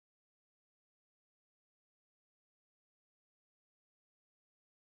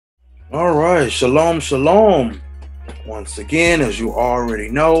All right, shalom, shalom. Once again, as you already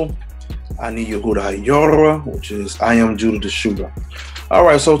know, I need Yehuda Yorah, which is I am Judah the Shooter. All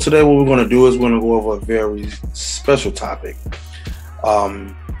right, so today what we're going to do is we're going to go over a very special topic.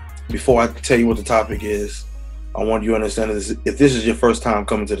 Um, Before I tell you what the topic is, I want you to understand this. If this is your first time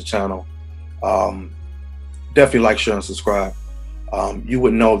coming to the channel, um, definitely like, share, and subscribe. You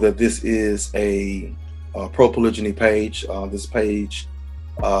would know that this is a pro-polygyny page. This page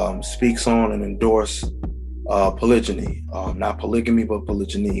speaks on and endorse polygyny, not polygamy, but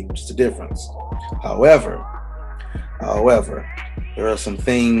polygyny, which is the difference. However, there are some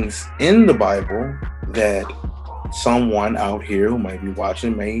things in the Bible that someone out here who might be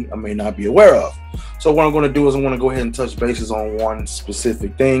watching may or may not be aware of. So what I'm going to do is I'm going to go ahead and touch bases on one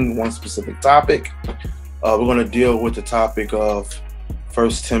specific thing, one specific topic. We're going to deal with the topic of 1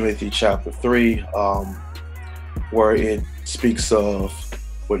 Timothy chapter 3, where it speaks of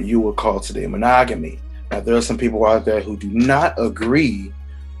what you would call today monogamy. Now, there are some people out there who do not agree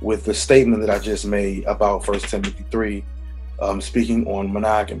with the statement that I just made about 1 Timothy 3, speaking on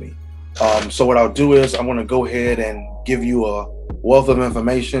monogamy. So what I'll do is I'm going to go ahead and give you a wealth of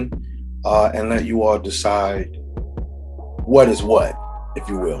information and let you all decide what is what, if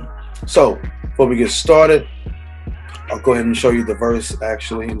you will. So before we get started, I'll go ahead and show you the verse.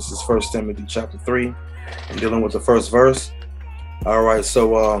 Actually, this is 1 Timothy chapter 3 and dealing with the first verse. All right,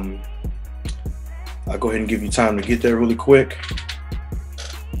 so I'll go ahead and give you time to get there really quick.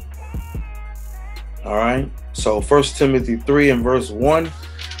 All right, so 1 Timothy 3 and verse 1.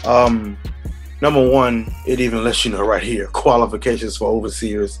 Number one, it even lets you know right here, qualifications for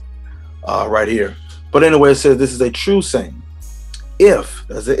overseers right here. But anyway, it says this is a true saying. If,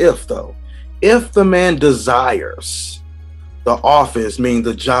 there's an if though, if the man desires the office, meaning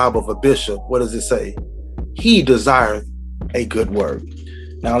the job of a bishop, what does it say? He desireth a good work.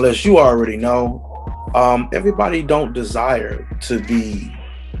 Now, unless you already know, everybody don't desire to be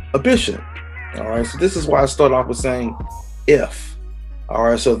a bishop. All right, so this is why I start off with saying if. All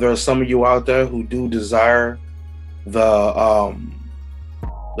right, so there are some of you out there who do desire the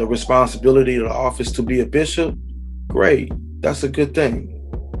responsibility of the office to be a bishop. Great, that's a good thing.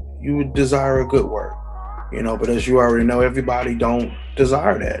 You would desire a good work, you know, but as you already know, everybody don't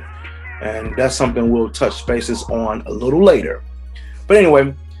desire that. And that's something we'll touch bases on a little later. But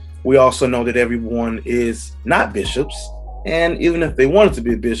anyway, we also know that everyone is not bishops. And even if they wanted to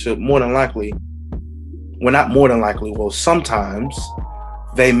be a bishop, more than likely, well, not more than likely, well, sometimes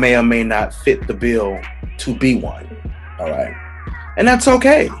they may or may not fit the bill to be one. All right. And that's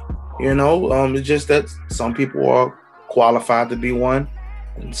okay. You know, it's just that some people are qualified to be one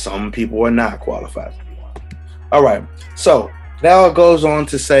and some people are not qualified to be one. All right. So now it goes on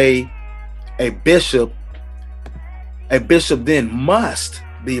to say a bishop then must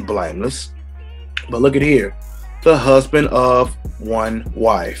be blameless. But look at here, the husband of one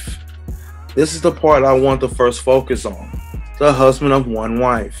wife. This is the part I want to first focus on. The husband of one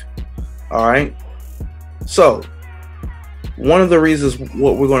wife. All right. So one of the reasons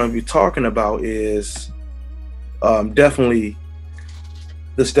what we're going to be talking about is definitely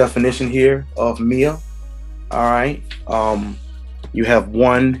this definition here of Mia. All right. You have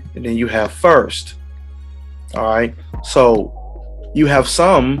one and then you have first. All right. So you have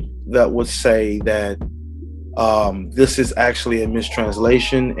some that would say that this is actually a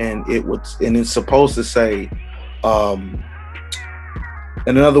mistranslation, and it's supposed to say,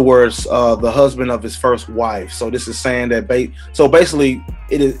 in other words, the husband of his first wife. So this is saying that basically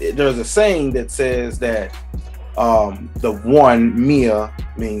there's a saying that says that the one Mia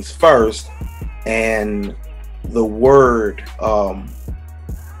means first, and the word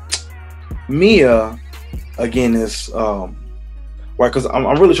Mia again is right, because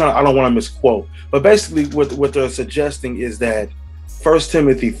I'm really trying, I don't want to misquote, but basically what they're suggesting is that 1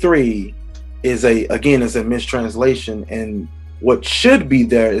 Timothy 3 is a mistranslation, and what should be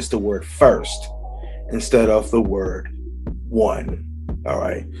there is the word first instead of the word one. All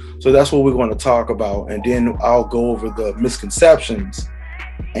right, so that's what we're going to talk about, and then I'll go over the misconceptions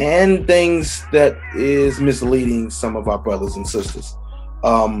and things that is misleading some of our brothers and sisters.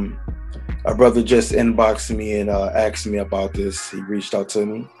 Our brother just inboxed me and asked me about this. He reached out to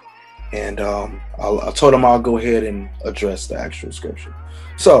me, and I told him I'll go ahead and address the actual scripture.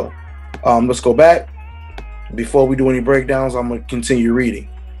 So let's go back. Before we do any breakdowns, I'm going to continue reading.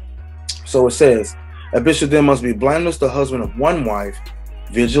 So it says, a bishop then must be blameless, the husband of one wife,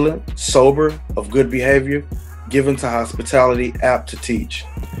 vigilant, sober, of good behavior, given to hospitality, apt to teach.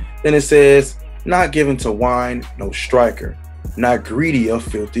 Then it says, not given to wine, no striker, not greedy of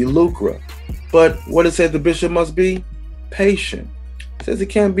filthy lucre. But what it said the bishop must be? Patient, It says he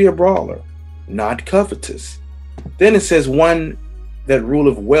can't be a brawler, not covetous. Then it says one that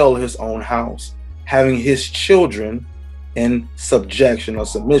ruleth well his own house, having his children in subjection or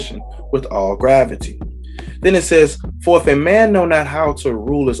submission with all gravity. Then it says, for if a man know not how to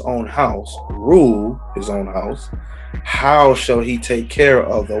rule his own house, how shall he take care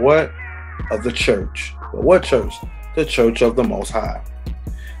of the what? Of the church. But what church? The church of the Most High.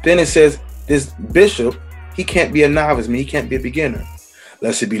 Then it says, this bishop, he can't be a novice, he can't be a beginner,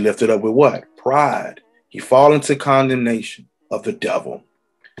 lest he be lifted up with what? Pride. He fall into condemnation of the devil.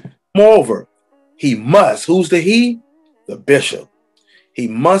 Moreover, he must, who's the he? The bishop. He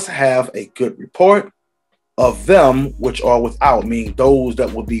must have a good report of them which are without, meaning those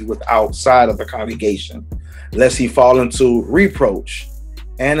that will be outside of the congregation, lest he fall into reproach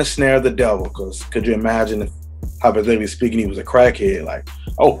and a snare of the devil. Because could you imagine if, hypothetically speaking, he was a crackhead? Like,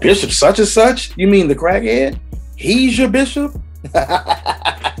 oh, Bishop such and such? You mean the crackhead? He's your bishop?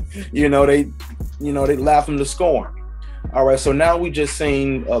 They laugh him to scorn. All right, so now we just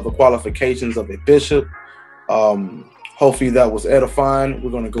seen the qualifications of a bishop. Hopefully that was edifying.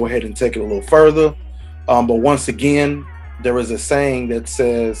 We're going to go ahead and take it a little further. But once again, there is a saying that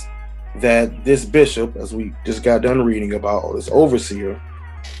says that this bishop, as we just got done reading about, or this overseer,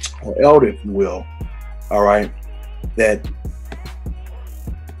 or elder, if you will, all right, that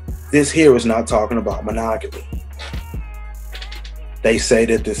this here is not talking about monogamy. They say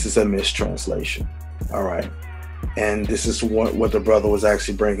that this is a mistranslation, all right? And this is what the brother was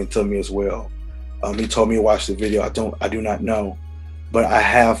actually bringing to me as well. He told me to watch the video. I do not know, but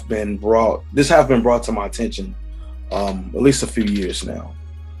this have been brought to my attention at least a few years now.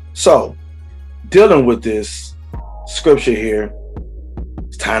 So dealing with this scripture here,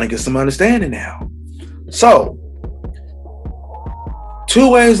 it's time to get some understanding now. So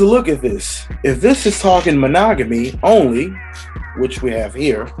two ways to look at this. If this is talking monogamy only, which we have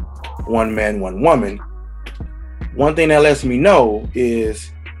here, one man, one woman, one thing that lets me know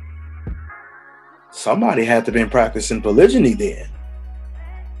is somebody had to been practicing polygyny then.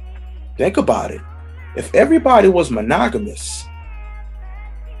 Think about it. If everybody was monogamous,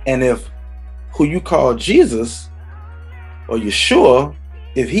 and if who you call Jesus or Yeshua,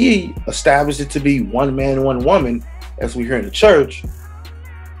 if he established it to be one man, one woman, as we hear in the church,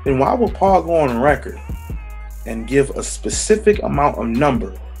 then why would Paul go on record and give a specific amount of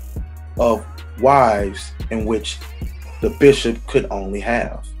number of wives in which the bishop could only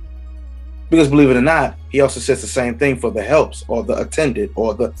have? Because believe it or not, he also says the same thing for the helps or the attendant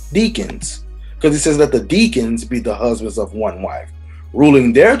or the deacons. Because he says that the deacons be the husbands of one wife,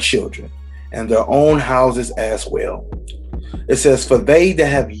 ruling their children and their own houses as well. It says, for they that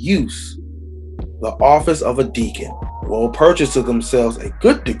have use the office of a deacon will purchase to themselves a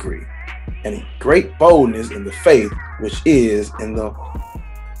good degree and a great boldness in the faith which is in the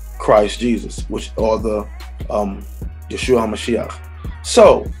Christ Jesus, or the Yeshua HaMashiach.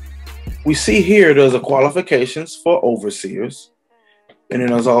 So we see here there's a qualifications for overseers, and then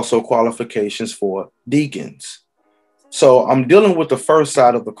there's also qualifications for deacons. So I'm dealing with the first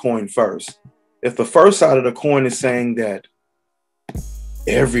side of the coin first. If the first side of the coin is saying that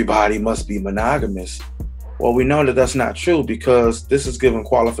everybody must be monogamous, well, we know that that's not true, because this is given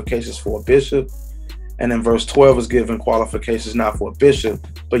qualifications for a bishop, and in verse 12 is given qualifications not for a bishop,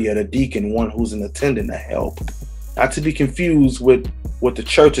 but yet a deacon, one who's an attendant, a help. Not to be confused with what the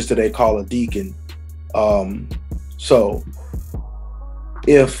churches today call a deacon. So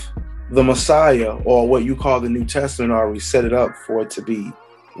if the Messiah, or what you call the New Testament, already set it up for it to be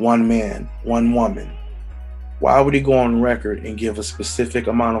one man, one woman, why would he go on record and give a specific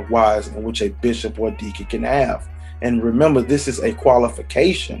amount of wives in which a bishop or deacon can have? And remember, this is a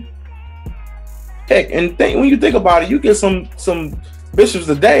qualification. Heck, and when you think about it, you get some bishops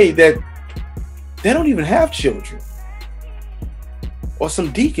today that they don't even have children. Or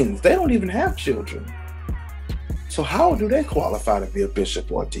some deacons, they don't even have children. So how do they qualify to be a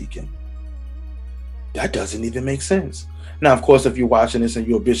bishop or a deacon? That doesn't even make sense. Now, of course, if you're watching this and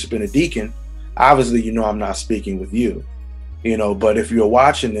you're a bishop and a deacon, obviously, I'm not speaking with you, but if you're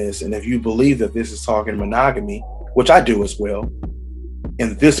watching this and if you believe that this is talking monogamy, which I do as well,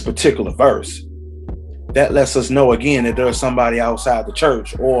 in this particular verse, that lets us know again that there's somebody outside the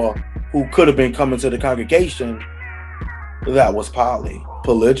church or who could have been coming to the congregation that was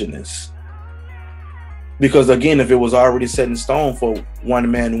polygynous. Because again, if it was already set in stone for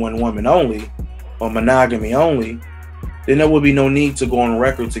one man, one woman only, or monogamy only, then there would be no need to go on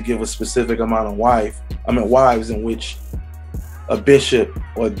record to give a specific amount of wives in which a bishop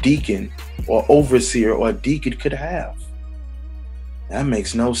or deacon or overseer or deacon could have. That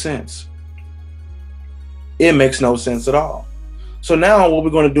makes no sense. It makes no sense at all. So now what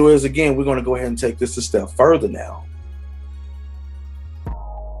we're going to do is, again, we're going to go ahead and take this a step further now.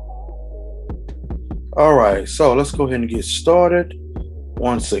 All right, so let's go ahead and get started.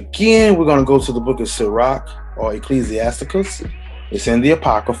 Once again, we're going to go to the book of Sirach, or Ecclesiasticus. It's in the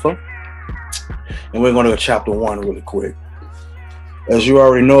Apocrypha. And we're going to go to chapter 1 really quick. As you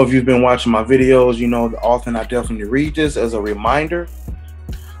already know, if you've been watching my videos, you know often I definitely read this as a reminder.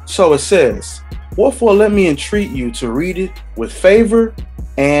 So it says, "Wherefore let me entreat you to read it with favor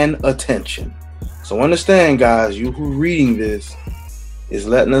and attention." So understand, guys, you who reading this is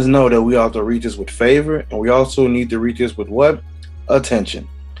letting us know that we ought to read this with favor, and we also need to read this with what? Attention.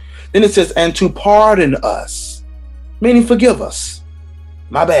 Then it says, "And to pardon us," meaning forgive us.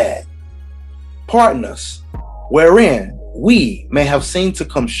 My bad. Pardon us, wherein we may have seen to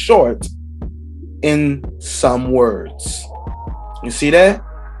come short in some words. You see that?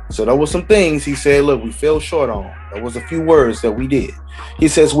 So there were some things he said, look, we fell short on. There was a few words that we did. He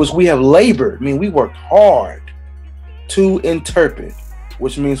says, which we have labored, I mean, we worked hard to interpret,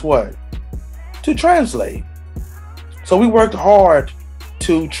 which means what? To translate. So we worked hard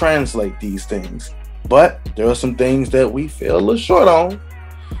to translate these things, but there are some things that we fell a little short on.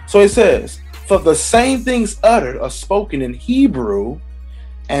 So it says, "For the same things uttered are spoken in Hebrew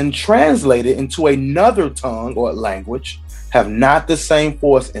and translated into another tongue or language have not the same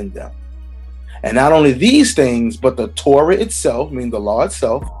force in them. And not only these things, but the Torah itself, meaning the law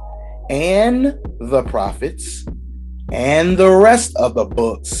itself, and the prophets, and the rest of the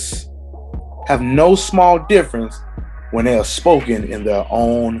books have no small difference when they are spoken in their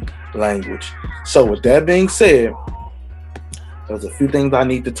own language." So with that being said, there's a few things I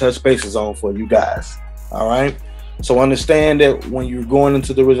need to touch bases on for you guys. All right. So understand that when you're going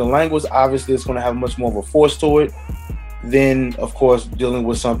into the original language, obviously it's going to have much more of a force to it than, of course, dealing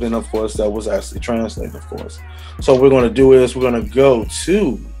with something, of course, that was actually translated, of course. So what we're going to do is we're going to go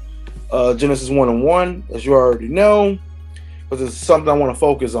to Genesis 1:1, as you already know, because it's something I want to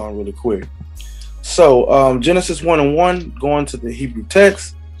focus on really quick. So Genesis 1:1, going to the Hebrew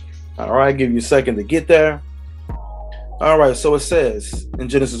text. All right, give you a second to get there. All right, so it says in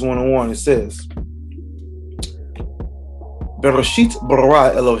Genesis 1:1, it says, "Bereshit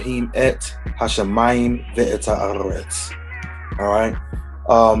bara Elohim et hashamayim ve'et haaretz." All right.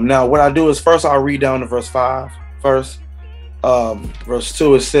 Now what I do is first I'll read down to verse 5 first. Verse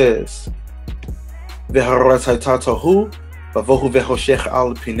 2, it says, "V'haaretz hayta tohu v'vohu v'hoshech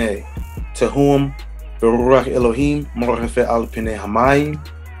al pinei tehum v'ruach Elohim morhefe al pinei hamayim."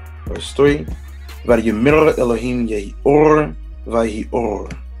 Verse 3, "V'yimir Elohim yehi or v'yehi or."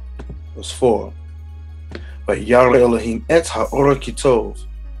 Verse 4, "V'yar Elohim et ha'or kitov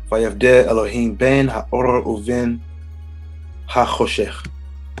v'yavdeh Elohim ben ha'or uven ha'choshech."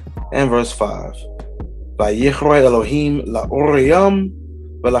 And verse 5, "V'yichra Elohim la'or yam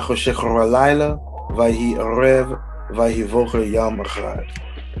v'lachoshech ha'layla v'yehi orev v'yehi vocher yam echad."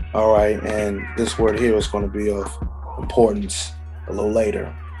 All right, and this word here is going to be of importance a little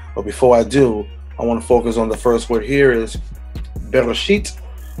later. But before I do, I want to focus on the first word here is Bereshit.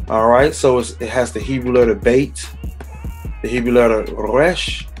 All right, so it has the Hebrew letter Beit, the Hebrew letter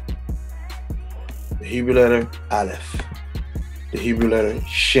Resh, the Hebrew letter Aleph, the Hebrew letter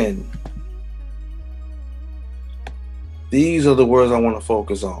Shin. These are the words I want to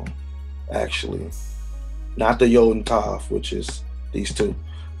focus on, actually. Not the Yod and Tav, which is these two,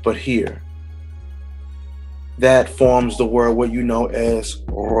 but here. That forms the word what you know as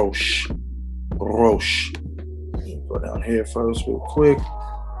Rosh. Rosh. Let me go down here first real quick.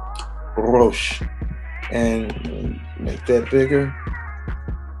 Rosh. And make that bigger.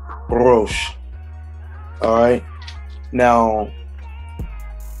 Rosh. All right. Now,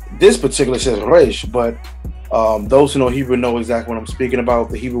 this particular says Resh, but those who know Hebrew know exactly what I'm speaking about.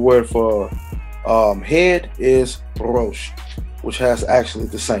 The Hebrew word for head is Rosh, which has actually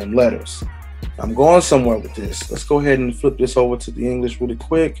the same letters. I'm going somewhere with this. Let's go ahead and flip this over to the English really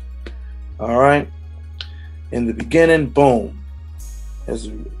quick. All right. In the beginning, boom.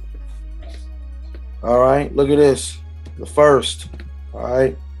 All right. Look at this. The first. All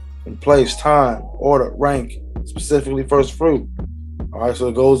right. In place, time, order, rank, specifically first fruit. All right. So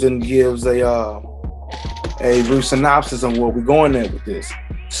it goes and gives a brief synopsis on where we're going there with this.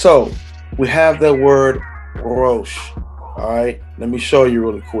 So we have that word Rosh. All right. Let me show you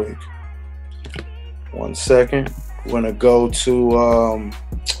really quick. 1 second. We're gonna go to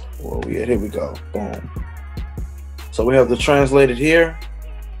where we at? Here we go. Boom. So we have the translated here.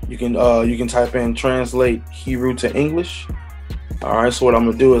 You can type in translate Hebrew to English. All right. So what I'm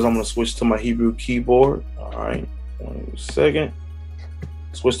gonna do is I'm gonna switch to my Hebrew keyboard. All right. 1 second.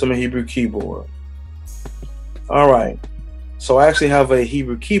 Switch to my Hebrew keyboard. All right. So I actually have a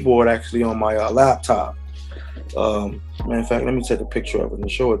Hebrew keyboard actually on my laptop. Matter of fact, let me take a picture of it and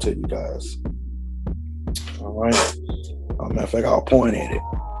show it to you guys. All right. Matter of fact, I'll point at it.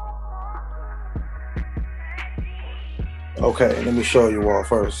 Okay, let me show you all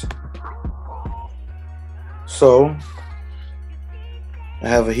first. So I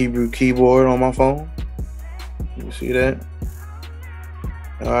have a Hebrew keyboard on my phone. You see that?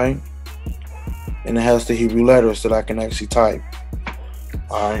 All right. And it has the Hebrew letters that I can actually type.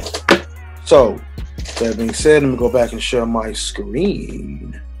 All right. So that being said, let me go back and share my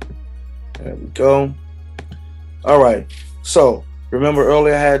screen. There we go. All right. So remember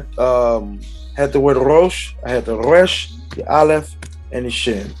earlier I had the word Rosh. I had the Resh, the Aleph, and the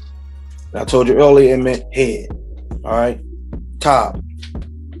Shin. And I told you earlier it meant head. All right. Top.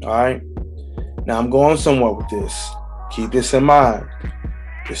 All right. Now I'm going somewhere with this. Keep this in mind.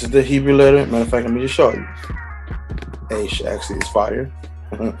 This is the Hebrew letter. Matter of fact, let me just show you. H actually is fire.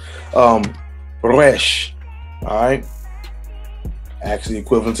 Resh. All right. Actually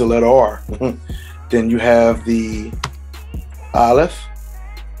equivalent to letter R. Then you have the Aleph.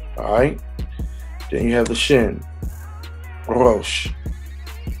 All right. Then you have the Shin. Rosh.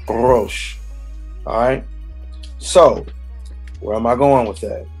 Rosh. All right. So, where am I going with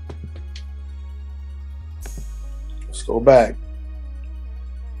that? Let's go back.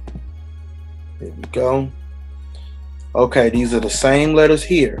 There we go. Okay, these are the same letters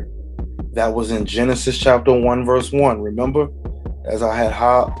here that was in Genesis chapter 1, verse 1. Remember, as I had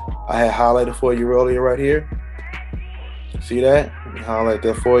highlighted for you earlier right here. See that? Let me highlight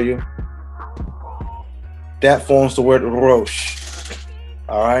that for you. That forms the word Rosh.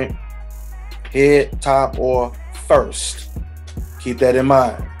 All right. Head, top, or first. Keep that in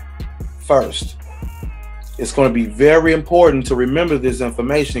mind. First. It's going to be very important to remember this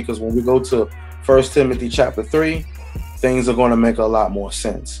information because when we go to 1 Timothy chapter 3, things are going to make a lot more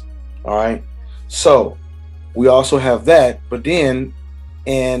sense. All right. So we also have that, but then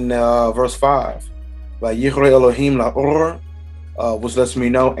in verse 5, Vayichrei Elohim la'or, which lets me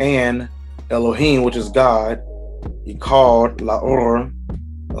know, and Elohim, which is God, he called la'or,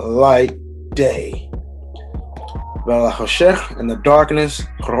 light, day. V'lachoshech, in the darkness,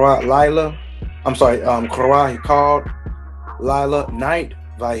 Korah Lila. I'm sorry, Korah he called, Lila, night,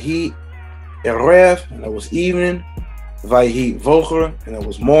 Vayhi Erev, and it was evening, Vayhi Vocher, and it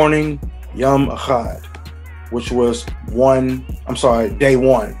was morning, Yom Achad, which was day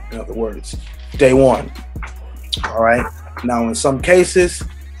one, in other words, day one. All right. Now, in some cases,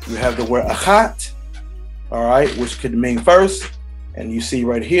 you have the word Achat, all right, which could mean first, and you see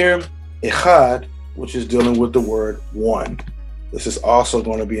right here, Echad, which is dealing with the word one. This is also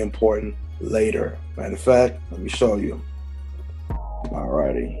going to be important later. Matter of fact, let me show you. All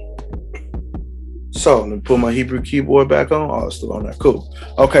righty. So let me put my Hebrew keyboard back on. Oh, it's still on there. Cool.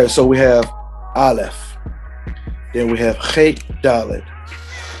 Okay, so we have Aleph. Then we have Chet Dalet.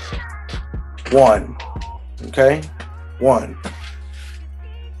 One. Okay? One.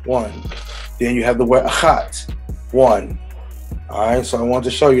 Then you have the word Achat. One. All right, so I want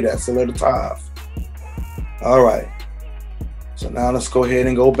to show you that. So letter Tav. All right. So now let's go ahead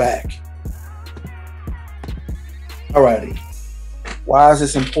and go back. All righty. Why is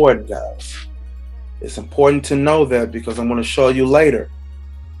this important, guys? It's important to know that because I'm going to show you later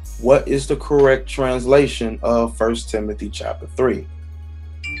what is the correct translation of 1 Timothy chapter 3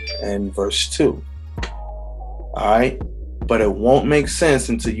 and verse 2. All right. But it won't make sense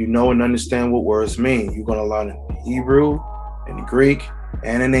until you know and understand what words mean. You're going to learn in Hebrew, in Greek,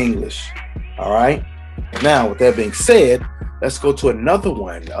 and in English. All right. Now, with that being said, let's go to another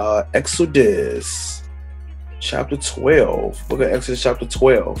one. Exodus chapter 12. Look at Exodus chapter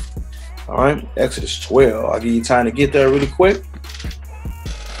 12. All right. Exodus 12. I'll give you time to get there really quick.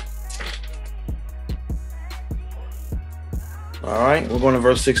 All right. We're going to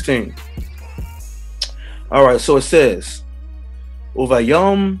verse 16. All right. So it says,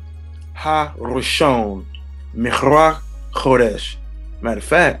 Uvayom ha-rishon michrach chodesh. Matter of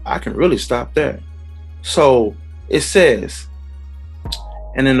fact, I can really stop there. So it says,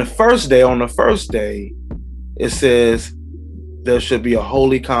 and in the first day, on the first day, it says there should be a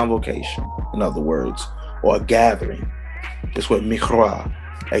holy convocation, in other words, or a gathering. That's what mikra,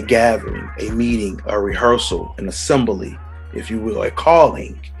 a gathering, a meeting, a rehearsal, an assembly, if you will, a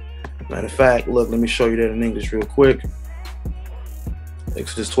calling. Matter of fact, look, let me show you that in English real quick.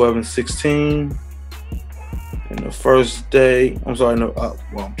 Exodus 12 and 16. And the first day, I'm sorry, no, well,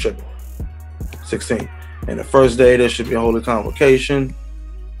 I'm tripping. 16. And the first day, there should be a holy convocation.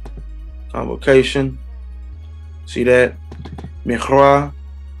 Convocation. See that? Mikra,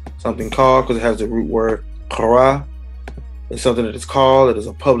 something called, because it has the root word kara. It's something that is called. It is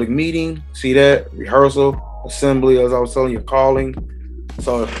a public meeting. See that? Rehearsal, assembly, as I was telling you, calling.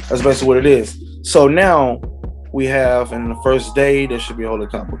 So that's basically what it is. So now we have, in the first day, there should be a holy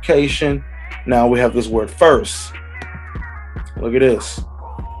convocation. Now we have this word first. Look at this.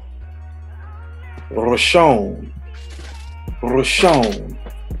 Rishon. Rishon.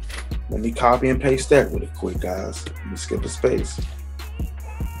 Let me copy and paste that really quick, guys. Let me skip a space.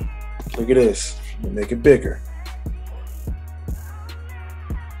 Look at this. Let me make it bigger.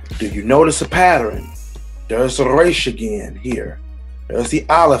 Do you notice a pattern? There's the resh again here. There's the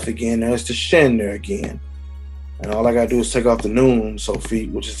aleph again. There's the shin there again. And all I gotta do is take off the noon, Sophie,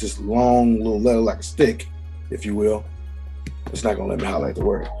 which is this long little letter like a stick, if you will. It's not gonna let me highlight the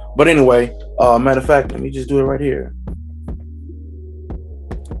word. But anyway, matter of fact, let me just do it right here.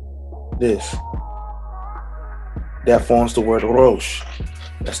 This. That forms the word rosh.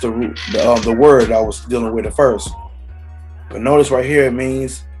 That's the root, the word I was dealing with at first. But notice right here, it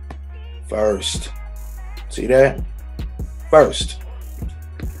means first. See that? First.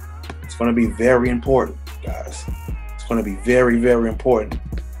 It's going to be very important, guys. It's going to be very, very important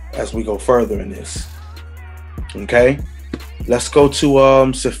as we go further in this. Okay? Let's go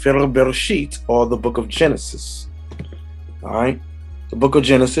to Sefer Bereshit, or the book of Genesis. All right? The book of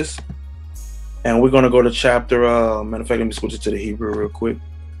Genesis. And we're going to go to chapter, matter of fact, let me switch it to the Hebrew real quick.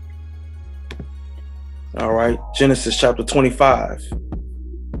 All right, Genesis chapter 25.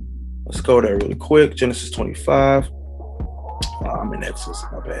 Let's go there really quick. Genesis 25. I'm in Exodus,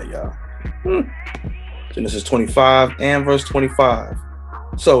 my bad, y'all. Genesis 25 and verse 25.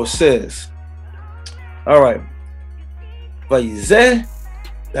 So it says, all right, Vayizeh,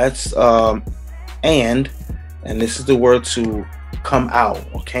 that's and this is the word to come out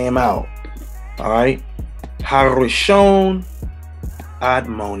or came out. All right, Harishon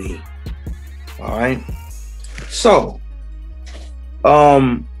Admoni. All right, so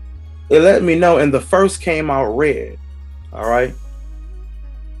it let me know, and the first came out red. All right,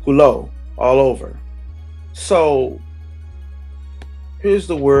 Kulo, all over. So here's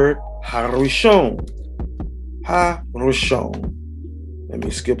the word Harishon. Harishon. Let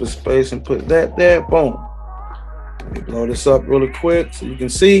me skip a space and put that there. Boom. Let me blow this up really quick so you can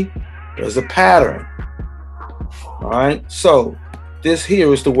see there's a pattern. All right, so this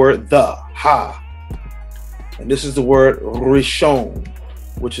here is the word the, ha. And this is the word Rishon,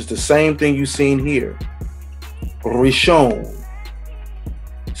 which is the same thing you seen here. Rishon.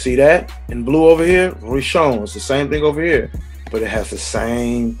 See that? In blue over here, Rishon. It's the same thing over here, but it has the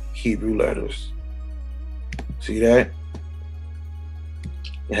same Hebrew letters. See that?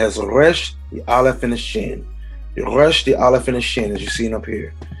 It has the resh, the aleph, and the shin. The resh, the aleph, and the shin, as you seen up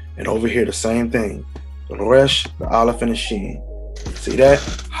here. And over here, the same thing. The resh, the aleph, and the shin. See that?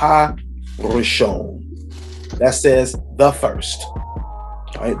 Ha Rishon. That says the first.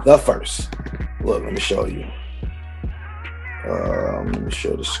 All right, the first. Look, let me show you. Let me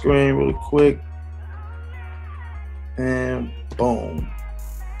show the screen really quick. And boom.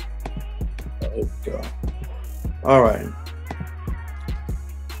 There we go. All right.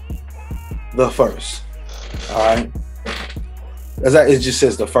 The first. All right. It just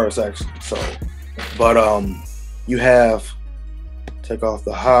says the first, actually. So, but you have, take off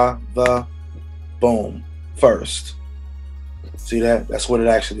the ha, the, boom, first. See that? That's what it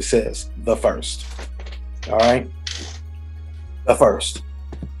actually says. The first. All right. The first.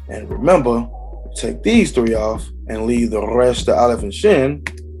 And remember, take these three off and leave the rest, the aleph and shin.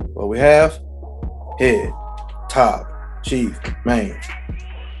 What we have? Head, top, chief, main.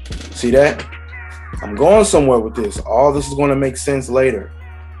 See that? I'm going somewhere with this. All this is going to make sense later.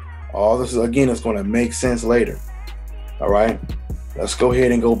 All this is, again, it's going to make sense later. All right. Let's go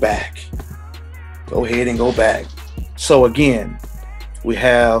ahead and go back. Go ahead and go back. So again, we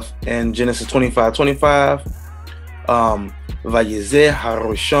have in Genesis 25:25, Vayizeh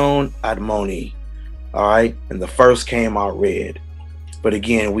Harishon Admoni. All right, and the first came out red. But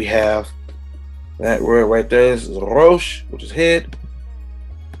again, we have that word right there is Rosh, which is head,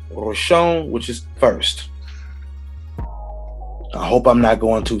 Roshon, which is first. I hope I'm not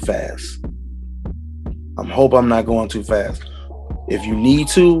going too fast. I hope I'm not going too fast. If you need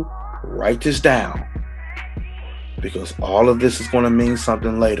to, write this down, because all of this is going to mean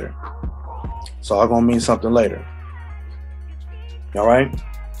something later. It's all going to mean something later. All right.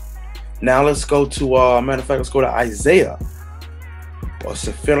 Now let's go to, matter of fact, let's go to Isaiah or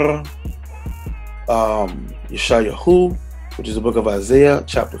Sefer Yeshayahu, which is the book of Isaiah,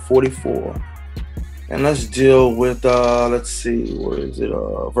 chapter 44. And let's deal with, let's see, where is it?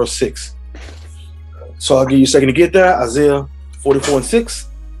 Verse 6. So I'll give you a second to get there. Isaiah 44:6.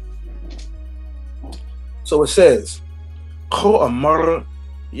 So it says, Ko Amar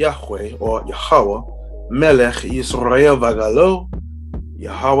Yahweh or Yahweh Melech Yisrael Vagalo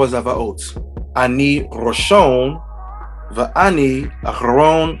Yahweh Zavaot. Ani Roshon Va'ani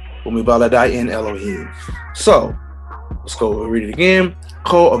Acharon Umibaladai in Elohim. So let's go read it again.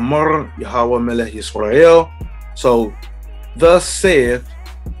 Ko Amar Yahweh Melech Yisrael. So thus saith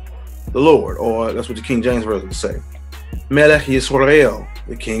the Lord, or that's what the King James Version say. Melech Yisrael,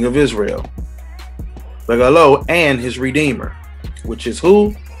 the King of Israel. Vagalo, and his Redeemer, which is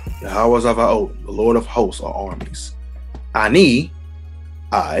who? Yahweh Zavaot, the Lord of hosts or armies. Ani,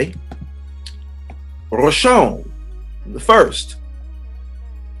 I. Roshon, the first.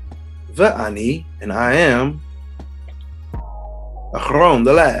 Ve'ani, and I am. Acharon,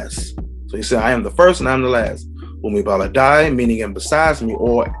 the last. So he said, I am the first and I am the last. Umi baladai, meaning and besides me,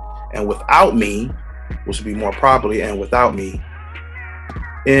 or and without me, which would be more properly, and without me.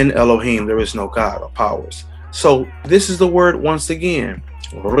 In Elohim, there is no God or powers. So this is the word once again.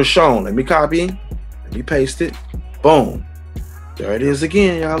 Roshon. Let me copy. Let me paste it. Boom. There it is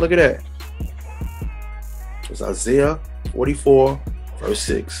again, y'all. Look at that. It's Isaiah 44, verse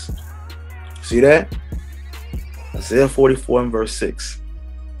 6. See that? Isaiah 44 and verse 6.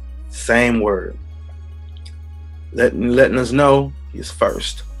 Same word. Letting us know he is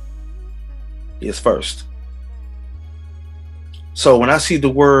first. He is first. So when I see the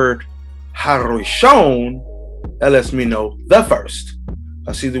word Harishon, that lets me know the first.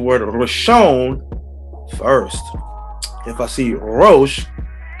 I see the word Rishon, first. If I see Rosh,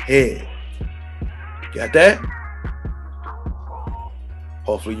 head. Got that?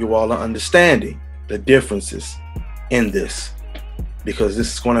 Hopefully you all are understanding the differences in this, because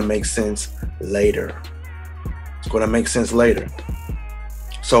this is going to make sense later. It's going to make sense later.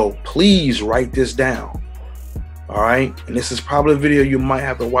 So please write this down. All right. And this is probably a video you might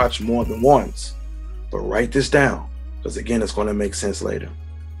have to watch more than once, but write this down, because again, it's going to make sense later.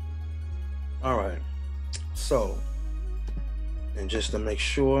 All right. So, and just to make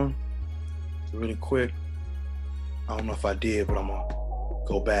sure, really quick, I don't know if I did, but I'm going to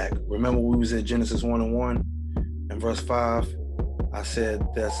go back. Remember we was at Genesis 1:1 and verse 5. I said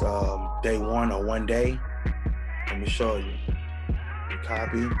that's day 1 or 1 day. Let me show you.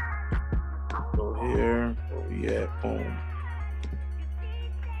 Copy. Go here. Where we at? Boom.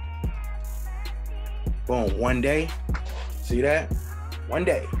 Boom. 1 day. See that? 1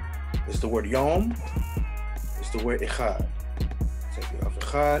 day. It's the word yom. It's the word echad. Take it off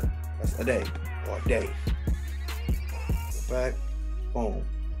echad. That's a day or a day. Go back. Boom.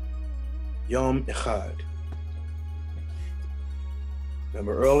 Yom echad.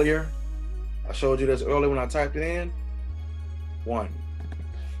 Remember earlier? I showed you this earlier when I typed it in. 1.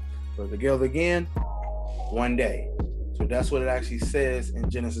 So together again, 1 day. So that's what it actually says in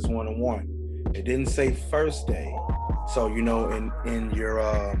Genesis 1:1. It didn't say first day. So you know, in your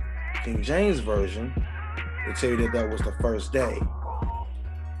King James version, they tell you that was the first day.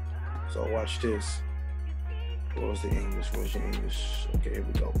 So watch this. What was the English version? English. Okay, here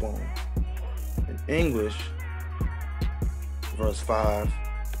we go. Boom. In English, verse 5,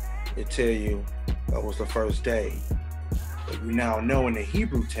 it tell you that was the first day. But we now know in the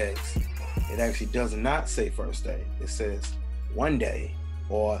Hebrew text, it actually does not say first day. It says 1 day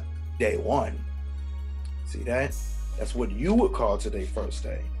or day 1. See that? That's what you would call today first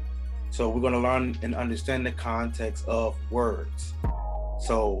day. So we're going to learn and understand the context of words.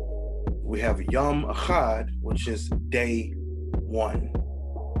 So we have Yom Echad, which is day 1.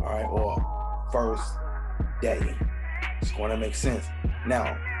 All right, or first day. It's going to make sense.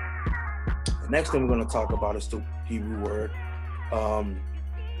 Now, the next thing we're going to talk about is the Hebrew word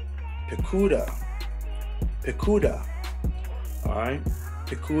Pekudah. Pekudah. All right,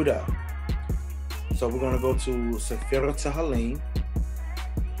 Pekudah. So we're going to go to Sefer Tehillim,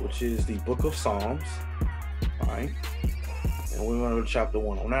 which is the book of Psalms. All right, and we're going to go to chapter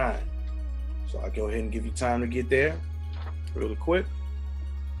 109. So I'll go ahead and give you time to get there really quick.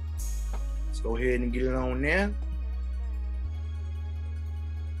 Let's go ahead and get it on there.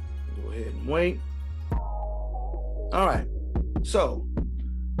 Go ahead and wait. All right. So,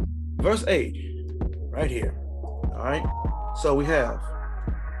 verse 8, right here. All right. So we have,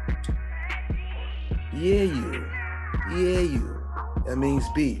 yeah, you. That means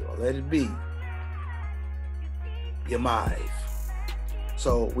be, or let it be. Yamaiv.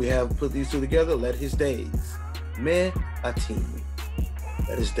 So we have put these two together. Let his days, me atim.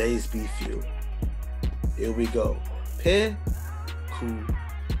 Let his days be few. Here we go. Pe ku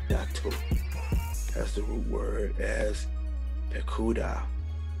dato. That's the root word as pekudah.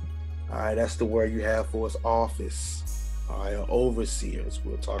 All right, that's the word you have for his office. All right, or overseers.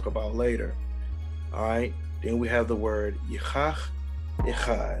 We'll talk about later. All right. Then we have the word yichach,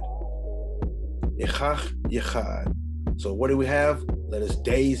 yichad. Yichach, yichad. So what do we have? Let his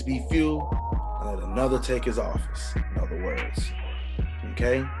days be few, and let another take his office. In other words.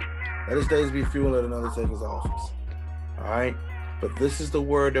 Okay? Let his days be few, and let another take his office. All right? But this is the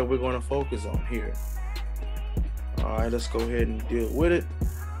word that we're going to focus on here. All right, let's go ahead and deal with it.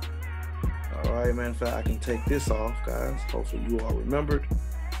 All right, man. In fact, I can take this off, guys. Hopefully you all remembered.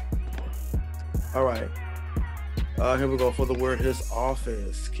 All right. Here we go for the word his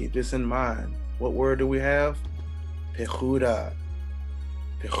office. Keep this in mind. What word do we have? Pechudah.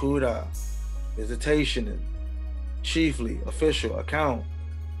 Pechudah. Visitation. Chiefly. Official. Account.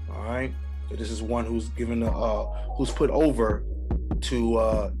 All right. So this is one who's given who's put over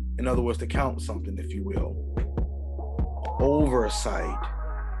to in other words to count something, if you will. Oversight.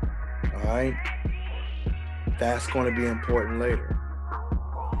 All right. That's going to be important later.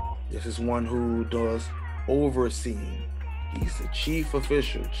 This is one who does overseeing. He's the chief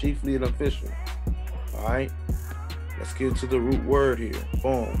official, chief lead official. All right. Let's get to the root word here.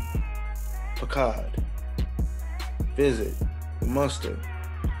 Boom. Pakad. Visit. Muster.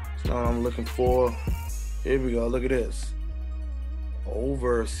 That's not what I'm looking for. Here we go. Look at this.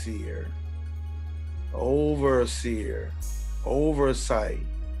 Overseer. Overseer. Oversight.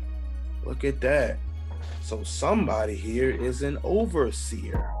 Look at that. So somebody here is an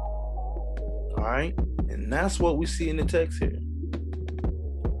overseer. All right. And that's what we see in the text here.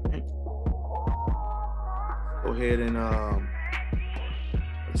 Right. Go ahead and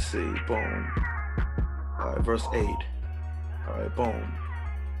let's see. Boom. All right, verse 8. All right, boom.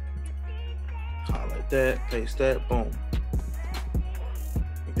 Highlight that, paste that, boom.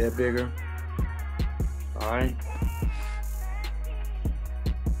 Make that bigger. All right.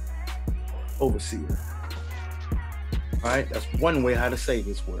 Overseer. All right, that's one way how to say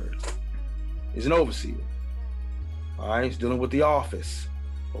this word. He's an overseer. All right, he's dealing with the office.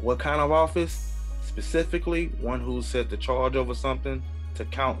 But what kind of office? Specifically, one who's set the charge over something, to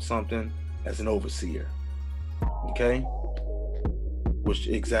count something as an overseer. Okay? Which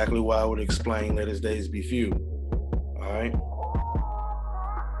exactly why I would explain let his days be few. All right?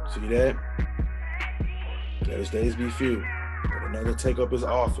 See that? Let his days be few. Let another take up his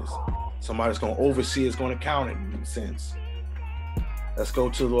office. Somebody's going to oversee, is going to count it in a sense. Let's go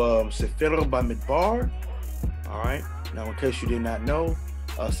to Shootah by Midbar. All right. Now, in case you did not know,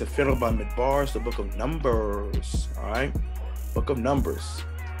 Shootah by Midbar is the book of Numbers. All right. Book of Numbers.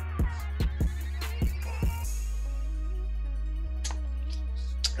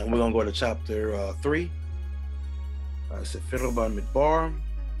 And we're going to go to chapter 3. Shootah by Midbar.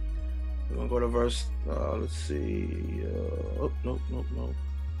 We're going to go to verse, let's see. Nope.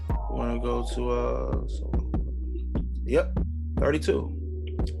 We want to go to, yep, 32.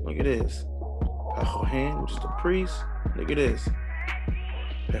 Look at this. Hachohen, which is the priest. Look at this.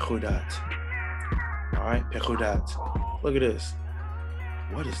 Pechudat. All right, Pechudat. Look at this.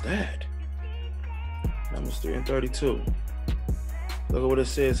 What is that? Numbers 3 and 32. Look at what it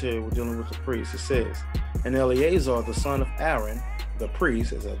says here. We're dealing with the priest. It says, and Eleazar, the son of Aaron, the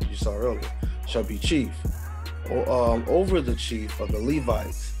priest, as you saw earlier, shall be chief over the chief of the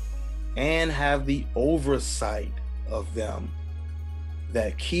Levites, and have the oversight of them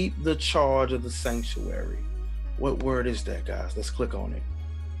that keep the charge of the sanctuary. What word is that, guys? Let's click on it.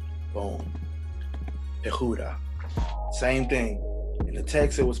 Boom. Pechudah. Same thing. In the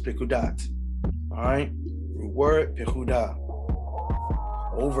text, it was Pekudat. All right? Root word, Pechudah.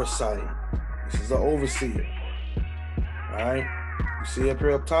 Oversight. This is the overseer. All right? You see up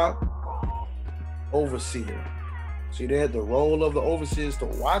here up top? Overseer. See there? The role of the overseer is to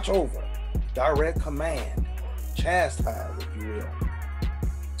watch over, direct command, chastise, if you will.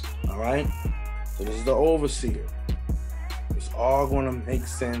 All right? So this is the overseer. It's all going to make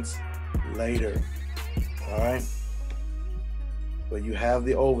sense later. All right? But you have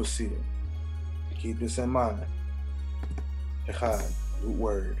the overseer. Keep this in mind. Echad, root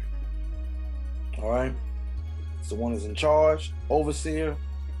word. All right? So one is in charge, overseer,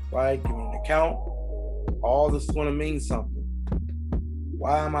 right? Giving an account. All this is going to mean something.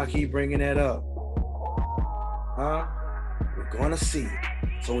 Why am I keep bringing that up? Huh? We're going to see.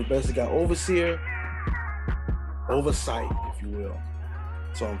 So we basically got overseer, oversight, if you will.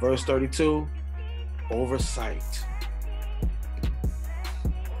 So in verse 32, oversight.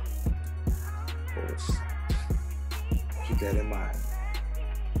 Keep that in mind.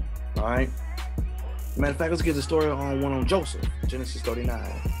 All right? Matter of fact, let's get the story on Joseph. Genesis 39.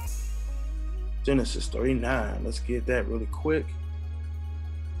 Genesis 39. Let's get that really quick.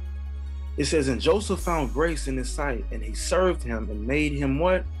 It says, and Joseph found grace in his sight, and he served him and made him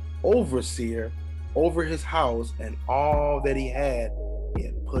what? Overseer over his house, and all that he had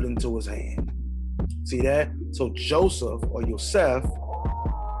put into his hand. See that? So Joseph or Yosef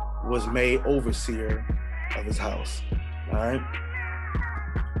was made overseer of his house. All right.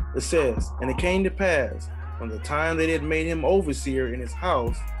 It says, and it came to pass from the time that it made him overseer in his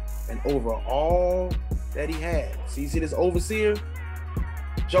house and over all that he had. See this overseer?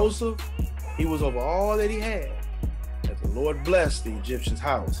 Joseph, he was over all that he had. That the Lord blessed the Egyptian's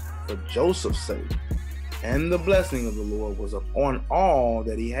house for Joseph's sake. And the blessing of the Lord was upon all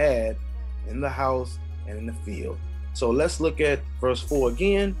that he had in the house and in the field. So let's look at verse 4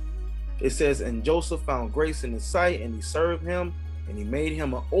 again. It says, and Joseph found grace in his sight, and he served him, and he made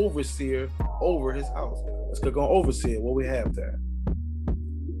him an overseer over his house. Let's click on overseer. What we have there?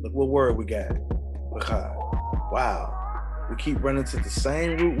 Look what word we got. Wow. We keep running to the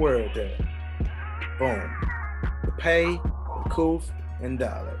same root word there. Boom. The pay, the kuf, and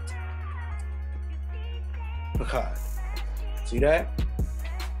dalet. See that?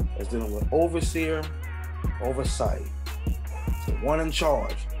 It's dealing with overseer, oversight. So one in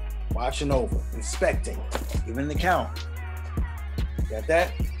charge, watching over, inspecting, giving an account. Got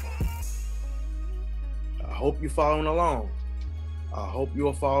that? I hope you're following along. I hope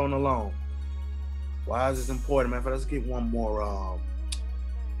you're following along. Why is this important? Man, let's get one more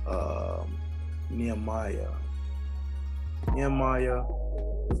Nehemiah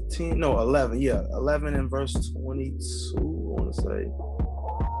 11. Yeah, 11 and verse 22, I want to say.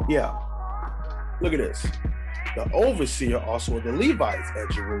 Yeah. Look at this. The overseer also of the Levites at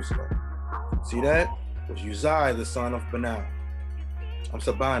Jerusalem. See that? Was Uzziah, the son of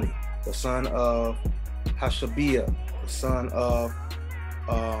Sabani, the son of Hashabiah, the son of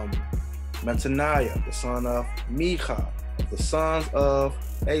Mattaniah, the son of Micha, of the sons of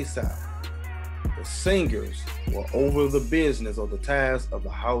Asaph. The singers were over the business or the task of the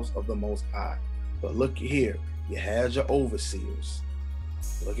house of the Most High. But look here, you had your overseers.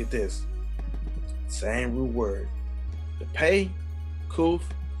 Look at this. Same root word. The pay, kuf,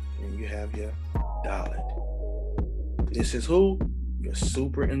 and you have your dalet. This is who? Your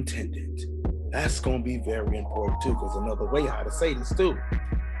superintendent. That's going to be very important too, because another way how to say this too.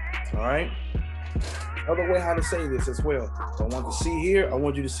 All right? Another way how to say this as well. So I want to see here, I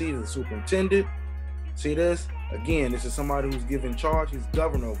want you to see the superintendent. See this? Again, this is somebody who's given charge. He's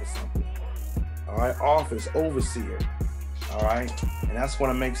governor over something. All right? Office, overseer. All right? And that's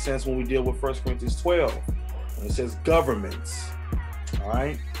going to make sense when we deal with 1 Corinthians 12. When it says governments. All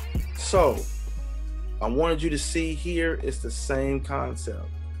right? So, I wanted you to see here, it's the same concept.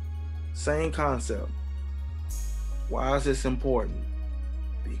 Same concept. Why is this important?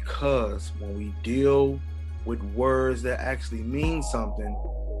 Because when we deal with words that actually mean something,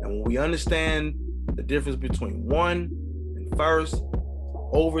 and when we understand the difference between one and first,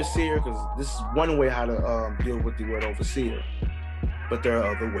 overseer, because this is one way how to deal with the word overseer, but there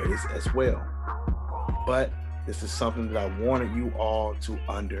are other ways as well. But this is something that I wanted you all to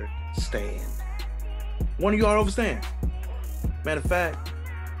understand. Wanted you all to understand. Matter of fact,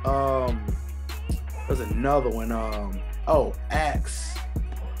 there's another one. Acts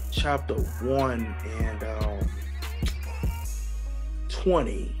chapter 1 and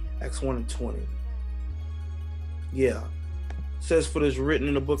 20. Acts 1 and 20. Yeah. It says, for this written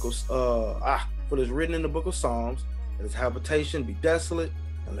in the book of Psalms, that his habitation be desolate,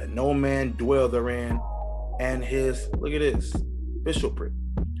 and let no man dwell therein, and his, look at this, bishopric,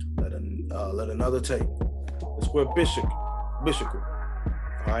 let another take. This word bishopric,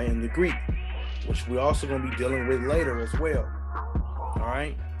 all right, in the Greek, which we're also going to be dealing with later as well. All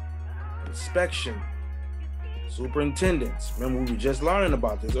right, inspection, superintendents. Remember, we were just learning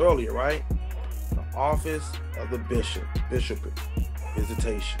about this earlier, right? The office of the bishop, bishopric,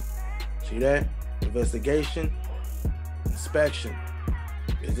 visitation. See that? Investigation, inspection,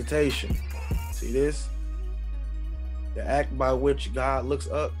 visitation. See this? The act by which God looks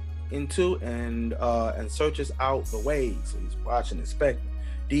up into and searches out the ways. So he's watching, inspecting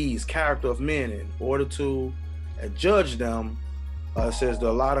these character of men in order to judge them. Says the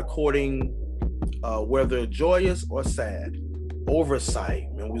lot according whether joyous or sad. Oversight.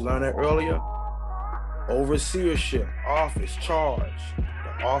 Remember we learned that earlier? Overseership, office, charge.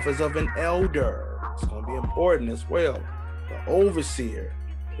 The office of an elder. It's going to be important as well. The overseer,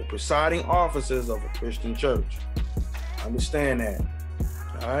 the presiding officers of a Christian church. Understand that.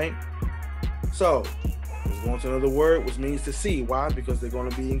 All right. So let's go into another word, which means to see. Why? Because they're going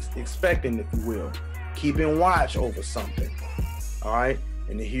to be expecting, if you will, keeping watch over something. All right.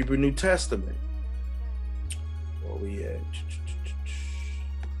 In the Hebrew New Testament, where we at?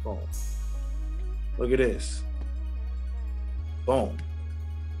 Boom. Look at this. Boom.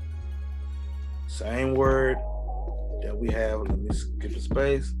 Same word that we have. Let me skip a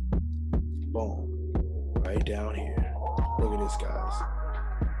space. Boom. Right down here. Look at this, guys.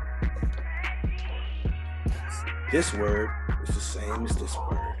 This word is the same as this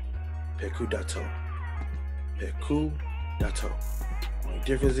word. Pekudato. Pekudato. Only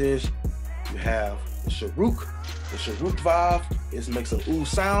difference is you have the sharuk. The sharuk valve makes a oo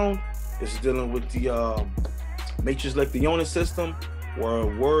sound. This is dealing with the matrix lectionis system, where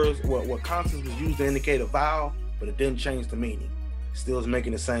words, what consonants was used to indicate a vowel, but it didn't change the meaning. Still is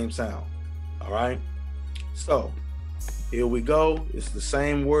making the same sound. All right. So here we go. It's the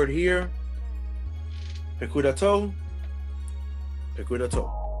same word here. Pekudato. Pekudato.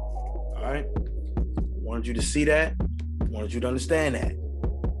 All right. Wanted you to see that. Wanted you to understand that.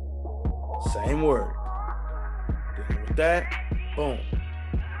 Same word. Dealing with that. Boom.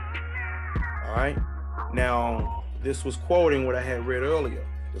 All right. Now, this was quoting what I had read earlier,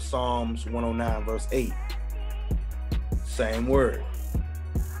 the Psalms 109, verse 8. Same word.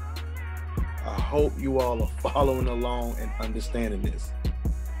 I hope you all are following along and understanding this.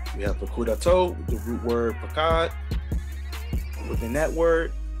 We have pekudato, the root word pakad, within that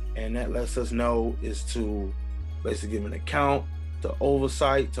word, and that lets us know is to basically give an account, to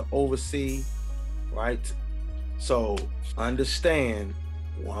oversight, to oversee, right? So understand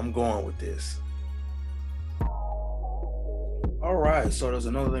where I'm going with this. All right, so there's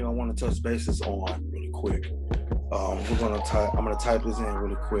another thing I want to touch bases on really quick. I'm gonna type this in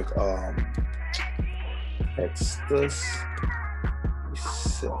really quick. Textus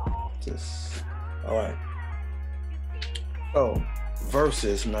receptus. All right. So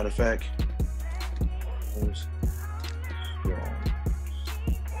verses, matter of fact.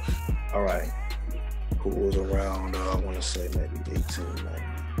 All right. Who was around? I want to say maybe 1890.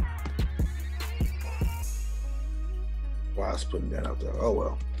 Why I was putting that out there? Oh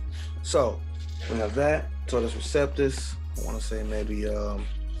well. So we have that. Tortoise receptus. I want to say maybe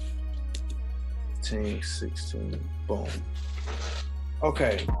 15, 16. Boom.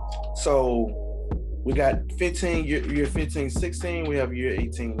 Okay. So we got 15 year 15, 16. We have year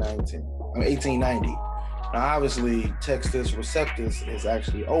 1890. Now obviously Textus receptus is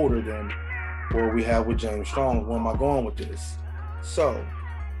actually older than what we have with James Strong. Where am I going with this? So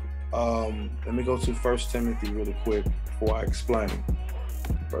let me go to 1 Timothy really quick before I explain.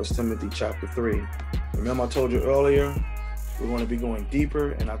 1 Timothy chapter 3. Remember I told you earlier we're going to be going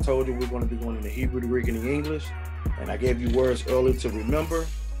deeper, and I told you we're going to be going into Hebrew, the Greek, and the English, and I gave you words earlier to remember.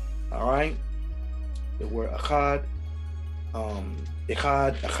 All right, the word achad,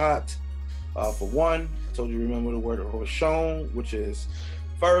 achat, for one. I told you to remember the word rishon, which is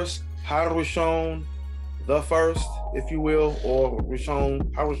first, harishon, the first, if you will, or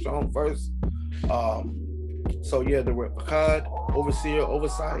rishon, harishon, first. So yeah, the word achad, overseer,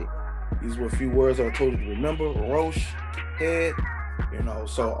 oversight. These were a few words that I told you to remember. Rosh, head,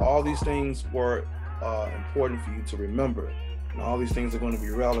 so all these things were important for you to remember. And all these things are going to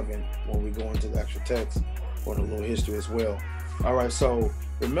be relevant when we go into the actual text or the little history as well. All right, so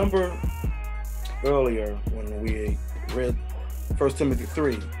remember earlier when we read 1 Timothy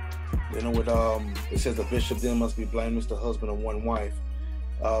 3, it says the bishop then must be blameless, the husband of one wife.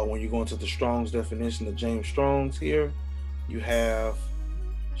 When you go into the Strong's definition of James Strong's here, you have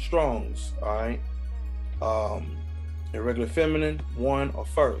Strong's, all right? Irregular feminine, one or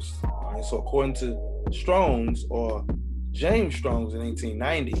first. All right, so according to Strong's or James Strong's in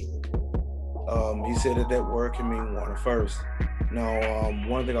 1890, he said that word can mean one or first. Now,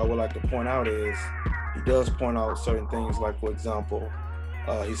 one thing I would like to point out is he does point out certain things, like for example,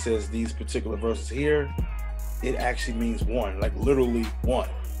 he says these particular verses here, it actually means one, like literally one,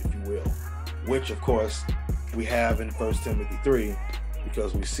 if you will, which of course we have in 1 Timothy 3,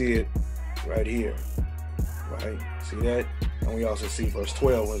 because we see it right here, right? See that? And we also see verse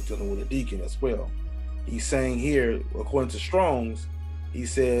 12 when it's dealing with a deacon as well. He's saying here, according to Strong's, he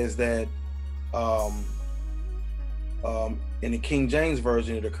says that in the King James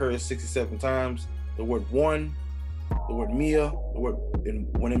Version, it occurs 67 times. The word one, the word mia, the word,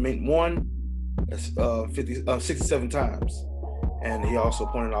 when it meant one, that's 67 times. And he also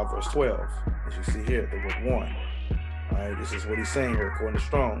pointed out verse 12, as you see here, the word one. All right, this is what he's saying here, according to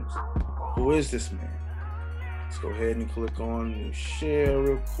Strong's. Who is this man? Let's go ahead and click on and share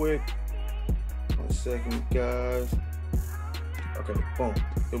real quick. 1 second, guys. Okay, boom.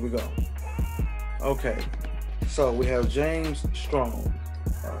 Here we go. Okay, so we have James Strong.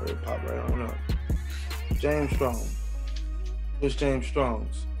 All right, it popped right on up. James Strong. Who's James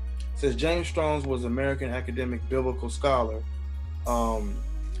Strong's? It says James Strong's was an American academic biblical scholar,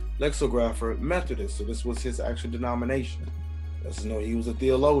 lexicographer, Methodist. So this was his actual denomination. Let's know he was a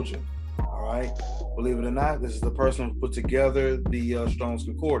theologian. All All right. Believe it or not, this is the person who put together the Strong's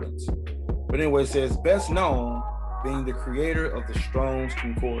Concordance. But anyway, it says best known being the creator of the Strong's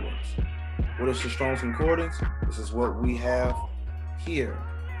Concordance. What is the Strong's Concordance? This is what we have here.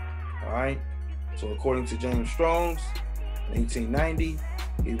 All right. So according to James Strong's, in 1890,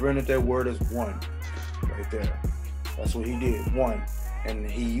 he rendered that word as one, right there. That's what he did, one. And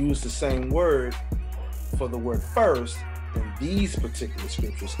he used the same word for the word first in these particular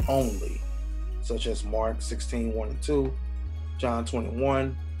scriptures only, such as Mark 16, 1 and 2, John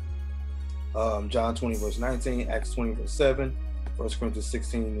 21, John 20, verse 19, Acts 20, verse 7, 1 Corinthians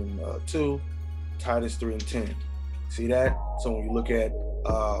 16 and 2, Titus 3 and 10. See that? So when you look at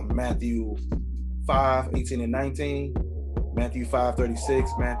Matthew 5, 18 and 19, Matthew 5,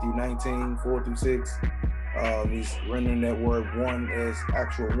 36, Matthew 19, 4 through 6, he's rendering that word one as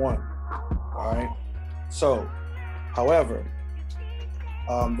actual one. All right. So, however,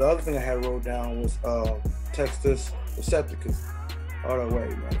 the other thing I had wrote down was Textus Recepticus. Hold on,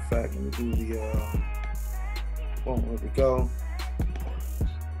 wait. Matter of fact, let me do the. Boom, there we go.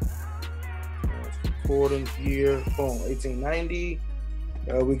 Concordance year. Boom, 1890.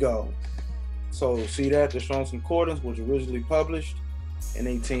 There we go. So, see that the Strong's Concordance was originally published in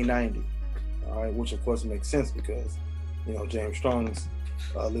 1890. All right, which of course makes sense because, you know, James Strong's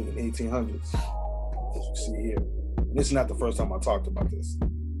lived in the 1800s, as you see here. And this is not the first time I talked about this.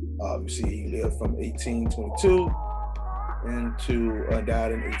 You see, he lived from 1822 and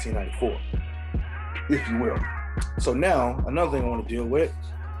died in 1894, if you will. So now, another thing I want to deal with,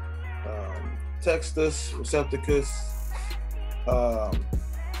 Textus Recepticus, so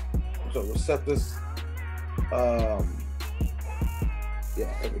Receptus,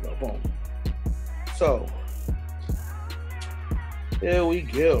 yeah, there we go, boom. So, there we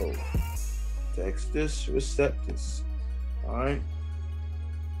go. Textus Receptus. All right.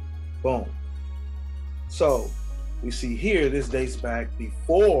 Boom. So, we see here, this dates back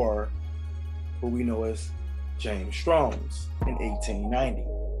before who we know as James Strong's in 1890.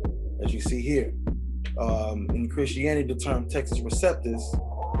 As you see here. In Christianity, the term Textus Receptus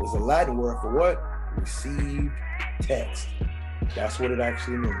is a Latin word for what? Received text. That's what it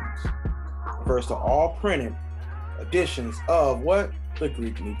actually means. Refers to all printed editions of what? The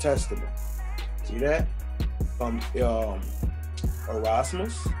Greek New Testament. See that? From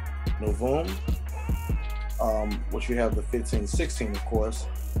Erasmus, Novum, which we have the 1516, of course,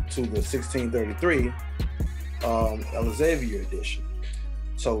 to the 1633 Elsevier edition.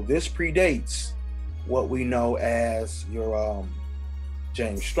 So this predates what we know as your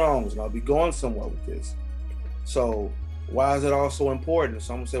James Strong's, and I'll be going somewhere with this. So why is it also important?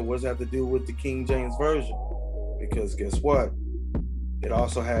 Someone said, what does that have to do with the King James Version? Because guess what? It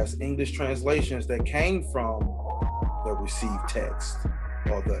also has English translations that came from the received text,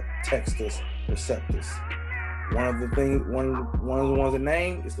 or the Textus Receptus. One of the ones that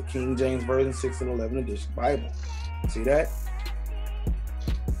named is the King James Version 6 and 11 edition Bible. See that?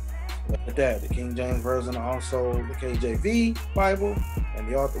 Look at that. The King James Version, also the KJV Bible, and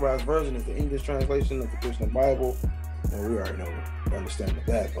the authorized version is the English translation of the Christian Bible. And we already know the understanding of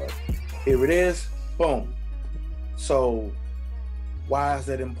that, but here it is. Boom. So why is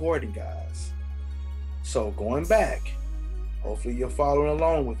that important, guys? So going back, hopefully you're following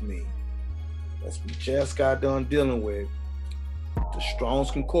along with me. As we just got done dealing with, the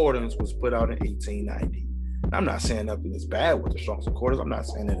Strong's Concordance was put out in 1890. I'm not saying nothing is bad with the Strong's Concordance. I'm not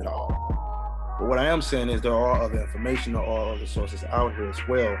saying it at all. But what I am saying is there are other information or other sources out here as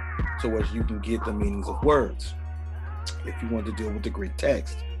well, to which you can get the meanings of words if you want to deal with the Greek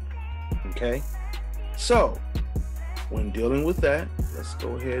text. Okay? So, when dealing with that, let's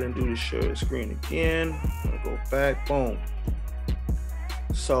go ahead and do the share screen again. I'm gonna go back. Boom.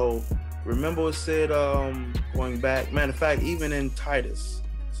 So, remember it said, going back, matter of fact, even in Titus,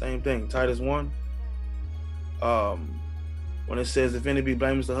 same thing, Titus 1. When it says, if any be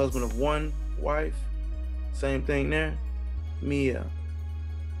blameless, the husband of one wife, same thing there, Mia.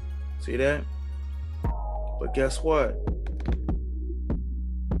 See that? But guess what?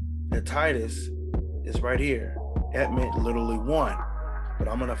 That Titus is right here. That meant literally one. But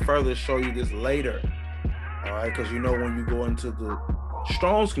I'm going to further show you this later. All right? Because you know when you go into the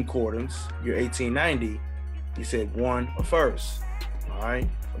Strong's Concordance, your 1890, he said one or first. All right?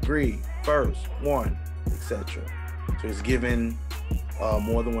 Agreed. First, one, etc. So it's given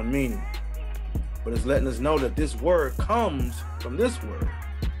more than one meaning. But it's letting us know that this word comes from this word.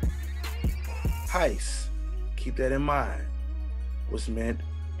 Heis. Keep that in mind. Was meant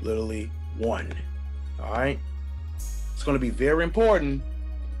literally one. All right? It's going to be very important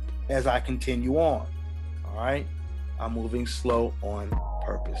as I continue on. All right? I'm moving slow on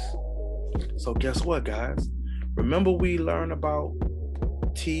purpose. So guess what, guys? Remember we learned about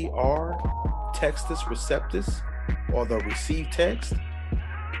TR, Textus Receptus, or the received text?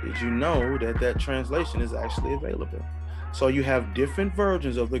 Did you know that that translation is actually available? So you have different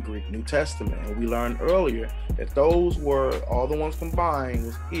versions of the Greek New Testament. And we learned earlier that those were, all the ones combined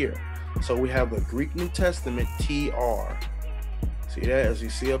was here. So we have the Greek New Testament, TR. See that as you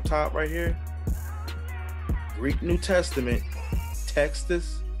see up top right here? Greek New Testament,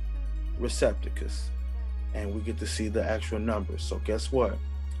 Textus Receptus. And we get to see the actual numbers. So guess what?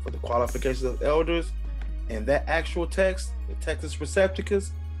 For the qualifications of elders, in that actual text, the Textus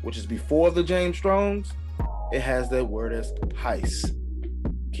Receptus, which is before the James Strongs, it has that word as heis.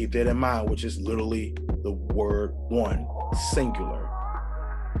 Keep that in mind, which is literally the word one, singular.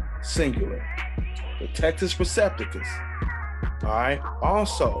 Singular. The Textus Receptus. All right.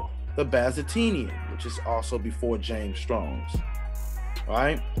 Also, the Byzantinian, which is also before James Strongs. All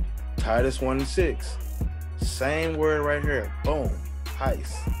right. Titus 1:6. Same word right here. Boom.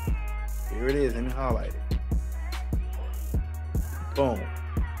 Heis. Here it is. Let me highlight it. Boom.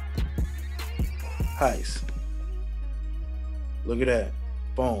 Heis. Look at that.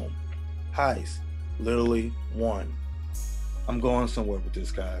 Boom. Heis. Literally one. I'm going somewhere with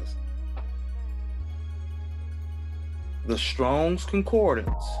this, guys. The Strong's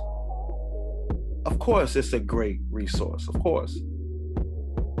Concordance. Of course, it's a great resource. Of course.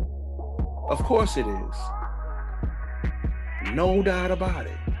 Of course it is. No doubt about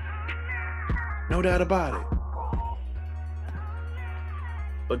it. No doubt about it.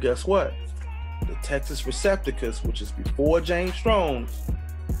 But guess what? The Textus Receptus, which is before James Strong's,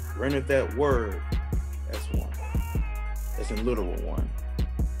 rendered that word as one, as in literal one.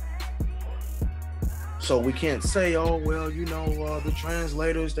 So we can't say, oh well, the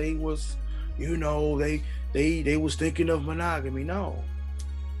translators, they was, they was thinking of monogamy. No.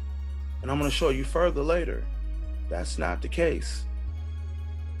 And I'm going to show you further later. That's not the case.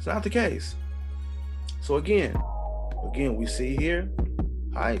 It's not the case. So again, we see here,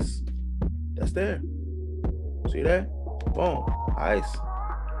 heis. That's there. See that? Boom. Heis.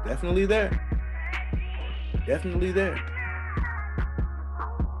 Definitely there. Definitely there.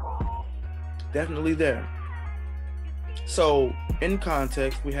 Definitely there. So in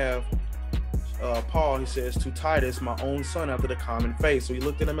context, we have Paul, he says, to Titus, my own son after the common faith. So he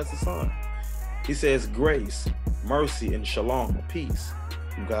looked at him as a son. He says, grace, mercy, and shalom, or peace,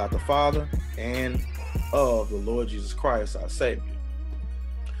 from God the Father and of the Lord Jesus Christ, our Savior.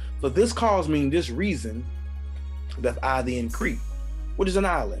 For this cause, meaning this reason, that I thee in Crete, which is an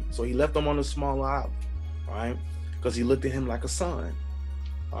island. So he left them on a small island, all right? Because he looked at him like a son,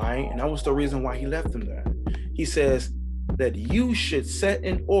 all right? And that was the reason why he left them there. He says that you should set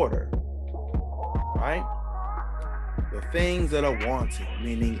in order, right, the things that are wanting,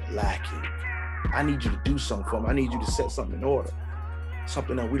 meaning lacking. I need you to do something for me. I need you to set something in order.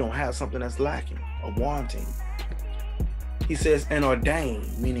 Something that we don't have, something that's lacking or wanting. He says, and ordain,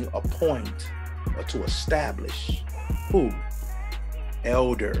 meaning appoint or to establish. Who?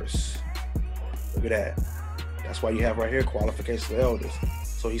 Elders. Look at that. That's why you have right here qualifications of elders.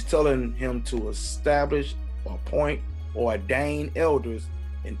 So he's telling him to establish, or appoint, or ordain elders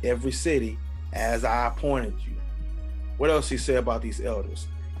in every city as I appointed you. What else he said about these elders?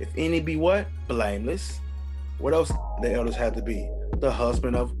 If any be what? Blameless. What else the elders had to be? The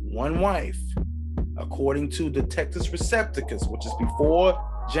husband of one wife. According to the Textus Receptus, which is before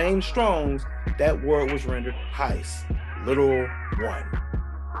James Strong's, that word was rendered heis, literal one.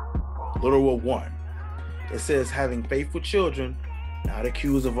 Literal one. It says having faithful children, not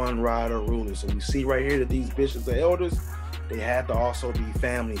accused of unruly. So we see right here that these bishops and elders, they had to also be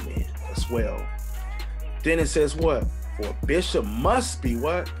family men as well. Then it says what? For a bishop must be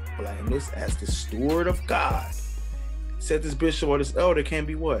what? Blameless as the steward of God. Said this bishop or this elder can't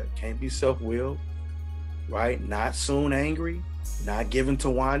be what? Can't be self-willed, right? Not soon angry, not given to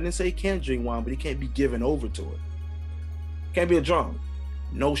wine. Didn't say he can't drink wine, but he can't be given over to it. Can't be a drunk.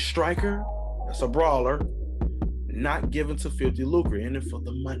 No striker, that's a brawler. Not given to filthy lucre, in it for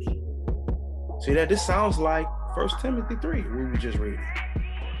the money. See that? This sounds like 1 Timothy 3, we were just reading.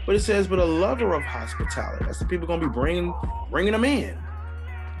 But it says, but a lover of hospitality. That's the people going to be bringing them in.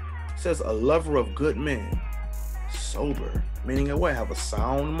 It says a lover of good men. Sober, meaning a what? Have a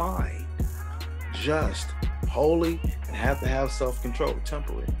sound mind. Just, holy, and have to have self-control,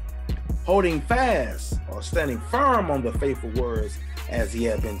 temperate. Holding fast or standing firm on the faithful words as he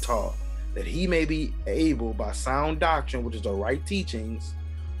had been taught, that he may be able by sound doctrine, which is the right teachings,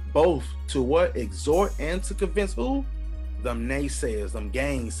 both to what? Exhort and to convince who? Them naysayers, them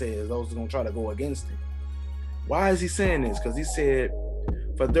gainsayers, those who are going to try to go against him. Why is he saying this? Because he said,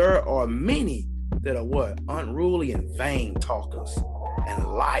 For there are many that are what? Unruly and vain talkers and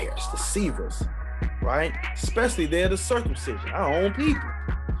liars, deceivers, right? Especially they're the circumcision, our own people.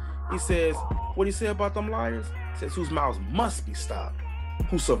 He says, what he said about them liars? He says, whose mouths must be stopped,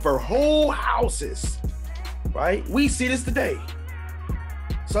 who subvert whole houses, right? We see this today.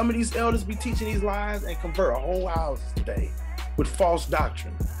 Some of these elders be teaching these lies and convert whole houses today with false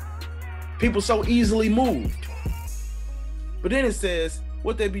doctrine. People so easily moved. But then it says,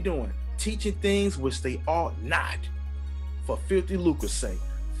 what they be doing? Teaching things which they ought not, for filthy lucre's sake,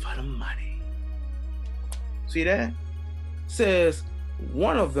 for the money. See that? Says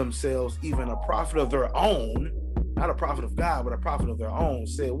one of themselves, even a prophet of their own, not a prophet of God, but a prophet of their own,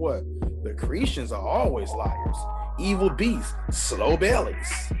 said what? The Cretans are always liars, evil beasts, slow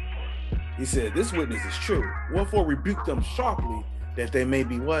bellies. He said, this witness is true. Wherefore rebuke them sharply, that they may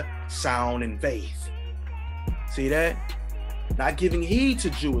be what? Sound in faith. See that? Not giving heed to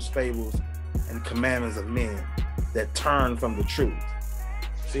Jewish fables and commandments of men that turn from the truth.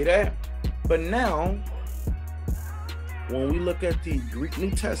 See that? But now, when we look at the Greek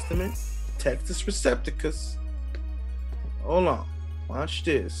New Testament, Textus Recepticus, hold on, watch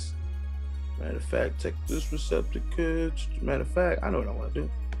this. Matter of fact, Textus Recepticus, matter of fact, I know what I want to do.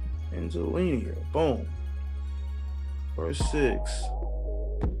 Interlinear, boom. Verse 6,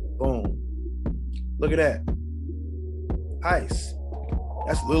 boom. Look at that. Ice.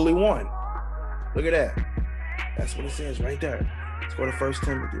 That's literally one. Look at that. That's what it says right there. Let's go to 1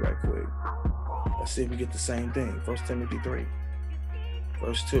 Timothy right quick. Let's see if we get the same thing. 1 Timothy 3.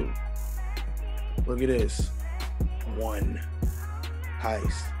 Verse 2. Look at this. One.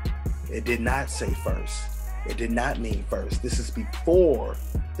 Heist. It did not say first. It did not mean first. This is before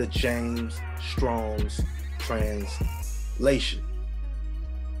the James Strong's translation,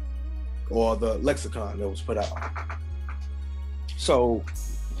 or the lexicon that was put out. So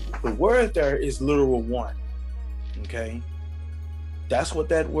the word there is literal one. Okay? That's what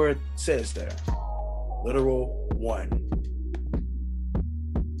that word says there. Literal one.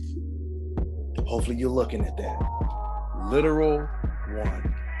 Hopefully you're looking at that. Literal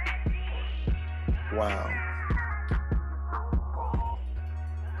one. Wow.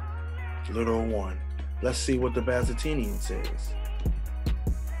 Literal one. Let's see what the Byzantinian says.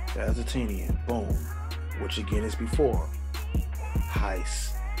 Byzantinian, boom. Which again is before.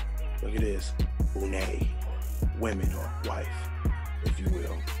 Heis. Look at this. Une. Women or wife, if you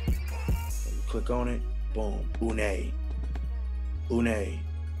will. And you click on it, boom. Une. Une.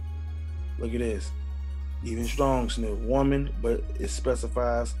 Look at this. Even Strong's knew woman, but it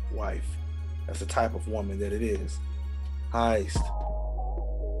specifies wife. That's the type of woman that it is. Heist.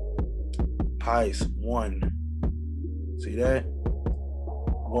 Heist. One. See that?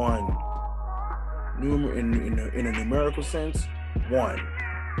 One. In a numerical sense, one.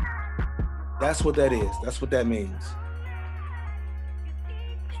 That's what that is. That's what that means.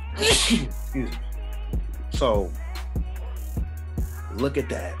 Excuse me. So, look at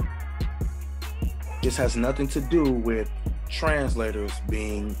that. This has nothing to do with translators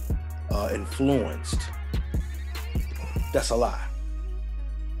being influenced. That's a lie.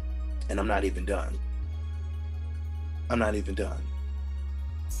 And I'm not even done. I'm not even done.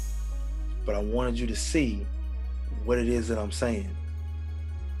 But I wanted you to see what it is that I'm saying.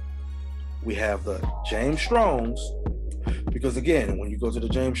 We have the James Strong's, because again, when you go to the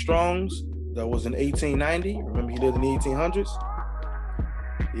James Strong's, that was in 1890. Remember, he lived in the 1800s,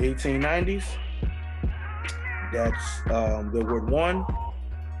 the 1890s. That's the word one.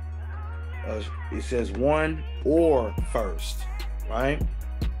 It says one or first, right?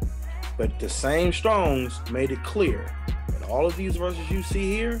 But the same Strong's made it clear that all of these verses you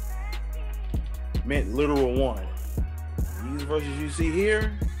see here meant literal one. These verses you see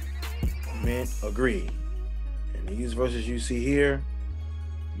here meant agree. And these verses you see here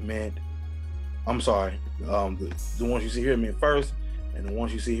meant, I'm sorry, the ones you see here meant first, and the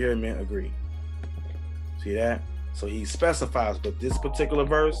ones you see here meant agree. See that? So he specifies, but this particular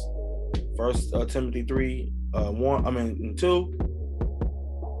verse, 1 Timothy 3, 2,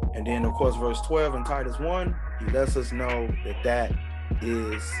 and then of course verse 12 in Titus 1, he lets us know that that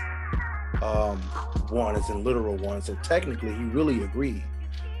is one, it's in literal one. So technically he really agreed.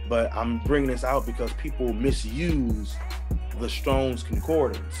 But I'm bringing this out because people misuse the Strong's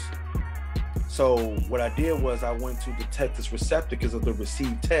Concordance. So what I did was I went to the Textus Recepticus of the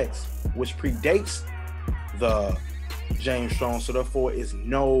received text, which predates the James Strong. So therefore is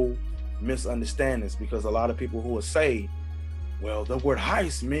no misunderstandings, because a lot of people who will say, well, the word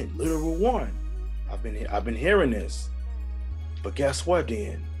heist meant literal one. I've been hearing this. But guess what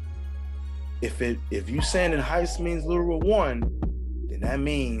then? If you saying that heist means literal one, then that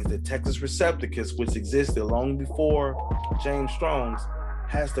means the Texas Recepticus, which existed long before James Strong's,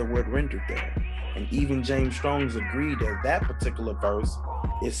 has the word rendered there. And even James Strong's agreed that that particular verse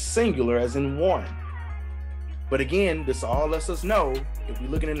is singular as in one. But again, this all lets us know, if we're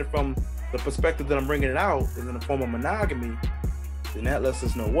looking at it from the perspective that I'm bringing it out is in the form of monogamy, then that lets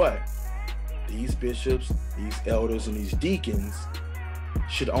us know what? These bishops, these elders, and these deacons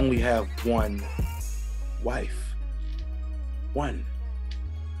should only have one wife. One.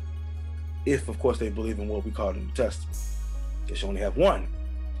 If, of course, they believe in what we call the New Testament. They should only have one.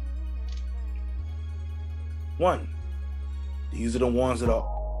 One. These are the ones that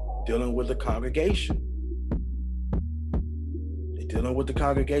are dealing with the congregation. They're dealing with the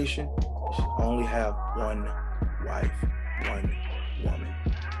congregation. They should only have one wife, one woman.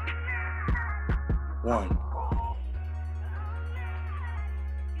 One.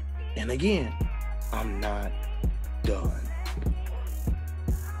 And again, I'm not done.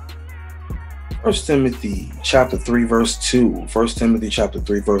 1 Timothy chapter 3 verse 2, 1 Timothy chapter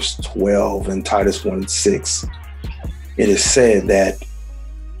 3 verse 12, and Titus 1:6. It is said that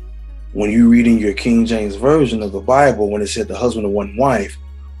when you read in your King James Version of the Bible, when it said the husband of one wife,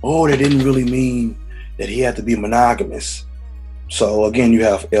 oh, that didn't really mean that he had to be monogamous. So again, you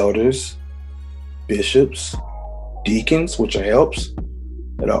have elders, bishops, deacons, which are helps,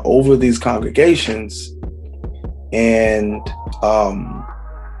 that are over these congregations. And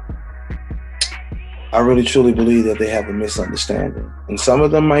I really truly believe that they have a misunderstanding. And some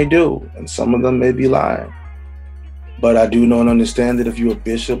of them might do, and some of them may be lying. But I do know and understand that if you're a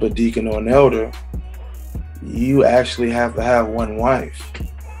bishop, a deacon, or an elder, you actually have to have one wife.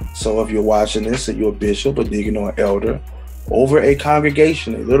 So if you're watching this and you're a bishop, a deacon, or an elder over a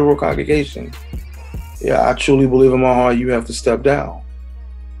congregation, a literal congregation, yeah, I truly believe in my heart you have to step down.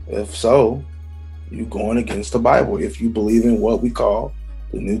 If so, you're going against the Bible if you believe in what we call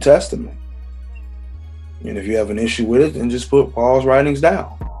the New Testament. And if you have an issue with it, then just put Paul's writings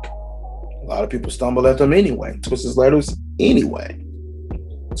down. A lot of people stumble at them anyway, twist his letters anyway.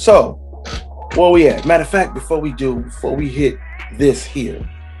 So, where we at? Matter of fact, before we hit this here,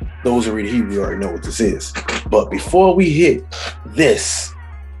 those who read Hebrew already know what this is. But before we hit this,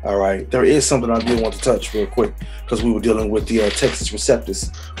 all right, there is something I did want to touch real quick, because we were dealing with the Texas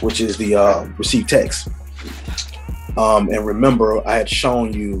Receptus, which is the received text. And remember, I had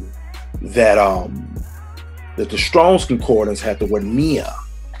shown you that that the Strong's Concordance had the word Mia,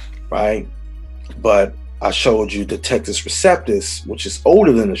 right? But I showed you the Texas Receptus, which is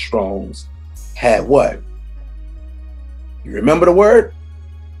older than the Strong's, had what? You remember the word?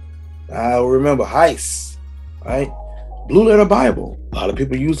 I remember Heis, right? Blue Letter Bible. A lot of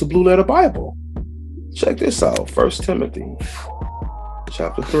people use the Blue Letter Bible. Check this out. 1 Timothy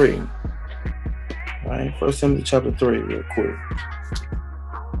chapter 3. Right? 1 Timothy chapter 3 real quick.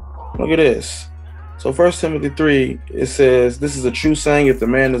 Look at this. So 1 Timothy 3, it says, this is a true saying, if the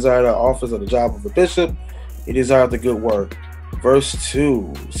man desire the office or the job of a bishop, he desireth the good work. Verse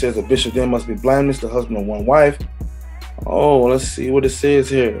 2 says, a bishop then must be blameless, the husband of one wife. Oh, let's see what it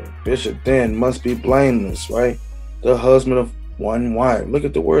says here. Bishop then must be blameless, right? The husband of one wife. Look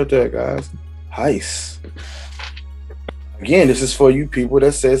at the word there, guys. Heis. Again, this is for you people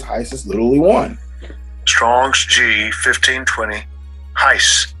that says Heis is literally one. Strong's G 1520.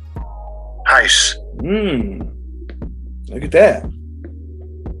 Heis. Heis. Look at that.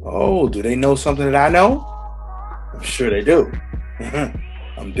 Oh, do they know something that I know? I'm sure they do.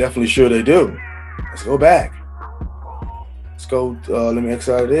 I'm definitely sure they do. Let's go back. Let's go, let me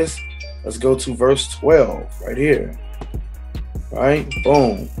exit out of this. Let's go to verse 12 right here. Right?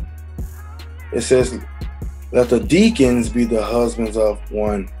 Boom. It says, let the deacons be the husbands of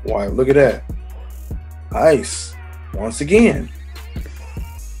one wife. Look at that. Nice. Once again.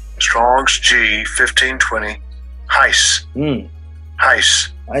 Strong's G 1520. Heis. Heis.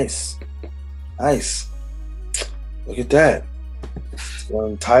 Nice. Nice. Look at that.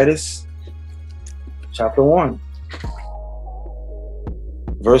 From Titus chapter 1.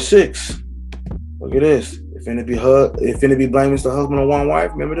 Verse 6. Look at this. If any be blameless, the husband of one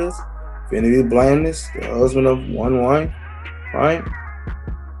wife. Remember this? If any be blameless, the husband of one wife. Right?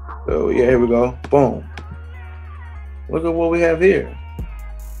 So yeah, here we go. Boom. Look at what we have here.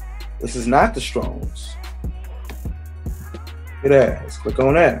 This is not the Strong's. Look at that. Let's click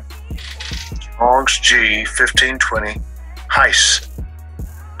on that. Strong's G 1520. Heis.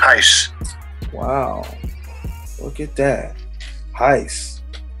 Heis. Wow. Look at that. Heis.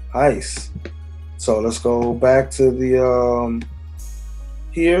 Heis. So let's go back to the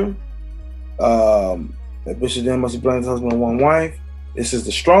here. That bishop then must be blameless, husband of one wife. This is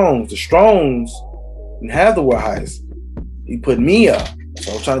the Strong's. The Strong's didn't have the word Heis. He put Mia. That's what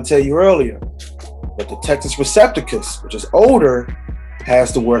I was trying to tell you earlier. But the Texas Recepticus, which is older,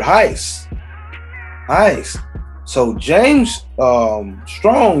 has the word heist. Heist. So James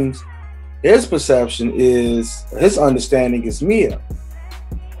Strong's, his perception is, his understanding is Mia.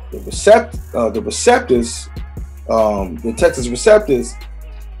 The Receptus, the Texas Receptus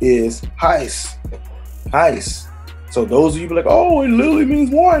is heist. Heist. So those of you be like, oh, it literally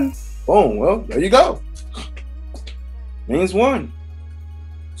means one. Boom. Well, there you go. Means one.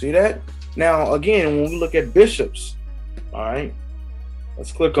 See that? Now, again, when we look at bishops, all right,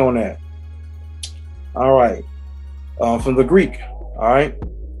 let's click on that. All right. From the Greek, all right,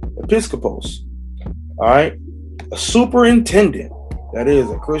 episkopos, all right, a superintendent, that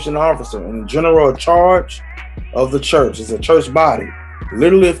is a Christian officer and general charge of the church. It's a church body.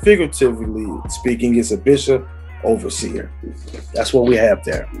 Literally and figuratively speaking, it's a bishop, overseer. That's what we have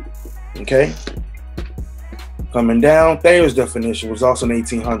there. Okay. Coming down, Thayer's definition was also in the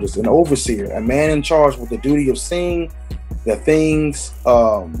 1800s. An overseer, a man in charge with the duty of seeing that things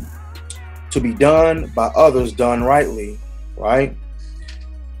to be done by others done rightly, right?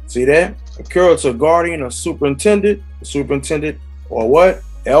 See that? A curator, guardian, or superintendent, or what?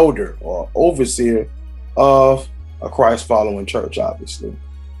 Elder or overseer of a Christ-following church, obviously.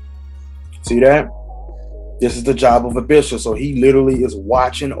 See that? This is the job of a bishop. So he literally is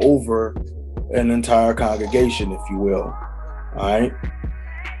watching over an entire congregation, if you will. All right.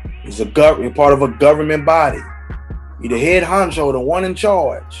 He's part of a government body. He's the head honcho, the one in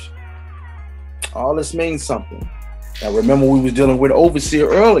charge. All this means something. Now remember, we was dealing with overseer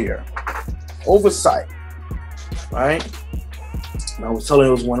earlier. Oversight. Right? And I was telling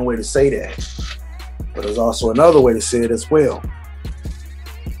you it was one way to say that. But there's also another way to say it as well.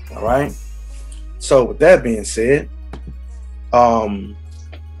 All right. So with that being said,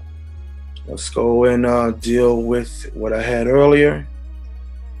 let's go and deal with what I had earlier.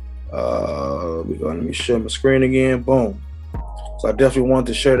 Let me share my screen again. Boom. So I definitely wanted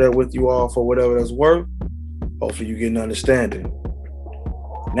to share that with you all for whatever that's worth. Hopefully you get an understanding.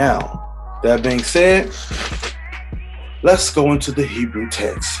 Now, that being said, let's go into the Hebrew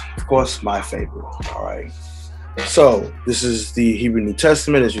text. Of course, my favorite. All right. So this is the Hebrew New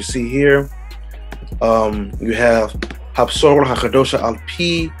Testament, as you see here. You have Hapsorah HaKadosha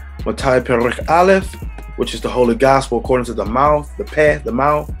Al-Pi Matai Perek Aleph, which is the Holy Gospel according to the mouth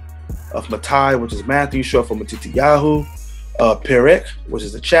of Matai, which is Matthew, short for Matityahu. Perek, which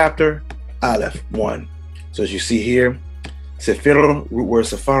is the chapter, Aleph, 1. So as you see here, Sefer, root word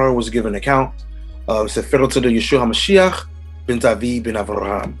Sephara, was given account of Sefer to the Yeshua HaMashiach ben David ben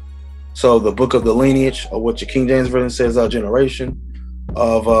Avraham. So the book of the lineage, or what your King James Version says, generation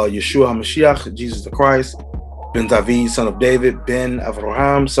of Yeshua HaMashiach, Jesus the Christ, ben David, son of David, ben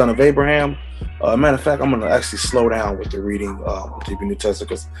Avraham, son of Abraham. Matter of fact, I'm going to actually slow down with the reading of the New Testament,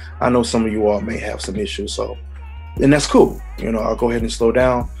 because I know some of you all may have some issues. So, and that's cool. You know, I'll go ahead and slow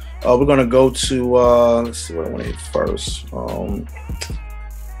down. We're going to go to, let's see what I want to hit first.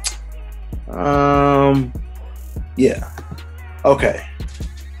 Yeah. Okay.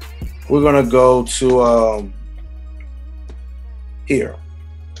 We're going to go to here.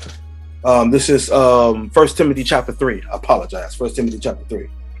 This is 1 Timothy chapter 3. I apologize. 1 Timothy chapter 3.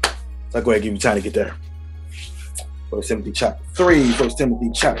 So I'll go ahead and give you time to get there. 1 Timothy chapter 3. 1 Timothy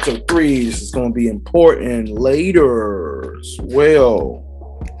chapter 3. This is going to be important later as well.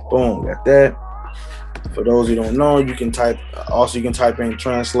 Boom. Got that. For those who don't know, you can type. Also, you can type in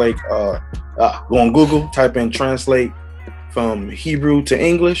translate. Go on Google. Type in translate from Hebrew to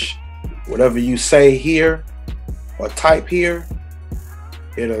English. Whatever you say here or type here,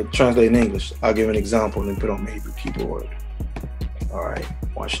 it'll translate in English. I'll give an example and then put on my Hebrew keyboard. All right,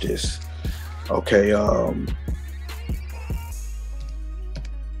 watch this. Okay,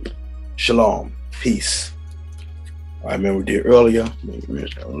 shalom, peace. I remember we did earlier.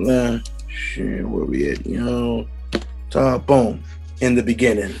 Shit, where we at? You know, top, boom, in the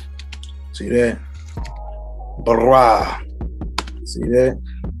beginning. See that? Bara. See that?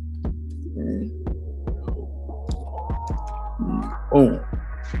 Boom.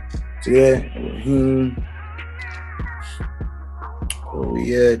 See that? Where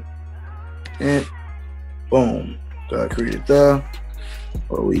we at? And boom. God created the.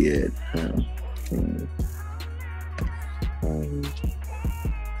 Where we at?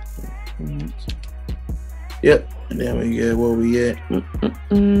 Yep. And then we get where we at.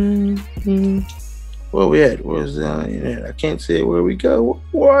 Where we at? Where's that? I can't say where we go.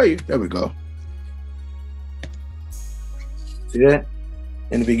 Where are you? There we go. See that?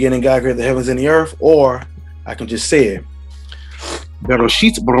 In the beginning, God created the heavens and the earth. Or I can just say it.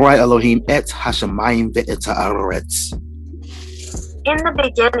 Beroshit bara Elohim et hashamayim ve'et haaretz. In the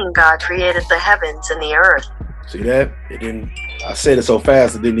beginning, God created the heavens and the earth. See that? It didn't. I said it so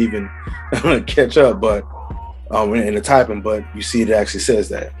fast it didn't even catch up, but in the typing. But you see, it actually says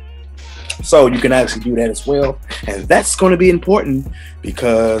that. So you can actually do that as well, and that's going to be important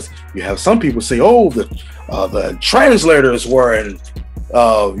because you have some people say, "Oh, the translators were in."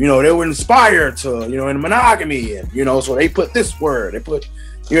 They were inspired to, in monogamy, and, so they put this word,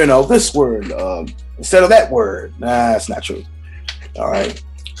 this word instead of that word. Nah, that's not true. All right.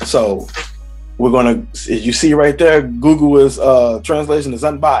 So we're going to, as you see right there, Google's translation is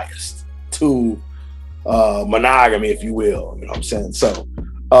unbiased to monogamy, if you will. You know what I'm saying? So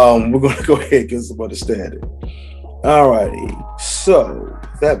we're going to go ahead and get some understanding. All righty. So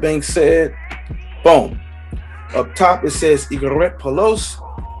that being said, boom. Up top it says Igret Palos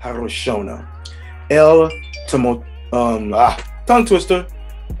Haroshona tongue twister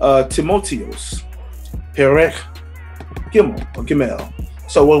Timotheos Perech Gimel.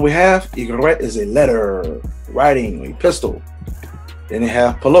 So what we have, Igret is a letter, writing, epistle. Then you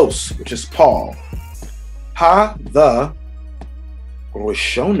have Palos, which is Paul. The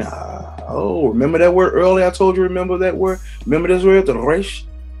Roshona. Oh, remember that word earlier? I told you, remember that word? Remember this word, the Resh,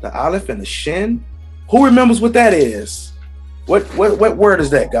 the Aleph, and the Shin? Who remembers what that is? What word is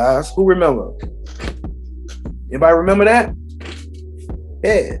that, guys? Who remember? Anybody remember that?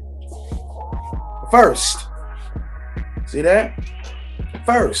 Yeah. First. See that?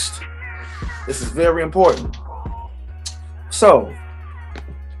 First. This is very important. So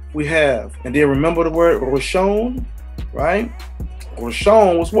we have, and then remember the word Roshon, right?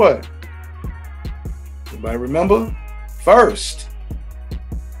 Roshon was what? Anybody remember? First.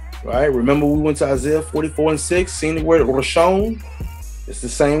 Right? Remember we went to Isaiah 44:6, seen the word Roshon? It's the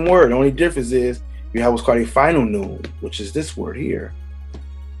same word. The only difference is you have what's called a final noon, which is this word here.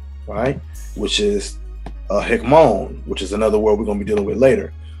 Right? Which is Hikmon, which is another word we're going to be dealing with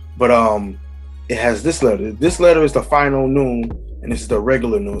later. But it has this letter. This letter is the final noon, and this is the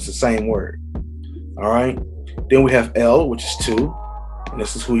regular noon. It's the same word. All right? Then we have L, which is 2, and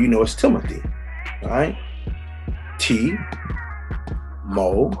this is who you know as Timothy. All right? T,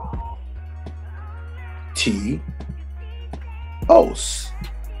 Mo, T, Os,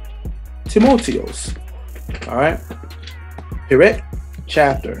 Timotheos. All right. Hiret,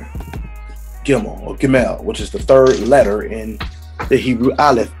 chapter, Gimel or Gimel, which is the third letter in the Hebrew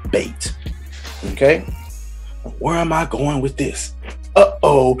alphabet. Okay. Where am I going with this?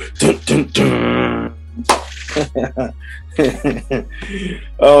 Uh-oh. Dun, dun, dun.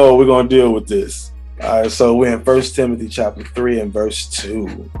 Oh, we're gonna deal with this. All right, so we're in 1 Timothy chapter 3 and verse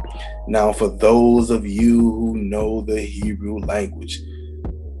 2. Now, for those of you who know the Hebrew language,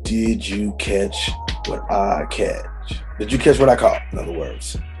 did you catch what I catch? Did you catch what I caught, in other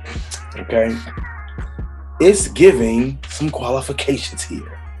words? Okay. It's giving some qualifications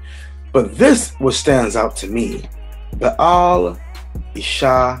here. But this what stands out to me. Ba'al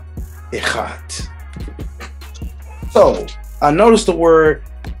Isha Echat. So, I noticed the word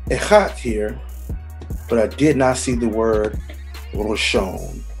Echat here, but I did not see the word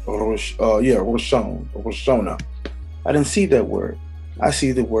Roshon. Roshon, Roshona. I didn't see that word. I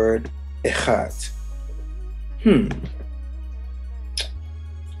see the word Echat.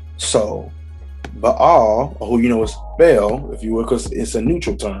 So, Baal, or who you know is Baal, if you will, because it's a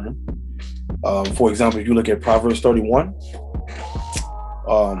neutral term. For example, if you look at Proverbs 31,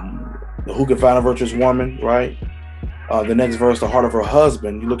 who can find a virtuous woman, right? The next verse, the heart of her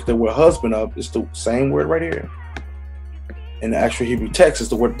husband. You look at the word husband up, it's the same word right here. In the actual Hebrew text, it's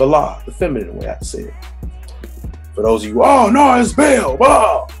the word Bala, the feminine way I say it. For those of you, oh no, it's Baal,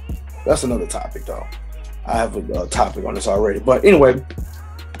 Baal. That's another topic though. I have a topic on this already. But anyway,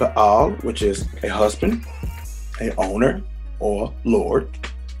 Baal, which is a husband, an owner, or Lord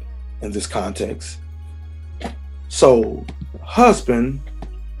in this context. So, husband,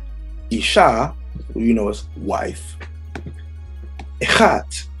 Isha, who you know is wife.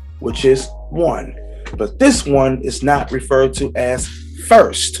 Echat, which is one. But this one is not referred to as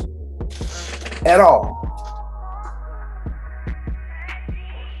first at all.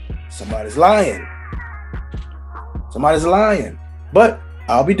 Somebody's lying. Somebody's lying. But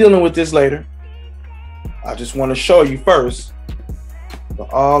I'll be dealing with this later. I just want to show you first.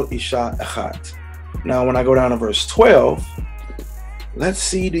 Ba'al Isha Echat. Now, when I go down to verse 12, let's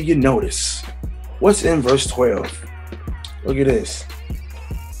see, do you notice? What's in verse 12? Look at this.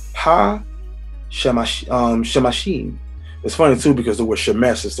 Ha Shemashim. It's funny too because the word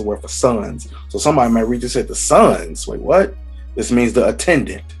Shemesh is the word for sons. So somebody might read this as the sons. Wait, what? This means the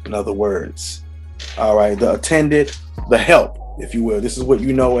attendant, in other words. All right, the attendant, the help, if you will. This is what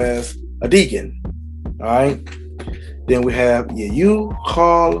you know as a deacon. All right. Then we have Yeyu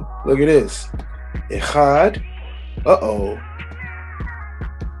Chal. Look at this. Echad.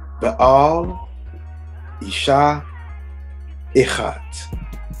 Ba'al Isha Echad.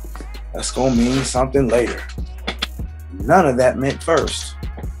 That's gonna mean something later. None of that meant first.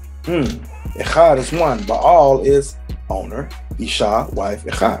 Echad is one. Ba'al is owner. Isha, wife.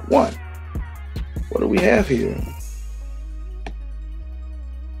 Echad, one. What do we have here?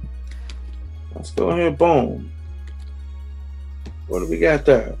 Let's go ahead. Boom. What do we got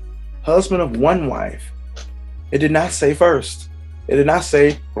there? Husband of one wife. It did not say first. It did not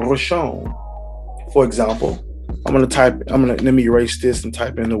say Roshon. For example, let me erase this and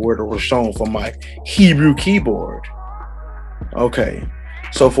type in the word Roshon for my Hebrew keyboard. Okay.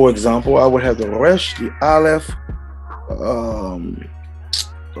 So for example, I would have the Resh, the Aleph,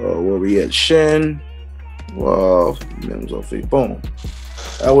 where we at Shin, boom.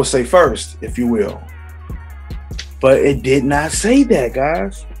 I would say first, if you will. But it did not say that,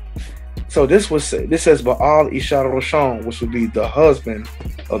 guys. So this says Ba'al Isha Roshon, which would be the husband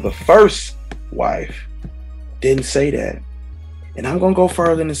of the first wife. Didn't say that. And I'm gonna go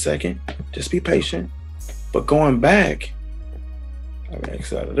further in a second. Just be patient. But going back, I'm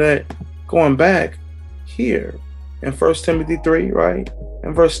excited of that. Going back here in 1 Timothy 3, right?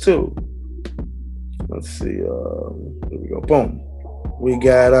 In verse 2. Let's see. Here we go. Boom. We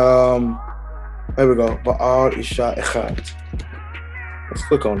got there we go. Ba'al Isha Echad. Let's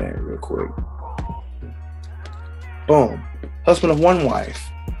click on that real quick. Boom. Husband of one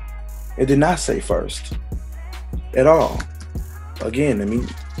wife. It did not say first at all. Again, let me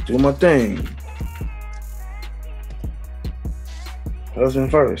do my thing.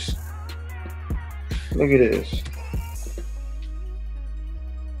 Husband first. Look at this.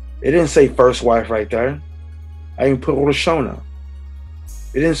 It didn't say first wife right there. I even put Roshona.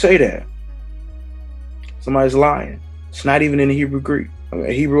 It didn't say that. Somebody's lying. It's not even in the Hebrew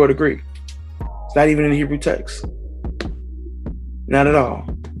or the Greek. It's not even in the Hebrew text. Not at all.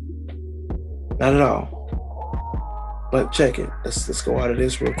 Not at all. But check it. Let's go out of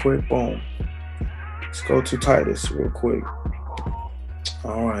this real quick. Boom. Let's go to Titus real quick.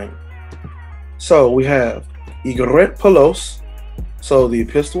 All right. So we have Igret Palos. So the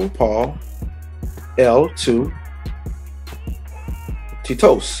epistle of Paul. L2.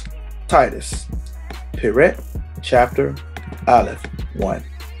 Titos. Titus. Piret. Chapter Aleph 1.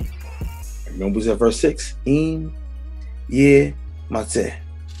 Remember we said verse 6. Im Ye Mateh.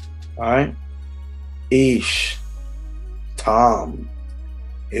 Alright. Ish. Tam.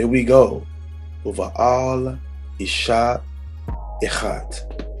 Here we go. Uva'al Isha Echad.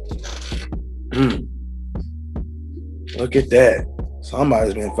 Look at that.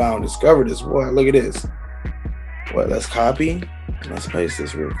 Somebody's been found, discovered this. Boy, look at this. Well, let's copy. Let's paste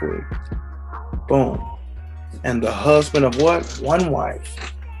this real quick. Boom. And the husband of what? One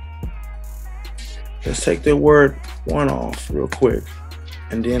wife. Let's take the word one off real quick.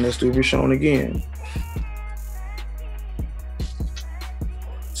 And then let's do Rishon again.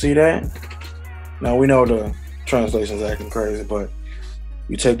 See that? Now we know the translation's acting crazy, but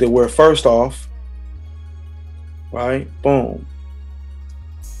you take the word first off. Right? Boom.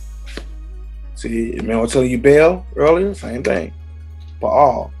 See, remember I was telling you Baal earlier? Same thing.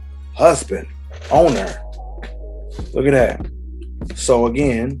 Baal, husband, owner. Look at that. So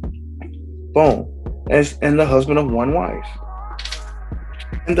again, boom. And the husband of one wife.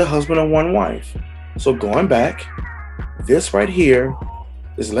 And the husband of one wife. So going back, this right here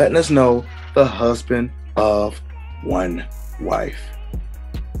is letting us know the husband of one wife.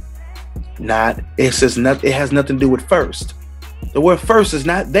 It has nothing to do with first. The word first is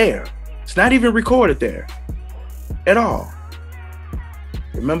not there. It's not even recorded there at all.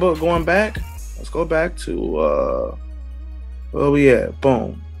 Remember going back? Let's go back to where we at?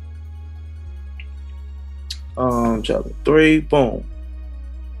 Boom. Chapter 3, boom.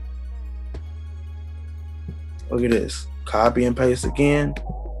 Look at this. Copy and paste again.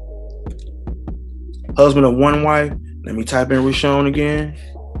 Husband of one wife. Let me type in Rishon again.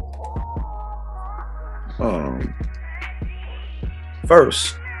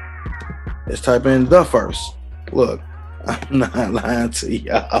 First. Let's type in the first. Look, I'm not lying to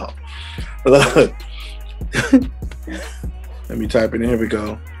y'all. Look. Let me type it in. Here we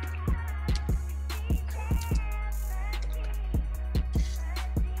go.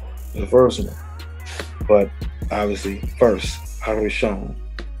 The first one. But obviously, first, how is shown?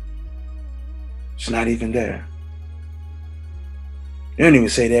 It's not even there. You don't even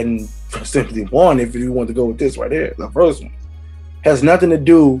say that in 1 Timothy 1 if you want to go with this right here. The first one has nothing to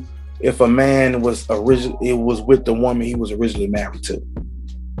do if a man was with the woman he was originally married to.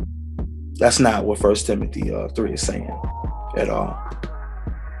 That's not what First Timothy 3 is saying at all.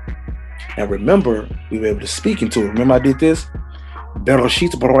 And remember, we were able to speak into it. Remember I did this?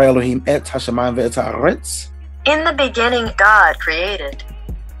 Bereshit bara Elohim et hashamayim ve'et haaretz. In the beginning, God created.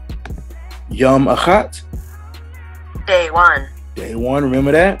 Yom Achat. Day 1. Day 1,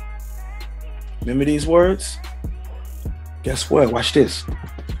 remember that? Remember these words? Guess what? Watch this.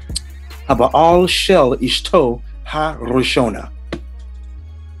 Haba'al shel ishto ha-rishona.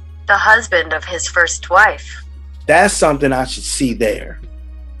 The husband of his first wife. That's something I should see there.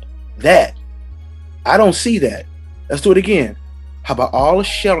 That. I don't see that. Let's do it again. Haba'al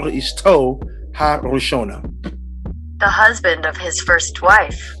shel ishto ha-rishona. The husband of his first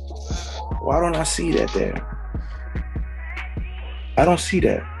wife. Why don't I see that there? I don't see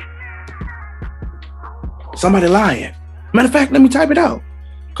that. Somebody lying. Matter of fact, let me type it out.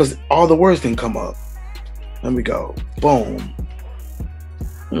 Because all the words didn't come up. Let me go. Boom.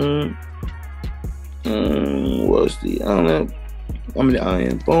 What's the iron? The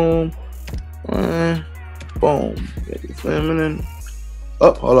iron. Boom. Boom. Get the feminine.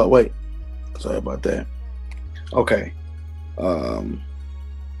 Oh, hold up. Wait. Sorry about that. Okay.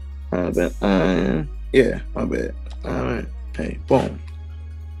 Yeah, my bad. All right. Hey, boom.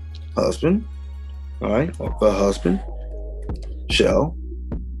 Husband. All right. The husband shall.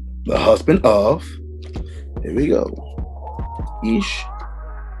 The husband of. Here we go. Ish.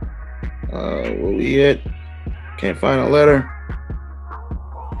 Where we at? Can't find a letter.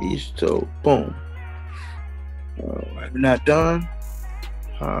 Ish. So, boom. We're not done.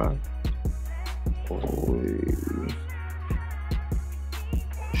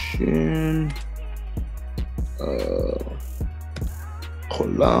 Shin.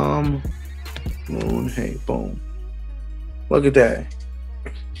 Cholam. Moon. Hey, boom. Look at that.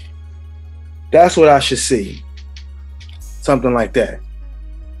 That's what I should see. Something like that.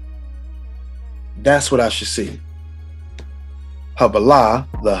 That's what I should see. Habalah,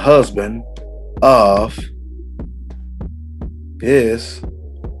 the husband of his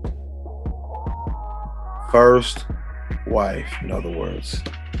first wife, in other words.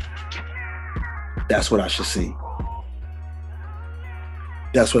 That's what I should see.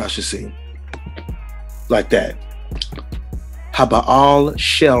 That's what I should see. Like that. Haba'al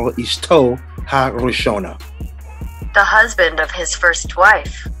shel ishto ha-rishona. The husband of his first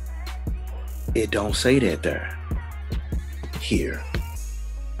wife. It don't say that there. Here.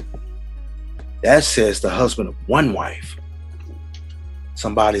 That says the husband of one wife.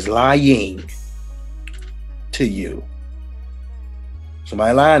 Somebody's lying to you.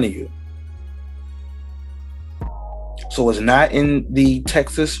 Somebody lying to you. So it's not in the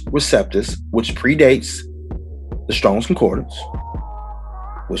Texas Receptus, which predates the Strong's Concordance,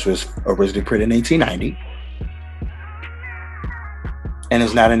 which was originally printed in 1890. And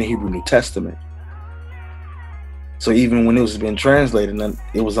it's not in the Hebrew New Testament. So even when it was being translated,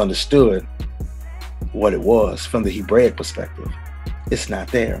 it was understood what it was from the Hebraic perspective. It's not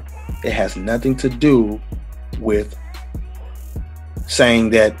there. It has nothing to do with saying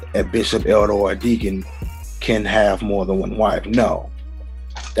that a bishop, elder, or a deacon can have more than one wife. No,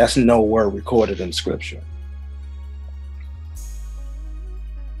 that's nowhere recorded in Scripture.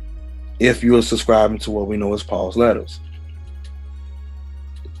 If you are subscribing to what we know as Paul's letters,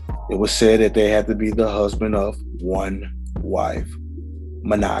 it was said that they had to be the husband of one wife,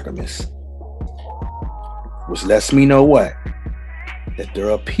 monogamous, which lets me know what? That there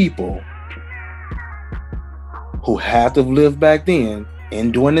are people who had to have lived back then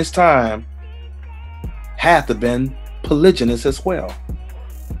and during this time had to have been polygynous as well.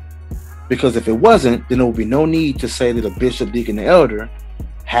 Because if it wasn't, then there would be no need to say that a bishop, deacon, and elder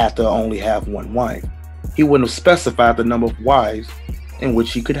had to only have one wife. He wouldn't have specified the number of wives in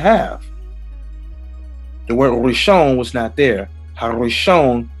which he could have. The word Rishon was not there.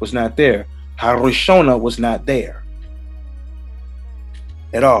 Harishon was not there. Harishona was not there.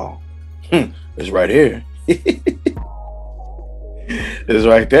 At all. It's right here. It's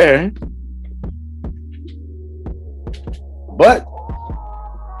right there. But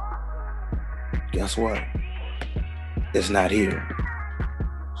guess what? It's not here.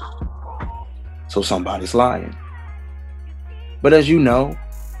 So somebody's lying. But as you know,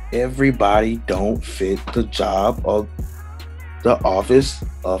 everybody don't fit the job of the office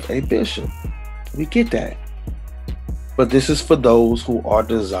of a bishop. We get that. But this is for those who are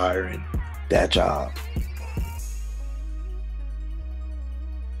desiring that job.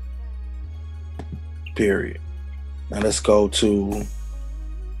 Period. Now let's go to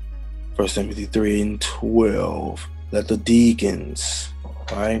 1 Timothy 3:12. Let the deacons,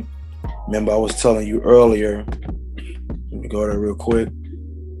 right? Remember I was telling you earlier, let me go there real quick.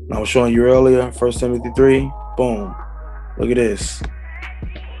 I was showing you earlier, 1 Timothy 3. Boom. Look at this.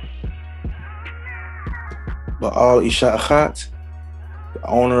 Ba'al Isha Achat, the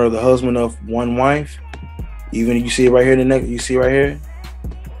owner of the husband of one wife. Even you see it right here in the next, you see right here?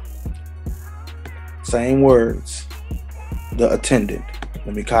 Same words. The attendant.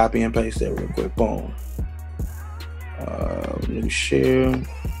 Let me copy and paste that real quick. Boom. New share.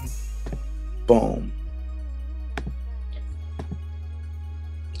 Boom.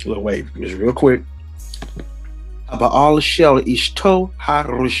 Look, wait, just real quick. Ba'al Shel Ishto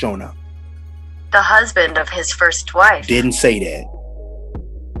HaRishona. The husband of his first wife. Didn't say that.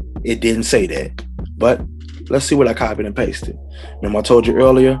 It didn't say that. But let's see what I copied and pasted. Remember I told you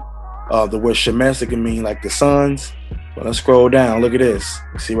earlier, the word Shemesh can mean like the sons. Well, let's scroll down. Look at this.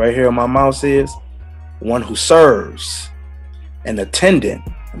 See right here where my mouse is? One who serves, an attendant,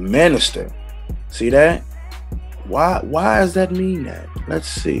 a minister. See that? Why does that mean that? Let's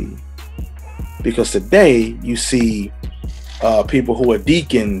see. Because today you see people who are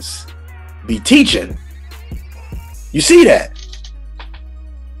deacons be teaching. You see that,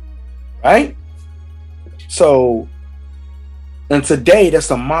 right? So, and today that's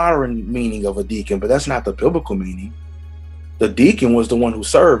the modern meaning of a deacon, but that's not the biblical meaning. The deacon was the one who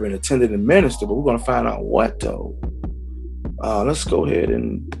served and attended and ministered, but we're going to find out what though. Let's go ahead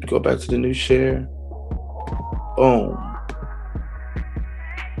and go back to the new share. Boom.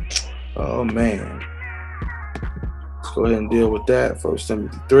 Oh man. Let's go ahead and deal with that. 1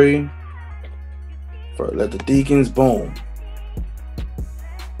 Timothy 3. Let the deacons, boom.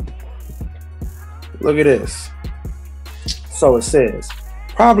 Look at this. So it says,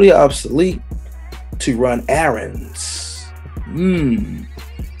 probably obsolete to run errands. An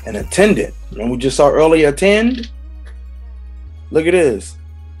attendant. Remember we just saw earlier attend? Look at this.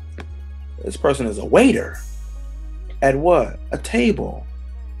 This person is a waiter. At what? A table.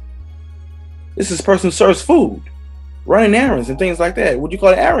 This is a person who serves food, running errands and things like that. What you call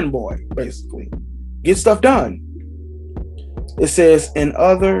an errand boy, basically. Get stuff done. It says in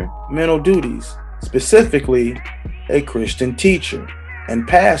other mental duties, specifically a Christian teacher and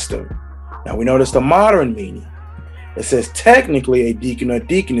pastor. Now we notice the modern meaning. It says technically a deacon or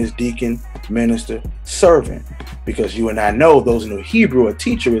deaconess, deacon, minister, servant, because you and I know those in the Hebrew, a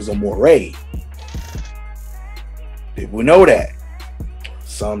teacher is a moreh. People know that.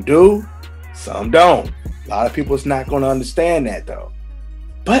 Some do, some don't. A lot of people's not going to understand that though.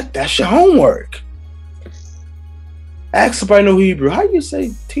 But that's your homework. Ask somebody know Hebrew. How do you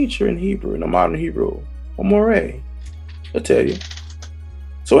say teacher in Hebrew, in the modern Hebrew? Or moreh? I'll tell you.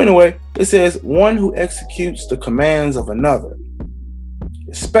 So anyway, it says one who executes the commands of another,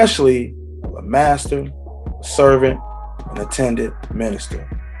 especially a master, a servant, an attendant, minister.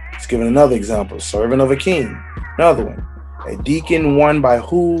 It's given another example, servant of a king. Another one, a deacon, one by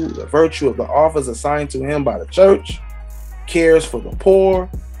who the virtue of the office assigned to him by the church, cares for the poor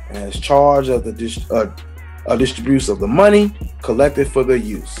and has charge of the distribution of the money collected for their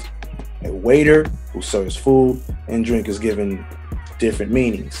use. A waiter who serves food and drink is given different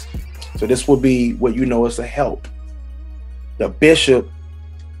meanings. So this would be what you know as a help. The bishop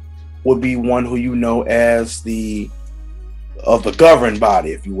would be one who you know as the governed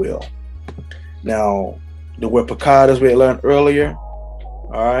body, if you will. Now, the word pakad, as we learned earlier.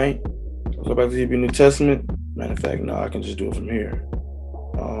 All right, let's go back to the Hebrew New Testament. Matter of fact, no, I can just do it from here.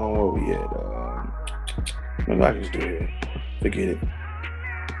 Where we at? Maybe I can just do it here. Forget it.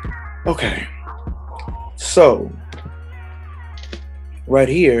 Okay. So, right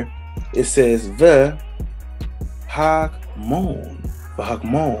here, it says the hakmon,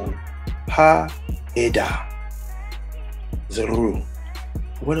 ha eda zeru.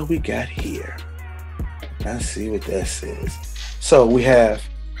 What do we got here? Let's see what that says. So we have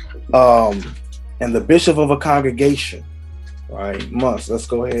and the bishop of a congregation, right? Must. Let's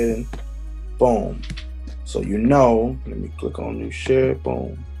go ahead and boom. So you know, let me click on new share,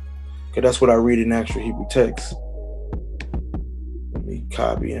 boom. Okay, that's what I read in actual Hebrew text. Let me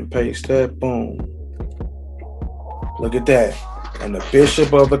copy and paste that, boom. Look at that. And the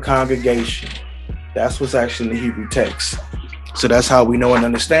bishop of the congregation. That's what's actually in the Hebrew text. So that's how we know and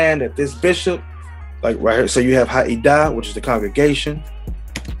understand that this bishop, like right here, so you have Ha'idah, which is the congregation.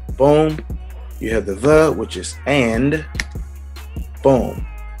 Boom. You have the, which is and. Boom.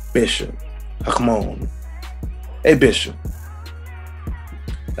 Bishop. Hakmon. A bishop.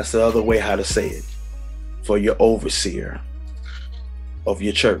 That's the other way how to say it. For your overseer of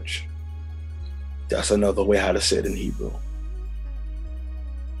your church. That's another way how to say it in Hebrew.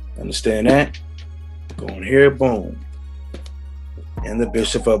 Understand that? Going here, boom. And the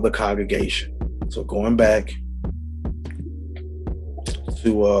bishop of the congregation. So going back,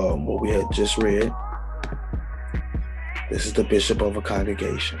 to what we had just read. This is the bishop of a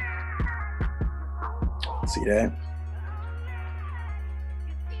congregation. See that?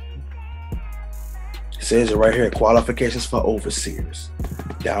 It says it right here, qualifications for overseers.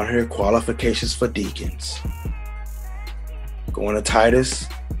 Down here, qualifications for deacons. Going to Titus,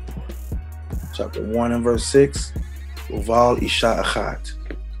 chapter 1 and verse 6. Uval isha achat.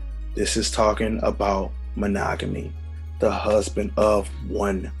 This is talking about monogamy, the husband of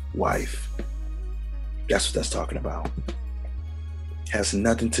one wife. That's what that's talking about. Has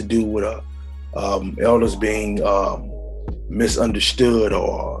nothing to do with elders being misunderstood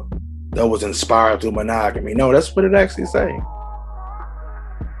or that was inspired through monogamy. No, that's what it actually say.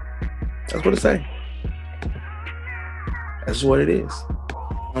 That's what it say. That's what it is.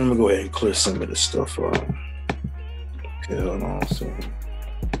 I'm gonna go ahead and clear some of this stuff up. Okay, hold on. So,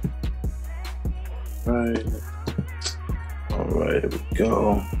 right. All right, here we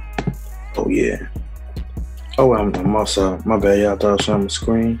go. Oh yeah. Oh, I'm also, my bad, y'all thought I was showing my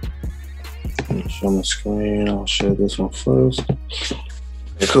screen. Let me show my screen. I'll share this one first.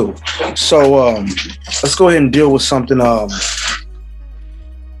 Okay, cool. So let's go ahead and deal with something. Now,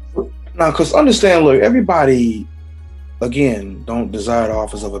 because understand, look, everybody, again, don't desire the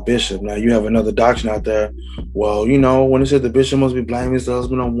office of a bishop. Now, you have another doctrine out there. Well, you know, when it said the bishop must be blameless, the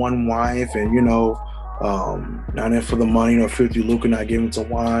husband of one wife, and, you know, not in for the money, nor filthy lucre, not given to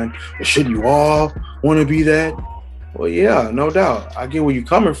wine. But should you all want to be that? Well, yeah, no doubt. I get where you're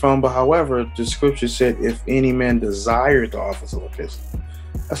coming from, but however, the scripture said, if any man desires the office of a bishop,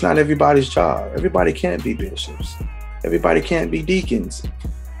 that's not everybody's job. Everybody can't be bishops. Everybody can't be deacons.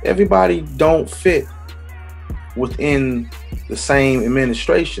 Everybody don't fit within the same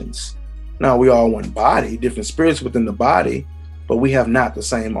administrations. Now, we all one body, different spirits within the body, but we have not the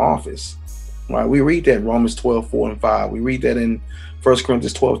same office. Right? We read that in Romans 12:4-5. We read that in 1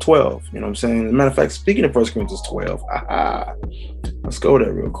 Corinthians 12:12. You know what I'm saying? As a matter of fact, speaking of 1 Corinthians 12, let's go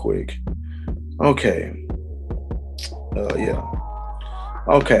there real quick. Okay. Yeah.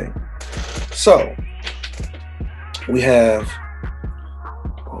 Okay. So we have,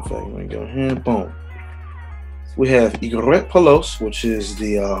 in fact, let me go here. Boom. We have Igret Palos, which is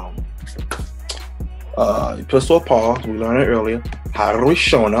the Epistle of Paul. We learned it earlier.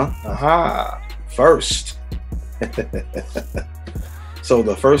 Harishona. First. So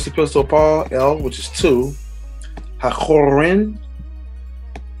the first Epistle of Paul, L, which is 2. Hachorin.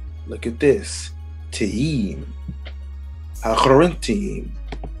 Look at this. Teim. Hachorintim.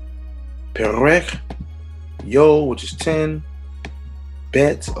 Perech. Yo, which is 10.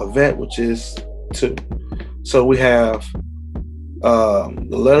 Bet, or vet, which is 2. So we have the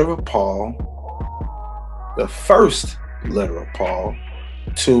letter of Paul, the first letter of Paul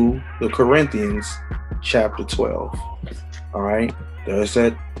to the Corinthians, chapter 12. All right, there's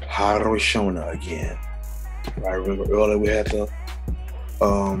that Harishona again. I remember earlier we had the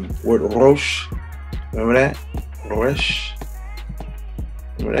word Rosh. Remember that? Rosh.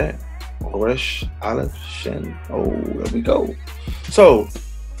 Remember that? Rosh, Aleph, Shen. Oh, there we go. So,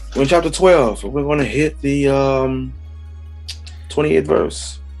 in chapter 12, we're going to hit the 28th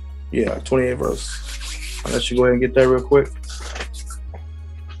verse. Yeah, 28th verse. I'll let you go ahead and get that real quick.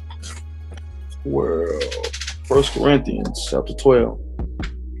 Well, 1 Corinthians chapter 12.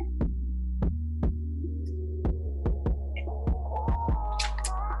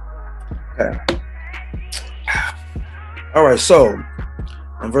 Okay. All right, so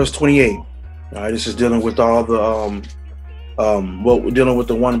in verse 28, all right, this is dealing with all the what we're dealing with,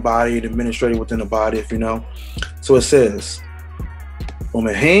 the one body, the administrator within the body, if you know. So it says,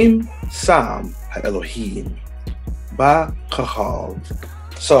 Omehem Sam Elohim Ba Kahal.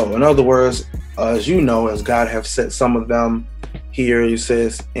 So in other words, as you know, as God have set some of them here, he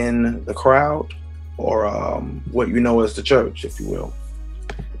says, in the crowd, or what you know as the church, if you will.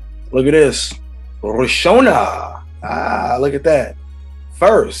 Look at this. Rishona. Look at that.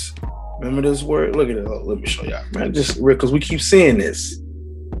 First. Remember this word? Look at it. Let me show y'all, man. Just because we keep seeing this,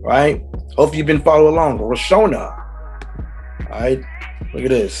 right? Hope you've been following along. Rishona. All right. Look at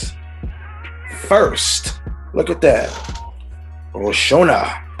this. First. Look at that.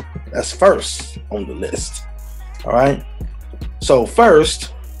 Rishona. That's first on the list. All right. So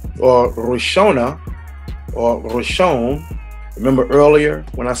first, or Rishona, or Rishon. Remember earlier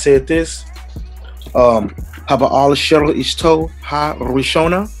when I said this? Haba'al Shel Ishto Ha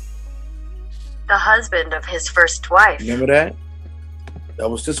Rishona. The husband of his first wife. Remember that? That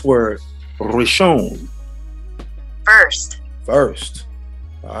was this word, Rishon. First. First.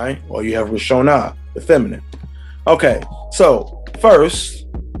 All right. Or you have Rishona, the feminine. Okay. So first,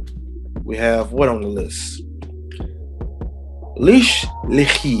 we have what on the list?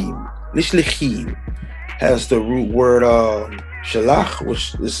 Lishlichim has the root word shalach,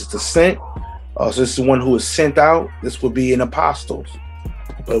 which this is the sent. So this is the one who is sent out. This would be an apostles.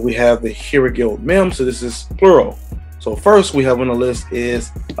 But we have the hiragil mem, so this is plural. So first we have on the list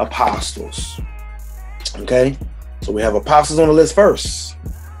is apostles. Okay, so we have apostles on the list first.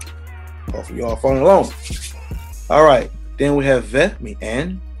 Hopefully y'all following along. All right, then we have ve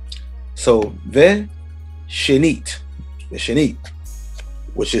and. So ve shenit, the shenit,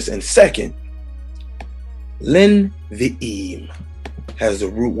 which is in second. Lin vi'im has the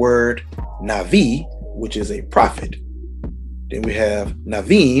root word navi, which is a prophet. Then we have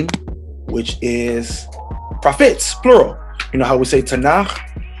navim, which is prophets, plural. You know how we say Tanakh,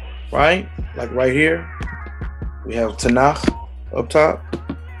 right? Like right here, we have Tanakh up top.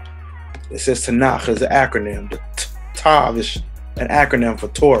 It says Tanakh is an acronym. The Tav is an acronym for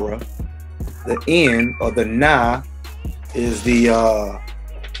Torah. The N or the Na is the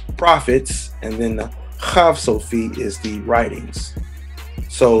prophets, and then the Chav Sophie is the writings.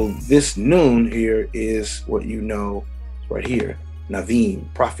 So this Nun here is what you know right here. Navim,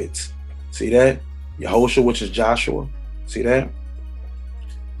 prophets. See that? Yehoshua, which is Joshua. See that?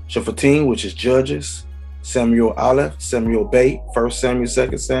 Shaphatim, which is judges. Samuel Aleph, Samuel Beit, 1 Samuel,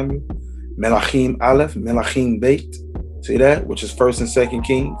 2 Samuel. Melachim Aleph, Melachim Beit. See that? Which is 1 and 2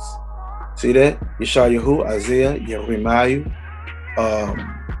 Kings. See that? Yeshayahu, Isaiah,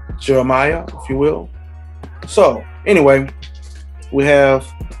 Jeremiah, if you will. So, anyway, we have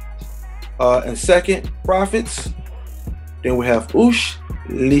in second prophets. Then we have Ush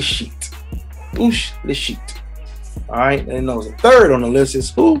Lishit. Ush Lishit. All right, and those the third on the list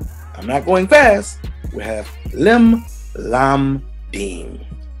is who? I'm not going fast. We have Lim Lam Dim.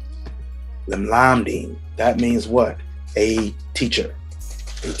 Lim Lam Dim. That means what? A teacher.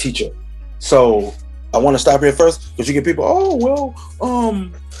 A teacher. So I want to stop here first because you get people,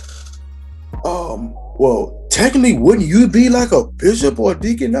 well, technically, wouldn't you be like a bishop or a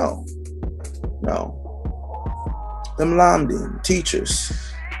deacon? No. No. Them lamdim, teachers.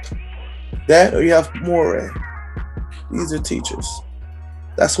 That or you have more. These are teachers.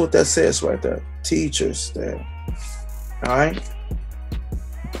 That's what that says right there. Teachers there. All right.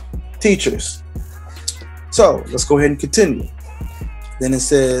 Teachers. So let's go ahead and continue. Then it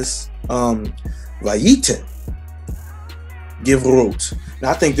says, Vayiten. Give root.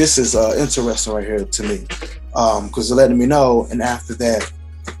 Now I think this is interesting right here to me. Because they're letting me know, and after that,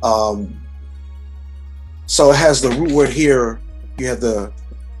 so it has the root word here. You have the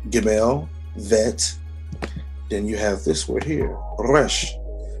Gimel, vet. Then you have this word here, resh,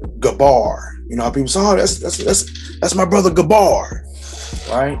 gabar. You know how people say, oh, that's my brother Gabar,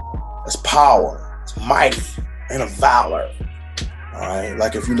 right? That's power, it's mighty, and a valor. All right,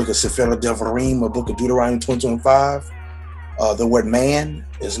 like if you look at Sefer Devarim, a book of Deuteronomy 20:25, the word man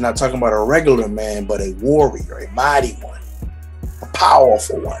is not talking about a regular man, but a warrior, a mighty one, a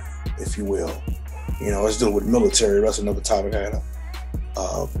powerful one, if you will. You know, it's dealing with military. That's another topic. I had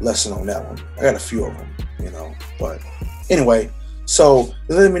a lesson on that one. I got a few of them, you know. But anyway, so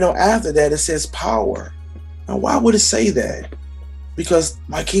let me know after that it says power. Now, why would it say that? Because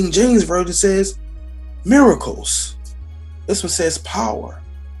my King James version says miracles. This one says power.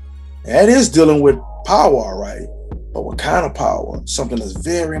 That is dealing with power, all right. But what kind of power? Something that's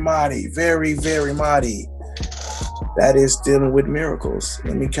very mighty, very, very mighty. That is dealing with miracles.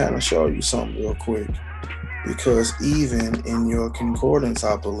 Let me kind of show you something real quick. Because even in your concordance,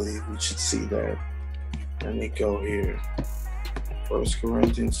 I believe we should see that. Let me go here. 1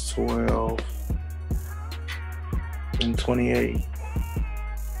 Corinthians 12 and 28.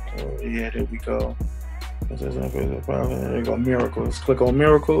 Oh, yeah, there we go. There you go, miracles. Click on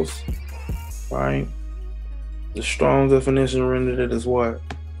miracles. Right? The strong definition rendered it as what?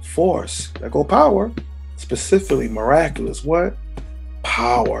 Force. That go power. Specifically miraculous. What?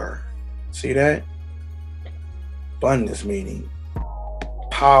 Power. See that? Abundance meaning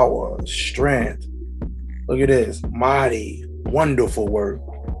power, strength. Look at this. Mighty, wonderful word.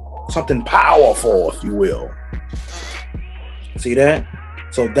 Something powerful, if you will. See that?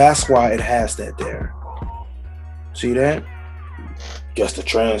 So that's why it has that there. See that? Guess the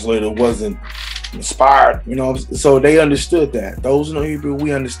translator wasn't inspired, you know, so they understood that. Those who know Hebrew,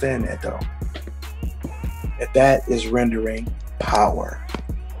 we understand that though. That is rendering power.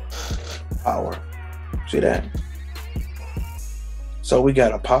 Power. See that? So we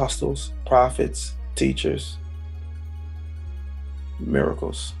got apostles, prophets, teachers,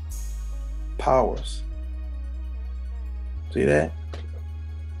 miracles, powers. See that?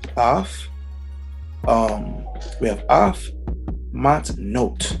 Af. We have Af, Mat,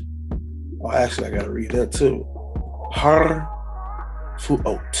 Note. Oh, actually, I gotta read that too. Har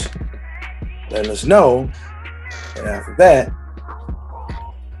fuot. Letting us know that after that,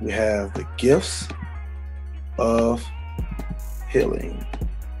 we have the gifts of healing.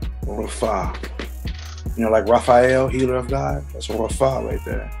 Rapha. You know, like Raphael, healer of God? That's Rapha right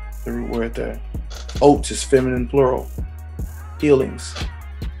there. The root word there. Ot is feminine plural. Healings.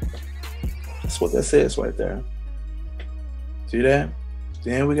 That's what that says right there. See that?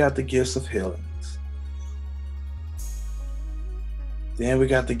 Then we got the gifts of healings. Then we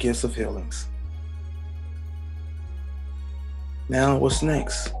got the gifts of healings. Now what's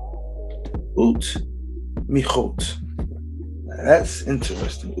next? Ut michot. That's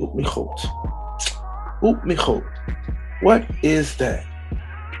interesting. Ut michot. Ut michot. What is that?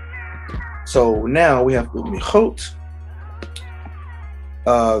 So now we have ut michot.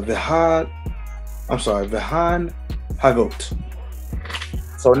 Vehan hagot.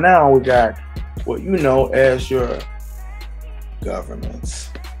 So now we got what you know as your governments.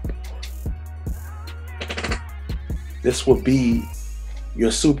 This would be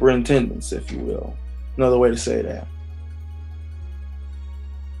your superintendents, if you will. Another way to say that.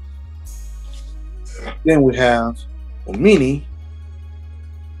 Then we have Omini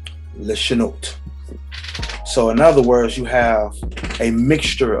Leshinot. So in other words, you have a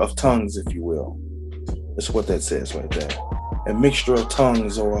mixture of tongues, if you will. That's what that says right there. A mixture of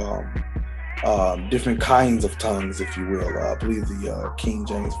tongues, or different kinds of tongues, if you will. I believe the King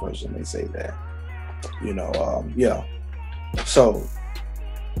James Version may say that. You know, yeah. So,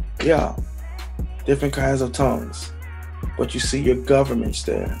 yeah, different kinds of tongues. But you see your governments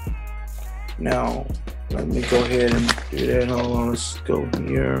there. Now, let me go ahead and do that. Hold on, let's go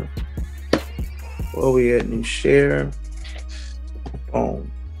here. Where we at? New share.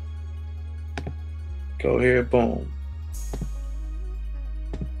 Boom. Go here, boom.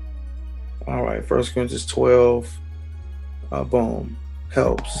 All right, 1 Corinthians 12. Boom.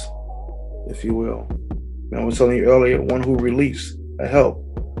 Helps, if you will. I was telling you earlier, one who relieves, a help,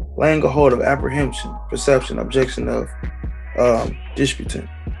 laying a hold of apprehension, perception, objection of disputant.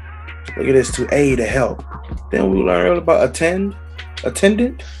 Look at this, to aid, to help. Then we learned about attendant.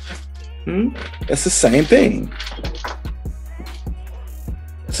 That's the same thing.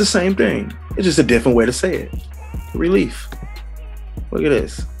 It's the same thing. It's just a different way to say it. Relief. Look at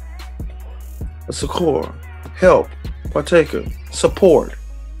this. A succor, help, partaker, support.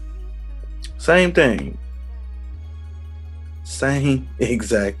 Same thing. Same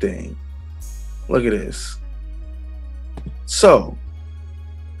exact thing. Look at this. So,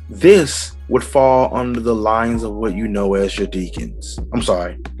 this would fall under the lines of what you know as your deacons. I'm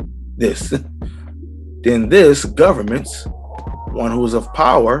sorry, this. Then this, governments, one who is of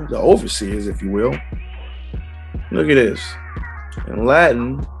power, the overseers, if you will. Look at this. In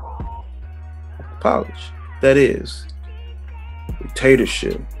Latin, college. That is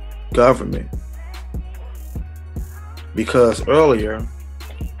dictatorship, government. Because earlier,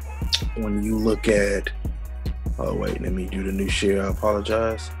 when you look at, oh wait, let me do the new share. I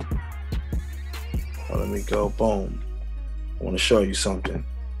apologize. Let me go. Boom. I want to show you something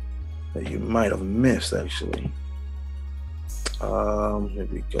that you might have missed, actually. Here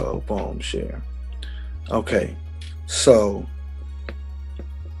we go. Boom. Share. Okay. So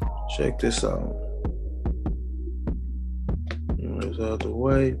check this out. Move out the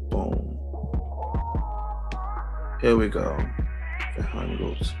way. Boom. Here we go.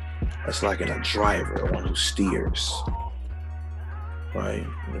 That's like in a driver, one who steers. Right?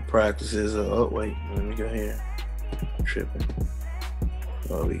 And the practices of, oh wait, let me go here. I'm tripping.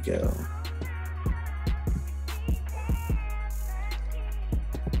 There we go.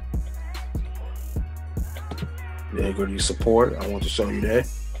 There go to your support. I want to show you that.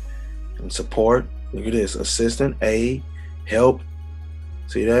 And support, look at this. Assistant, aid, help.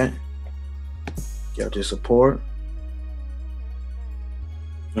 See that? Got your support.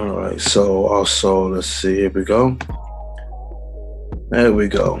 All right, so also, let's see, here we go. There we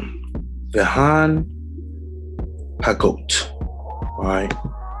go. Vehan Hagot. All right.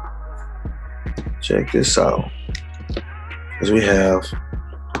 Check this out. As we have,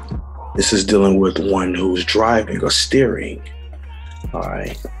 this is dealing with one who's driving or steering. All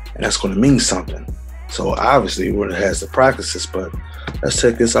right. And that's going to mean something. So obviously, it has the practices, but let's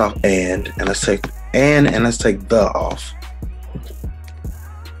take this off and let's take let's take the off.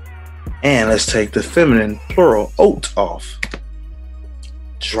 And let's take the feminine plural ot off.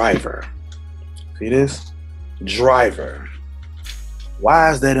 Driver. See this? Driver.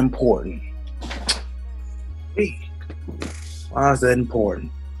 Why is that important? Why is that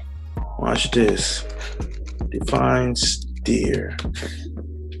important? Watch this. Define steer.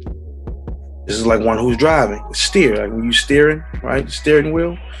 This is like one who's driving. Steer, like when you steering, right? The steering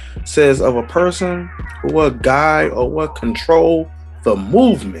wheel says of a person who will guide or will control the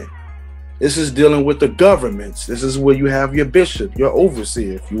movement. This is dealing with the governments. This is where you have your bishop, your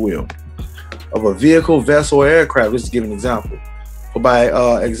overseer, if you will, of a vehicle, vessel, or aircraft. Let's give an example. But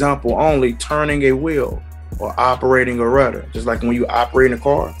by example only, turning a wheel or operating a rudder. Just like when you operate a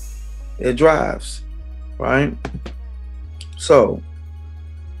car, it drives, right? So,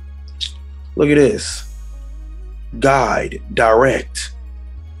 look at this. Guide, direct,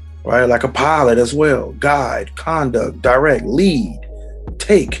 right? Like a pilot as well. Guide, conduct, direct, lead,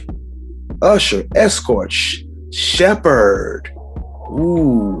 take, usher, escort, shepherd.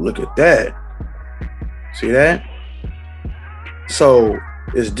 Ooh, look at that. See that? So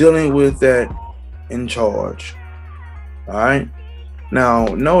it's dealing with that in charge. All right. Now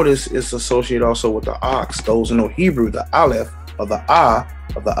notice it's associated also with the ox. Those who know Hebrew, the aleph or the ah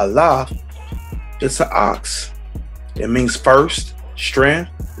or the aleph, it's an ox. It means first,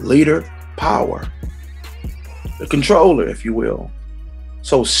 strength, leader, power. The controller, if you will.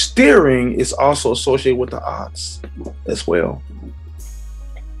 So steering is also associated with the ox as well.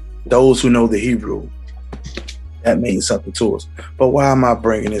 Those who know the Hebrew, that means something to us. But why am I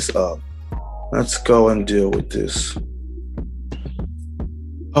bringing this up? Let's go and deal with this.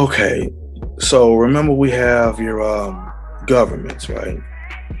 Okay, so remember we have your governments, right?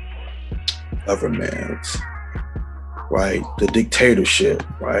 Governments, right? The dictatorship,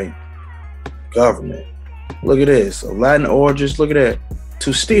 right? Government. Look at this. Latin origins, look at that.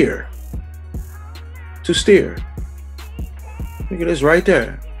 To steer. To steer. Look at this right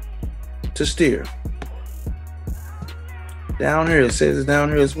there. To steer. Down here, it says it's down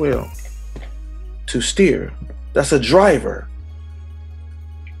here as well. To steer. That's a driver.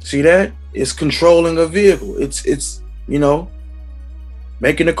 See that? It's controlling a vehicle. It's you know,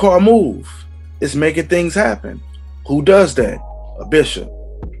 making the car move. It's making things happen. Who does that? A bishop.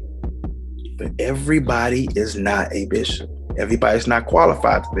 But everybody is not a bishop. Everybody's not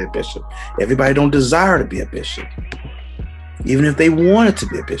qualified to be a bishop. Everybody don't desire to be a bishop, even if they wanted to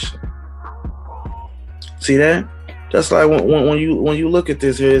be a bishop. See that? Just like when you look at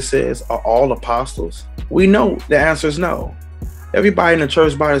this here, it says, are all apostles? We know the answer is no. Everybody in the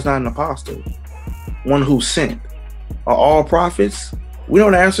church body is not an apostle, one who's sent. Are all prophets? We know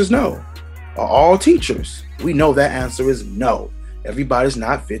the answer is no. Are all teachers? We know that answer is no. Everybody's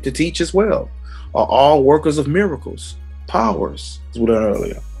not fit to teach as well. Are all workers of miracles, powers, as we learned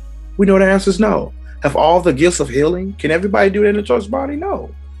earlier? We know the answer is no. Have all the gifts of healing? Can everybody do that in the church body?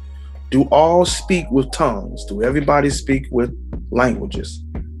 No. Do all speak with tongues? Do everybody speak with languages?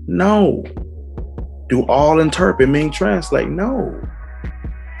 No. Do all interpret, mean translate? No.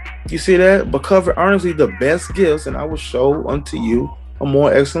 You see that? But cover earnestly the best gifts, and I will show unto you a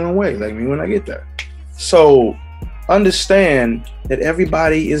more excellent way. Like me when I get there. So understand that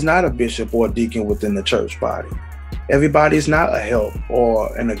everybody is not a bishop or a deacon within the church body. Everybody is not a help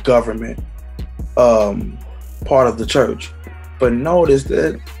or in a government part of the church. But notice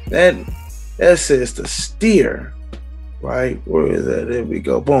that says to steer, right? Where is that? There we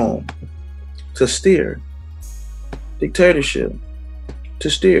go. Boom. To steer. Dictatorship. To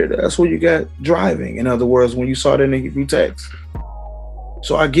steer. That's what you got driving. In other words, when you saw that in the Hebrew text.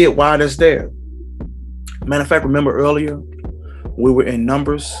 So I get why that's there. Matter of fact, remember earlier we were in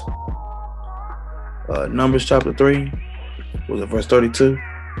Numbers. Numbers chapter 3. Was it verse 32?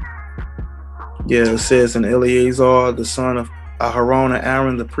 Yeah, it says, and Eleazar, the son of Aharon and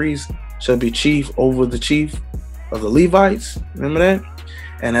Aaron, the priest, shall be chief over the chief of the Levites. Remember that?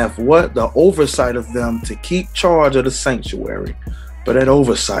 And have what? The oversight of them to keep charge of the sanctuary. But that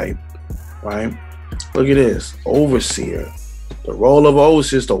oversight, right? Look at this. Overseer. The role of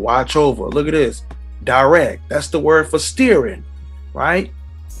overseer is to watch over. Look at this. Direct. That's the word for steering, right?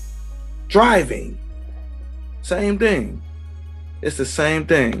 Driving. Same thing. It's the same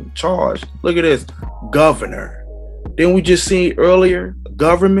thing. Charge. Look at this. Governor. Didn't we just see earlier?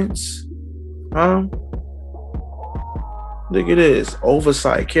 Governments. Huh? Look at this.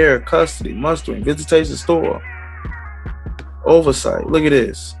 Oversight, care, custody, mustering, visitation, store. Oversight. Look at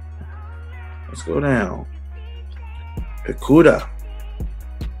this. Let's go down. Shootah.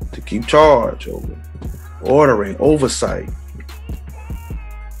 To keep charge over. Ordering, oversight.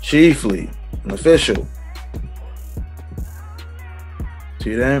 Chiefly, an official.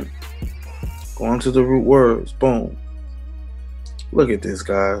 See that? Going to the root words. Boom. Look at this,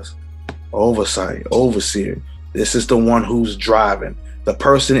 guys. Oversight, overseer. This is the one who's driving. The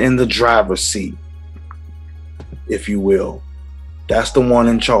person in the driver's seat, if you will. That's the one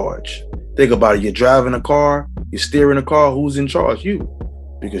in charge. Think about it. You're driving a car. You're steering a car. Who's in charge? You.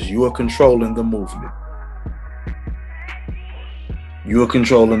 because you are controlling the movement. You are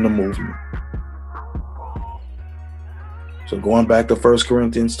controlling the movement. So going back to 1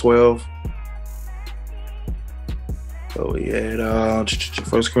 Corinthians 12. So we had 1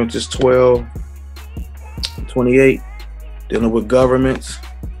 Corinthians 12, 28, dealing with governments.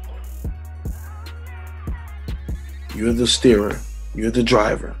 You're the steerer. You're the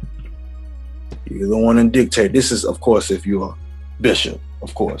driver. You're the one and dictate. This is, of course, if you're a bishop,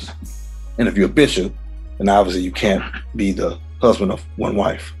 of course. And if you're a bishop, then obviously you can't be the husband of one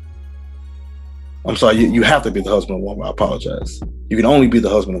wife. I'm sorry, you have to be the husband of one wife. I apologize. You can only be the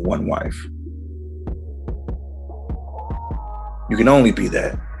husband of one wife. You can only be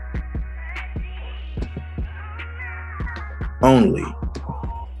that. Only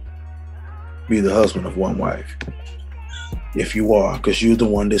be the husband of one wife. If you are, because you're the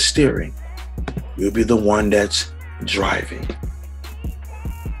one that's steering. You'll be the one that's driving.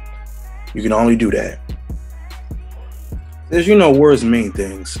 You can only do that. As you know, words mean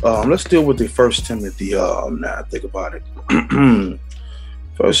things. Let's deal with the 1 Timothy. Now I think about it. 1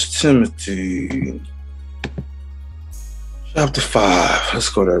 Timothy chapter 5. Let's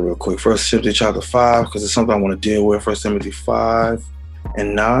go there real quick. 1 Timothy chapter 5, because it's something I want to deal with. 1 Timothy 5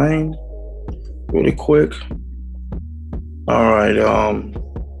 and 9. Really quick. All right.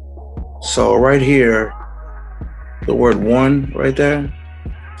 So right here, the word one right there,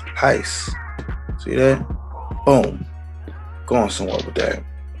 heis. See that? Boom. Going somewhere with that.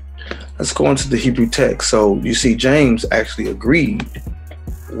 Let's go into the Hebrew text. So you see, James actually agreed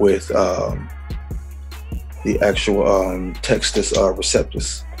with the actual Textus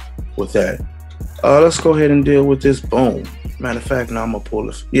Receptus with that. Let's go ahead and deal with this. Boom. Matter of fact, now I'm gonna pull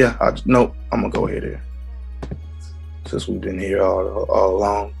this. Yeah, I'm gonna go ahead here since we've been here all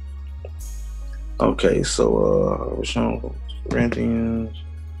along. Okay, so Corinthians.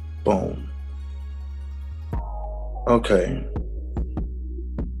 Boom. Okay.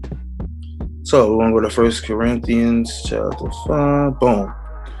 So we're gonna go to 1 Corinthians chapter 5. Boom.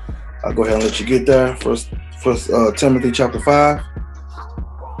 I'll go ahead and let you get there. First Timothy chapter 5.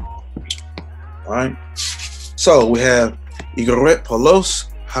 All right. So we have Igoret Paulos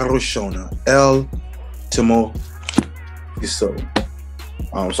Harushona El Timo. So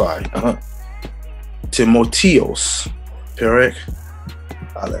I'm sorry. Timotheos Perek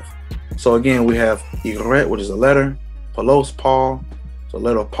Aleph. So again, we have Igoret, which is a letter. Paulos, Paul. So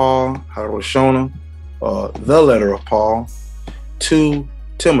letter of Paul, Haroshona, the letter of Paul, to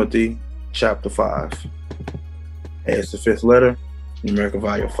Timothy, chapter 5. It's the 5th letter, numerical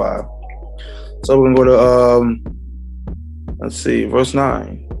value of 5. So we're gonna go to let's see, verse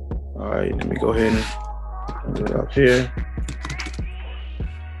 9. All right, let me go ahead and put it up here.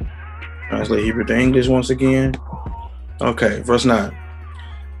 Translate Hebrew to English once again. Okay, verse 9.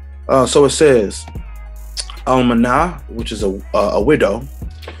 So it says, Almanah, which is a widow.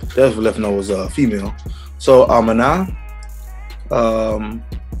 That's left know as a female. So Almanah,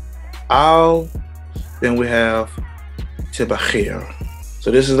 then we have Tibachir. So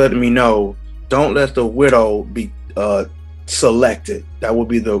this is letting me know, don't let the widow be selected. That would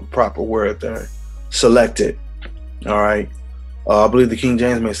be the proper word there. Selected. All right. I believe the King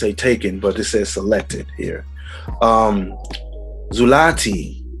James may say taken, but it says selected here.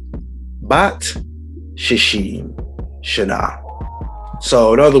 Zulati, Bat, Shishim, Shana.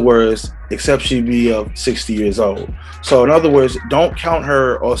 So in other words, except she be of 60 years old. So in other words, don't count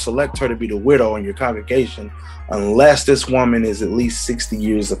her or select her to be the widow in your congregation unless this woman is at least 60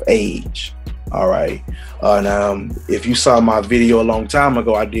 years of age. All right. Now, if you saw my video a long time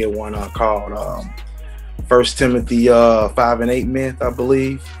ago, I did one called 1 Timothy 5 and 8 myth, I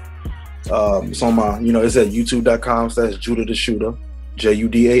believe. It's on my, it's at youtube.com/Judah the Shootah,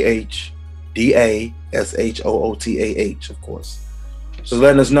 JUDAH, of course. So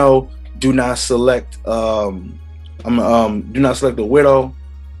letting us know, do not select do not select a widow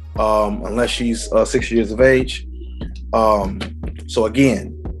unless she's 6 years of age. So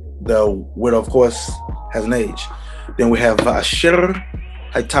again, the widow, of course, has an age. Then we have Vashir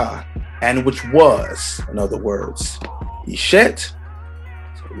Haita, and which was, in other words, Ishet,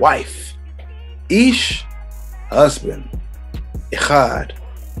 wife, Ish, husband, Echad,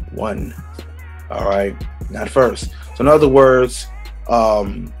 one. All right, not first. So in other words,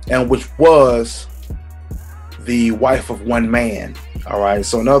 and which was the wife of one man. All right.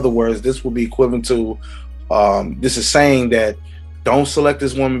 So in other words, this will be equivalent to, this is saying that don't select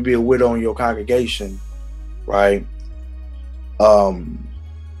this woman to be a widow in your congregation, right?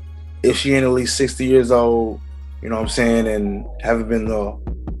 If she ain't at least 60 years old, you know what I'm saying, and haven't been the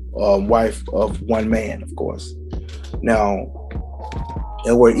wife of one man, of course. Now,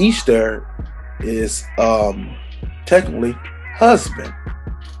 And where Ish there is technically husband.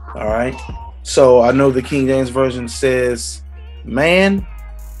 All right. So I know the King James Version says man,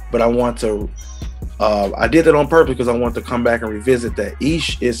 but I want to I did that on purpose because I want to come back and revisit that.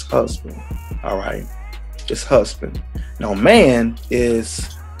 Ish is husband. All right. It's husband. Now man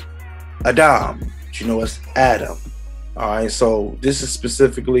is Adam. You know, it's Adam. All right. So this is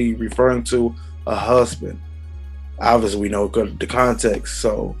specifically referring to a husband. Obviously, we know the context.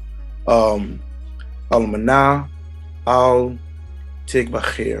 So, Al-Manah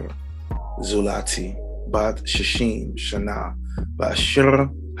al-Tigbachir Zulati Bat Shishim Shana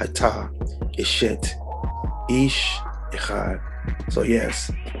Bashir Hata Ishet Ish Ichad. So yes,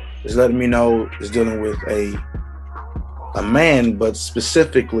 it's letting me know it's dealing with a man, but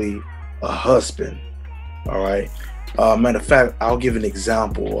specifically a husband. All right. Matter of fact, I'll give an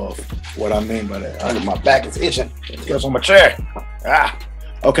example of what I mean by that. My back is itching. It's on my chair.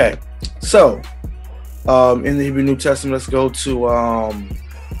 Okay. So, in the Hebrew New Testament, let's go to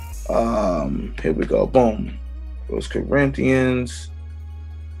here we go. Boom. First Corinthians,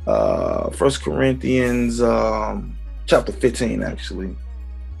 chapter 15, actually.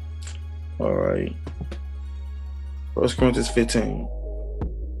 All right. 1 Corinthians 15.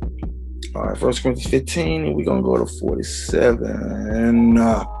 All right, 1 Corinthians 15, and we're going to go to 47.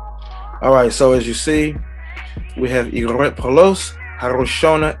 All right, so as you see, we have Igret Palos,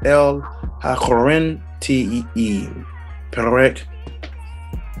 Haroshona El Hakorin Tee, Perek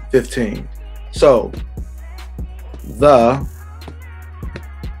 15. So, the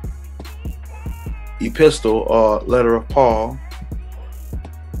epistle or letter of Paul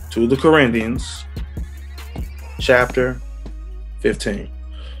to the Corinthians, chapter 15.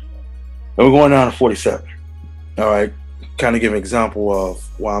 And we're going down to 47. All right. Kind of give an example of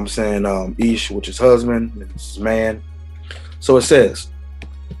why I'm saying Ish, which is husband, and this is man. So it says,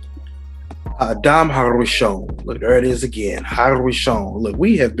 Adam Harishon. Look, there it is again. Harishon. Look,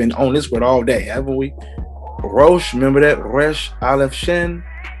 we have been on this word all day, haven't we? Rosh, remember that? Resh, Aleph, Shin.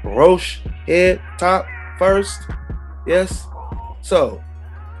 Rosh, head, top, first. Yes. So,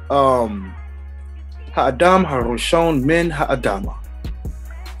 Ha'adam Harishon min Ha'adama.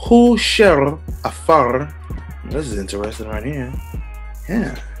 Who share afar? This is interesting right here.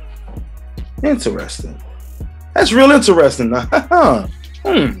 Yeah, interesting. That's real interesting.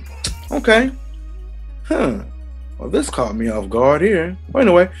 Okay. Well, this caught me off guard here. Well,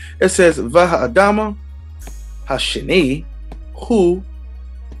 anyway, it says Vaha Adama Hashini Hu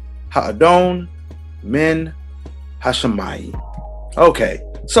Ha'adon Min Hashamai. Okay,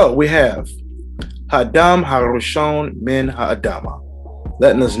 so we have Hadam Harushon Min Ha'adama,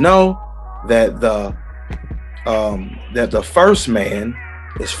 letting us know that the first man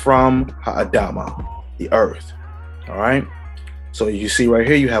is from Ha'adama, the earth. All right. So you see right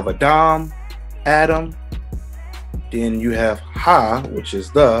here, you have Adam, Adam. Then you have Ha, which is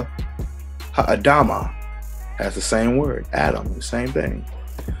the Ha'adama. Has the same word, Adam, the same thing.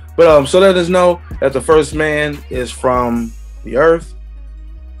 But so let us know that the first man is from the earth.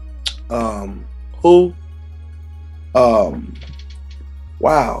 Who?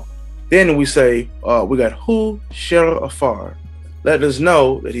 Wow. Then we say we got Hu Sher Afar. Let us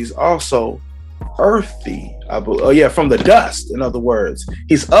know that he's also earthy. From the dust. In other words,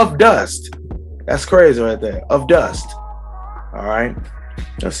 he's of dust. That's crazy right there. Of dust. All right.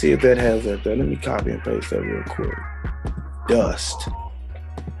 Let's see if that has that there. Let me copy and paste that real quick. Dust.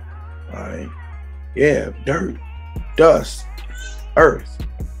 All right. Yeah, dirt, dust, earth.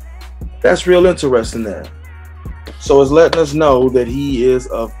 That's real interesting there. So it's letting us know that he is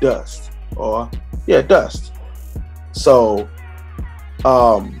of dust, or dust. So,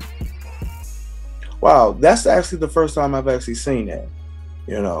 wow, that's actually the first time I've actually seen that.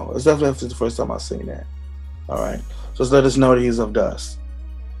 You know, it's definitely the first time I've seen that. All right, so it's let us know that he's of dust.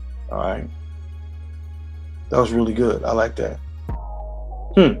 All right, that was really good. I like that.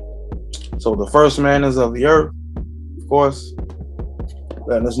 So the first man is of the earth, of course,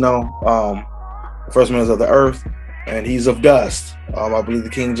 letting us know the first man is of the earth, and he's of dust. I believe the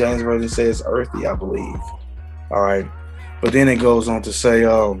King James Version says earthy, I believe. All right. But then it goes on to say,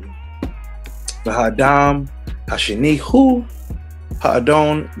 the Hadam Hashini Hu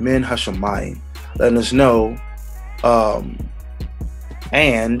Ha'adon Min Hashamayim, letting us know,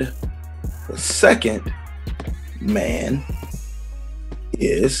 and the second man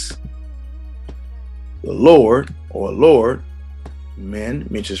is the Lord, or Lord, men,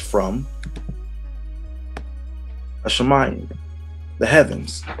 which is from Hashemayim, the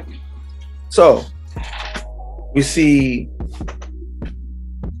heavens. So we see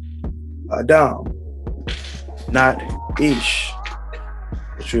Adam, not Ish.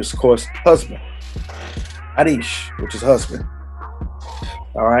 which is, of course, husband. Arish, which is husband.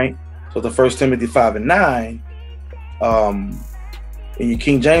 All right. So the 1 Timothy 5:9, in your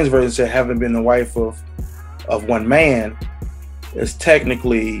King James version said, having been the wife of one man, is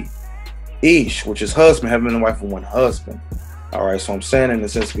technically ish, which is husband, having been the wife of one husband. All right. So I'm saying in a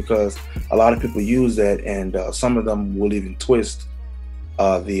sense because a lot of people use that, and some of them will even twist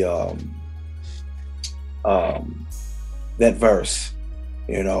that verse,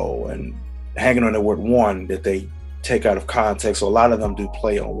 and hanging on the word one that they take out of context. So a lot of them do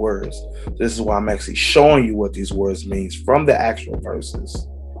play on words. This is why I'm actually showing you what these words means from the actual verses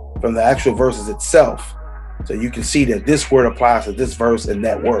itself. So you can see that this word applies to this verse and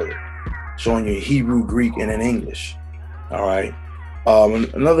that word, showing you Hebrew, Greek, and in English. All right.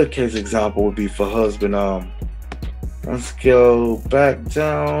 Another case example would be for husband. Let's go back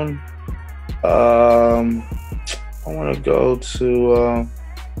down. I want to go to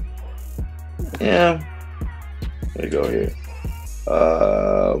there you go here.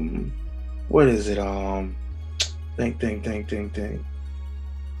 What is it? Think.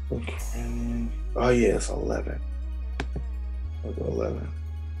 Oh yeah, it's 11. We'll go 11.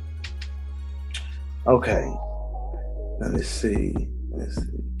 Okay. Let me see.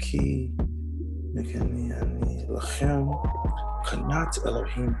 Key. Lachem. Kanat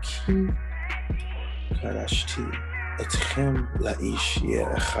Elohim ki. Karashti. Etchem laish.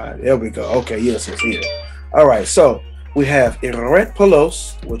 Yeah, there we go. Okay, yes, it's here. All right, so we have Iret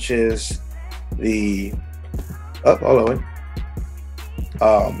Polos, which is the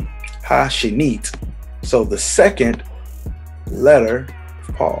Ha-Shinit. So the second letter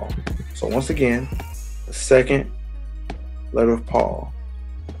of Paul. So once again, the second letter of Paul.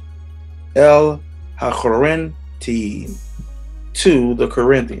 El HaCorinthim, to the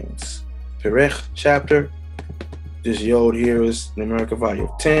Corinthians. Perech chapter. This yod here is numerical value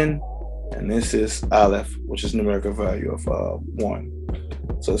of 10. And this is Aleph, which is numerical value of 1.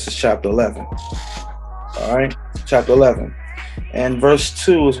 So this is chapter 11. All right, chapter 11. And verse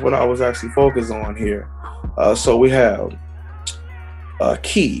 2 is what I was actually focused on here. So we have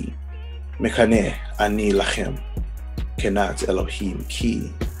Ki, Mekane, Ani Lachem, Kenat Elohim,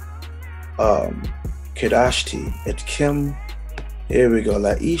 Ki, Kedashti, Et Kim. Here we go,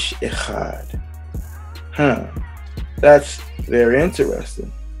 Laish Echad. That's very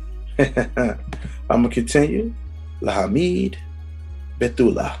interesting. I'm gonna continue. Lahamid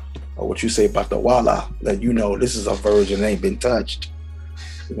Betula, or what you say about the Wala, that this is a virgin, ain't been touched.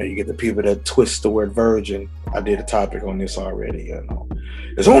 You get the people that twist the word virgin. I did a topic on this already.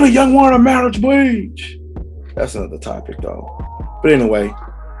 There's only young one of marriage bleach. That's another topic though. But anyway,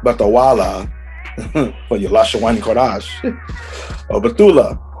 about the Wala for your Lashawani Kodash or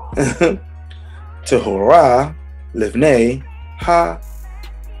Betula Tehorah Livnei Ha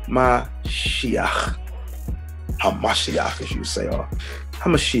Mashiach, Hamashiach, as you say, or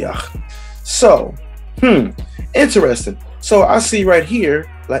Hamashiach. So, interesting. So I see right here,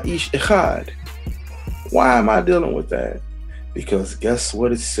 Laish Echad. Why am I dealing with that? Because guess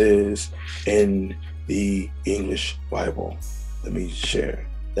what it says in the English Bible? Let me share.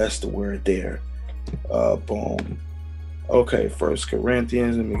 That's the word there. Boom. Okay, 1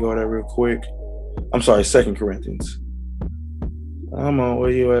 Corinthians. Let me go there real quick. I'm sorry, 2 Corinthians. Come on,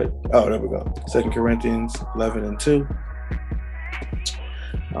 where you at? Oh, there we go. 2 Corinthians 11:2.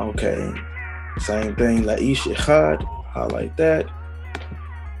 Okay. Same thing. Laish Echad. Highlight that.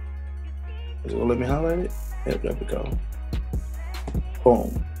 Is it gonna let me highlight it? Yep, there we go.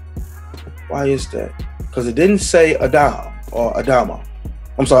 Boom. Why is that? Because it didn't say Adam or Adama.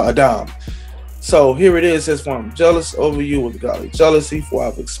 I'm sorry, Adam. So here it is. It says, for I'm jealous over you with godly jealousy, for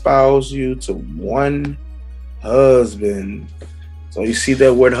I've espoused you to one husband. So you see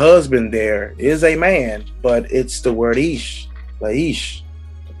that word husband there is a man, but it's the word ish, laish.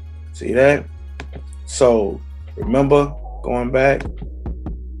 See that? So remember, going back,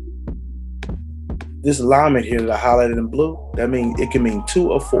 this lamed here that I highlighted in blue, that means it can mean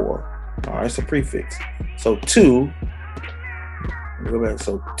 2 or 4. All right, it's a prefix. So 2, go back.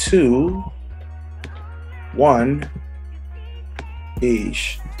 So 2, 1,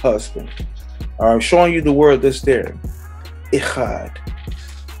 ish, husband. All right, I'm showing you the word that's there. Echad.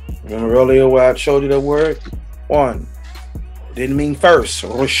 Remember earlier where I showed you that word? 1. It didn't mean first.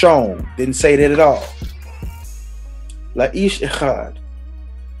 Rishon. Didn't say that at all. Laish Echad.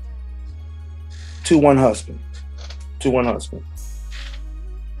 To one husband. To one husband.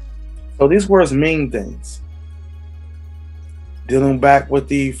 So these words mean things. Dealing back with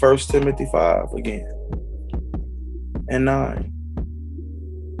the 1 Timothy 5 again. And 9.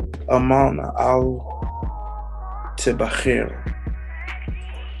 Amana al Tibachir.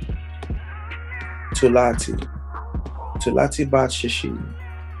 Tulati. Tulati bat shishi.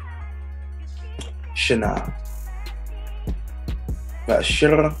 Shana.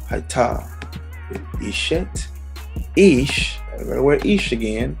 Vashira Haita. Ishet. Ish. I gotta wear Ish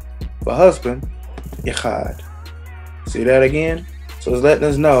again. For husband. Ichad. See that again? So it's letting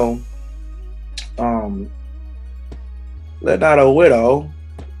us know, let not a widow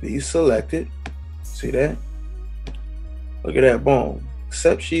be selected. See that? Look at that, boom.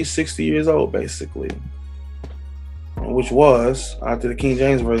 Except she's 60 years old, basically. Which was, after the King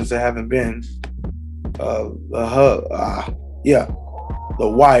James version, there haven't been the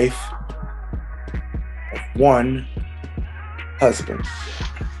wife of one husband.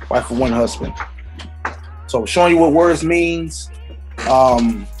 Wife of one husband. So showing you what words means,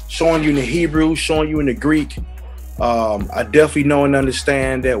 showing you in the Hebrew, showing you in the Greek. I definitely know and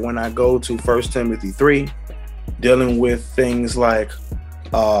understand that when I go to 1 Timothy 3, dealing with things like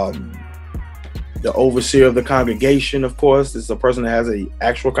the overseer of the congregation, of course, is a person that has an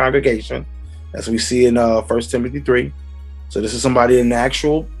actual congregation, as we see in 1 Timothy 3. So this is somebody in the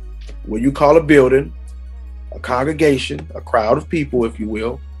actual, what you call a building, a congregation, a crowd of people, if you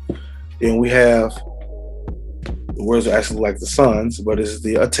will. Then we have, the words are actually like the sons, but this is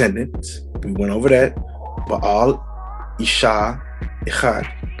the attendants. We went over that. Ba'al, Isha, Ichad.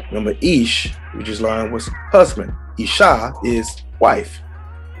 Remember, Ish, we just learned, was husband. Isha is wife.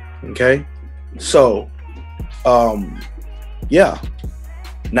 Okay? So,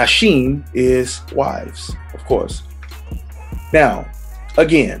 Nashim is wives, of course. Now,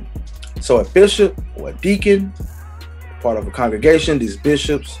 again, so a bishop or a deacon, part of a congregation, these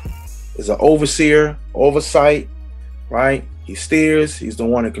bishops, is an overseer, oversight, right? He steers, he's the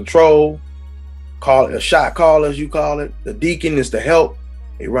one in control. Call it a shot caller, as you call it. The deacon is the help.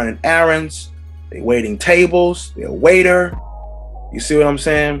 They running errands, they waiting tables, they're a waiter. You see what I'm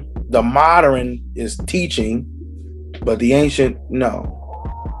saying? The modern is teaching, but the ancient, no.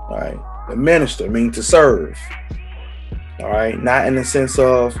 All right. The minister means to serve. All right. Not in the sense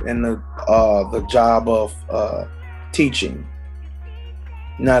of in the job of teaching.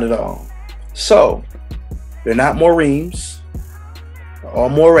 Not at all. So they're not moreens or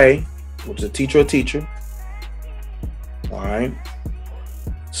moray, which is a teacher or teacher. All right.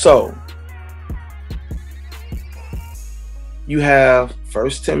 So you have 1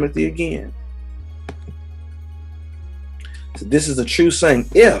 Timothy again. So this is a true saying.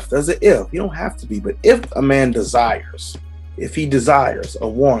 If, there's an if. You don't have to be, but if a man desires, if he desires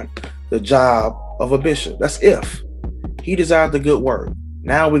or want the job of a bishop, that's if. He desires the good work.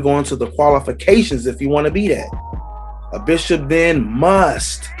 Now we're going to the qualifications if you want to be that. A bishop then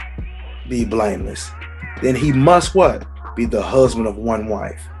must be blameless. Then he must what? Be the husband of one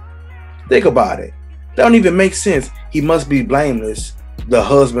wife. Think about it. That don't even make sense. He must be blameless, the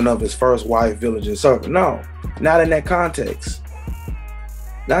husband of his first wife, village, and servant. No, not in that context.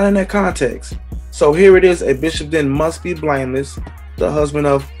 Not in that context. So here it is. A bishop then must be blameless, the husband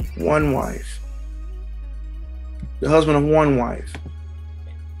of one wife. The husband of one wife.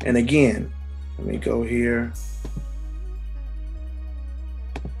 And again, let me go here.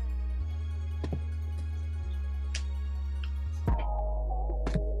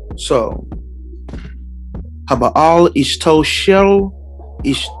 So, Haba'al ishto shel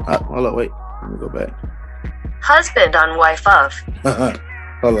ish. Hold on, wait. Let me go back. Husband on wife of.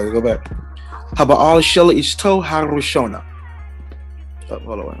 Hold on, go back. Haba'al shel ishto harushona.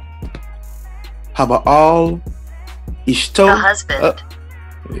 Hold on. Haba'al ishto. The husband.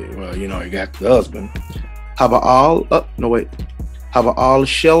 Yeah, well, you know, you got the husband. Haba'al. No, wait. Haba'al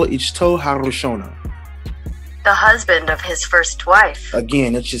shel ishto harushona. The husband of his first wife.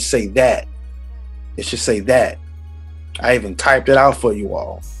 Again, it should say that. It should say that. I even typed it out for you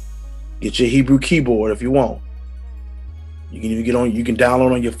all. Get your Hebrew keyboard if you want. You can even get on. You can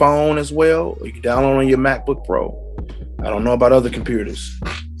download on your phone as well, or you can download on your MacBook Pro. I don't know about other computers.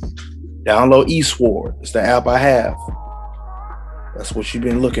 Download eSword. It's the app I have. That's what you've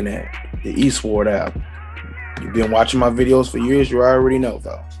been looking at. The eSword app. You've been watching my videos for years. You already know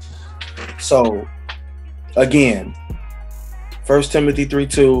though. So. Again, 1 Timothy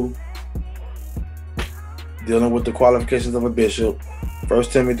 3:2, dealing with the qualifications of a bishop. 1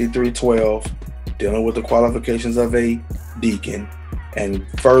 Timothy 3:12, dealing with the qualifications of a deacon. And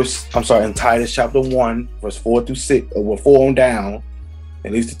in Titus chapter 1, verse 4 through 6, or 4 on down,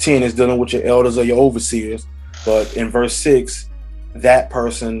 at least the 10 is dealing with your elders or your overseers. But in verse 6, that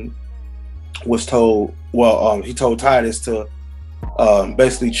person was told, he told Titus to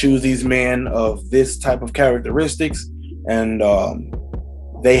basically choose these men of this type of characteristics, and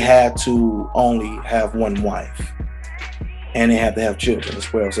they had to only have one wife. and they have to have children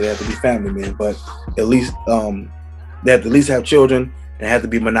as well. So they have to be family men, but at least they have to at least have children and have to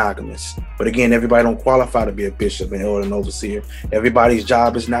be monogamous. But again, everybody don't qualify to be a bishop or an overseer. Everybody's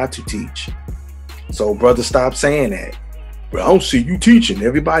job is not to teach. So brother, stop saying that. But I don't see you teaching.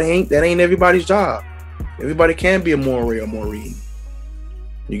 That ain't everybody's job. Everybody can be a moray or maureen.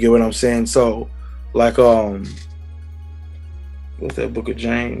 You get what I'm saying? So like what's that book of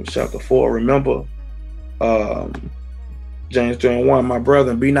James chapter 4? Remember James 3:1, my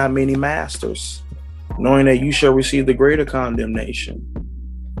brethren, be not many masters, knowing that you shall receive the greater condemnation.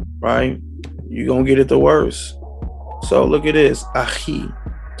 Right? You're gonna get it the worst. So look at this. Achai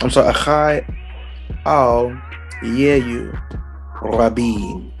al yeyu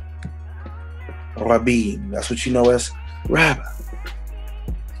rabin. Rabin. That's what you know as rabbi.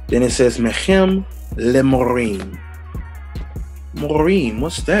 Then it says mechem lemorim. Morim,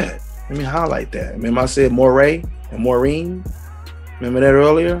 what's that? Let me highlight that. Remember I said moray and maureen? Remember that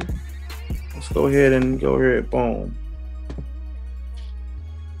earlier? Let's go ahead and go here. Boom.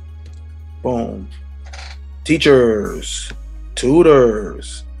 Boom. Teachers,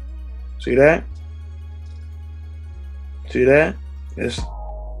 tutors. See that? See that? It's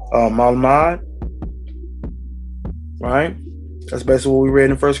malmad. Right? That's basically what we read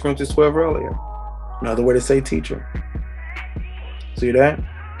in 1 Corinthians 12 earlier. Another way to say teacher. See that?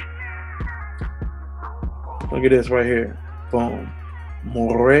 Look at this right here. Boom.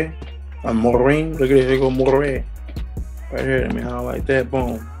 More. Morin. Look at this. Here go more. Right here. Let me highlight that.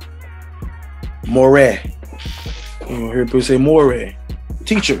 Boom. More. You hear people say more.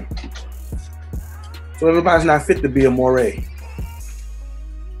 Teacher. So everybody's not fit to be a more.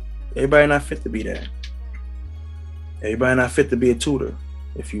 Everybody not fit to be that. Everybody not fit to be a tutor,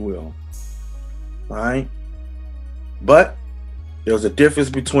 if you will. All right? But there's a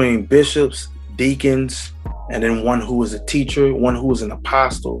difference between bishops, deacons, and then one who is a teacher, one who is an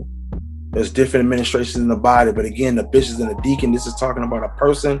apostle. There's different administrations in the body, but again, the bishops and the deacon, this is talking about a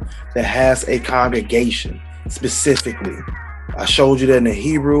person that has a congregation specifically. I showed you that in the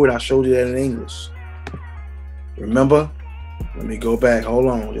Hebrew and I showed you that in English. Remember? Let me go back. Hold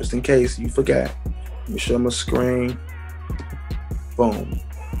on, just in case you forgot. Let me show my screen. Boom.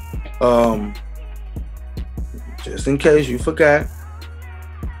 Just in case you forgot.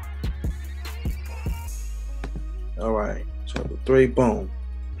 All right, chapter 3, boom.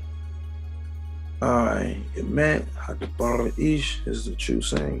 All right, it meant Hakabar Ish is the true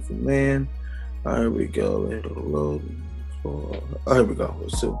saying for man. All right, here we go. Oh, here we go.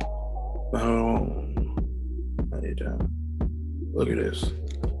 Let's see. Look at this.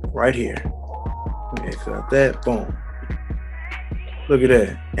 Right here. Let me accept that. Boom. Look at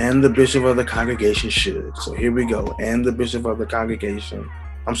that. And the bishop of the congregation should. So here we go. And the bishop of the congregation.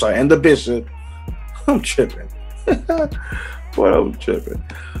 I'm sorry. And the bishop. I'm tripping. What I'm tripping.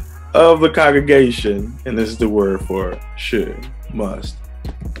 Of the congregation. And this is the word for should. Must.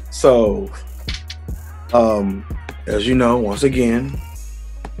 So, as you know, once again,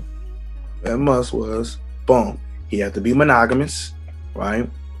 that must was, boom. He had to be monogamous. Right?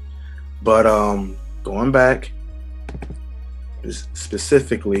 But going back,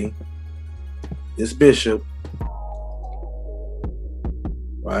 specifically, this bishop,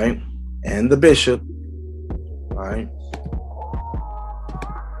 right, and the bishop, right,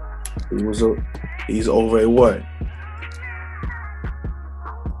 he's over a what?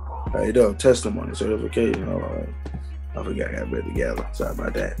 There you go, testimony, certification. All right, I forgot I got it together. Sorry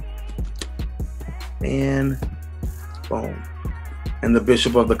about that. And boom. And the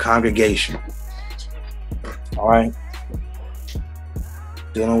bishop of the congregation. All right.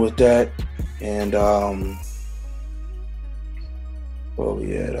 Dealing with that. And well,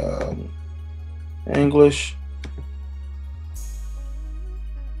 we had English.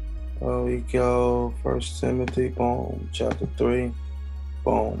 There we go. 1 Timothy, boom. Chapter 3.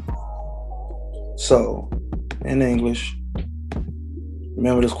 Boom. So, in English,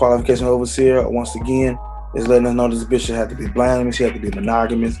 remember this qualification of overseer, once again, is letting us know this bishop had to be blameless, he had to be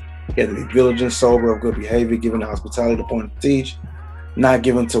monogamous, he had to be vigilant, sober, of good behavior, given the hospitality to point to teach, not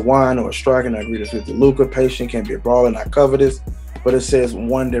given to wine or striking, not greedy with the lucre, patient, can't be a brawler, not covetous, but it says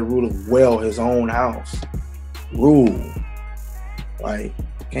one that ruleth well his own house. Rule. Right?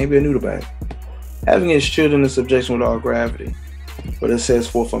 Can't be a noodleback. Having his children in subjection with all gravity. But it says,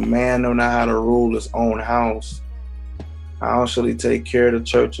 for if a man know not how to rule his own house, how shall he take care of the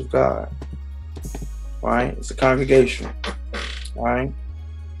church of God? Right? It's a congregation. Right?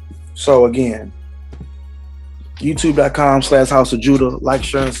 So again, youtube.com/House of Judah. Like,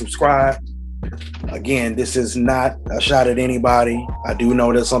 share, and subscribe. Again, this is not a shot at anybody. I do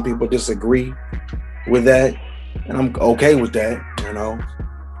know that some people disagree with that. And I'm okay with that, you know.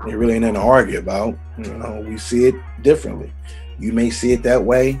 It really ain't nothing to argue about. You know, we see it differently. You may see it that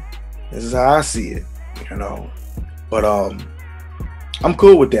way. This is how I see it, you know. But I'm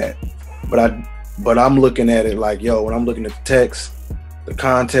cool with that. But I'm looking at it like, yo, when I'm looking at the text, the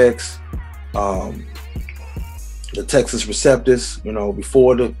context, the Texas Receptus, you know,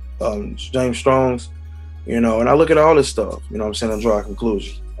 before the James Strong's, you know, and I look at all this stuff, you know what I'm saying, I draw a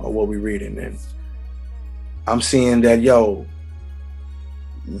conclusion on what we're reading, and I'm seeing that, yo,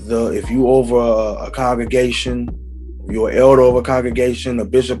 if you over a congregation, you're an elder over a congregation, a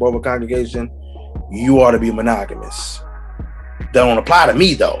bishop over a congregation, you ought to be monogamous. That don't apply to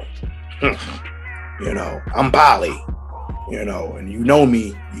me though. You know, I'm poly, you know, and you know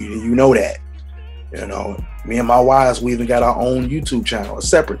me, you know that. You know, me and my wives, we even got our own YouTube channel, a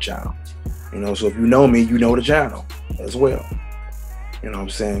separate channel. You know, so if you know me, you know the channel as well. You know what I'm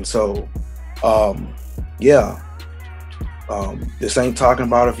saying? So, yeah. This ain't talking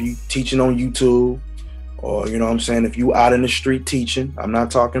about if you teaching on YouTube or, you know what I'm saying, if you out in the street teaching. I'm not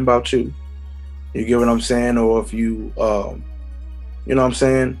talking about you. You get what I'm saying? Or if you, you know what I'm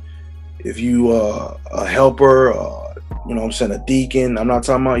saying, if you a helper, you know what I'm saying, a deacon. I'm not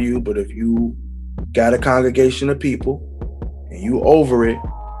talking about you, but if you got a congregation of people and you over it,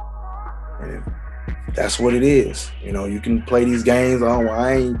 and that's what it is. You know, you can play these games. Oh,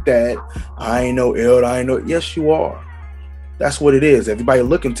 I ain't that. I ain't no elder. I ain't no. Yes, you are. That's what it is. Everybody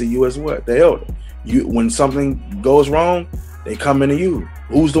looking to you as what? The elder. You, when something goes wrong, they come into you.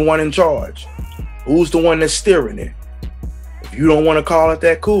 Who's the one in charge? Who's the one that's steering it? If you don't want to call it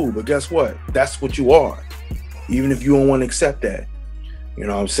that, cool. But guess what? That's what you are. Even if you don't want to accept that. You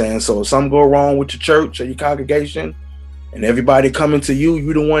know what I'm saying? So if something go wrong with your church or your congregation, and everybody coming to you,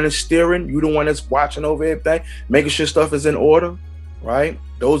 you the one that's steering, you the one that's watching over everything, making sure stuff is in order, right?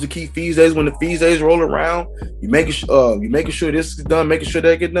 Those are key feast days. When the feast days roll around, you making sure this is done, making sure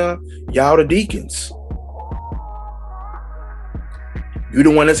that get done. Y'all the deacons. You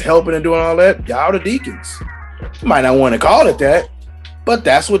the one that's helping and doing all that. Y'all the deacons. You might not want to call it that, but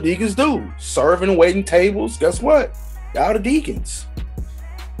that's what deacons do. Serving and waiting tables. Guess what? Y'all the deacons.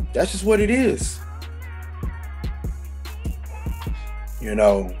 That's just what it is. You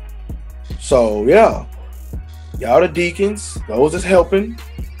know. So yeah. Y'all the deacons, those that's helping,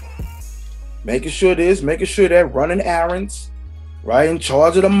 making sure this, making sure that, running errands, right? In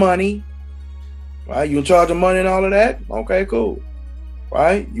charge of the money, right? You in charge of money and all of that? Okay, cool.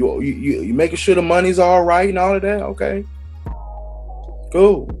 Right? You making sure the money's all right and all of that? Okay.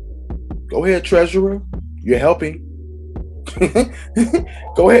 Cool. Go ahead, treasurer. You're helping.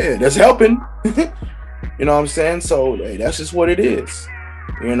 Go ahead. That's helping. You know what I'm saying? So hey, that's just what it is.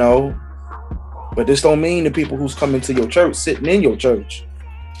 You know. But this don't mean the people who's coming to your church, sitting in your church,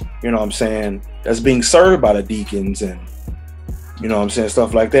 you know what I'm saying, that's being served by the deacons and, you know what I'm saying,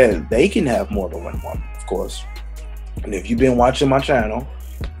 stuff like that. They can have more than one woman, of course. And if you've been watching my channel,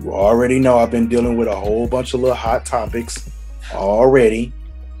 you already know I've been dealing with a whole bunch of little hot topics already.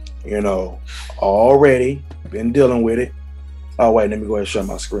 You know, already been dealing with it. Oh, wait, let me go ahead and share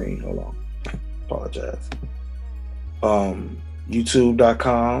my screen. Hold on. Apologize.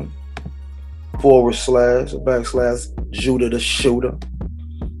 YouTube.com/ Shootah the Shooter.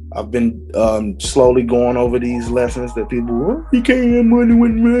 I've been slowly going over these lessons that people, you can't have money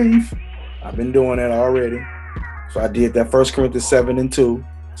with life. I've been doing that already. So I did that 1 Corinthians 7:2.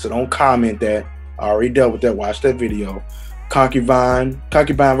 So don't comment that. I already dealt with that. Watch that video. Concubine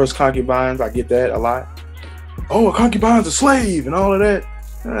versus concubines. I get that a lot. Oh, a concubine's a slave and all of that.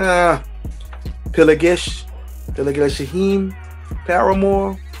 Pilagish, Shahim,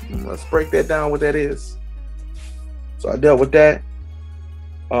 paramour. Let's break that down, what that is. So I dealt with that.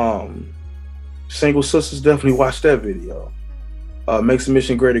 Single sisters, definitely watch that video. Makes the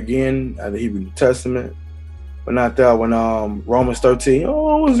mission great again out of the Hebrew New Testament. But not that one. Romans 13.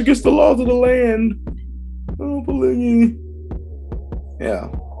 Oh, it's against the laws of the land. Oh, polygamy. Yeah.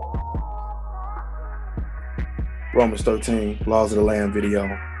 Romans 13, laws of the land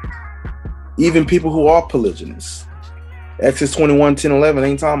video. Even people who are polygynous. Exodus 21, 10, 11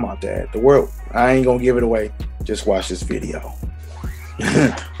 ain't talking about that. The world, I ain't gonna give it away. Just watch this video.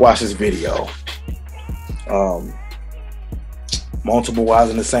 Watch this video. Multiple wives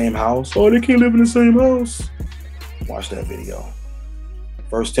in the same house. Oh, they can't live in the same house. Watch that video.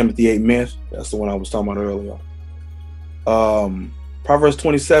 1 Timothy 8 myth. That's the one I was talking about earlier. Proverbs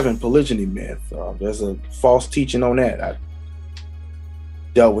 27 polygyny myth. There's a false teaching on that. I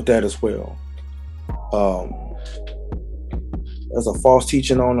dealt with that as well. There's a false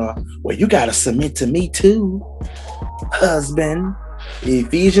teaching on well, you gotta submit to me too, husband.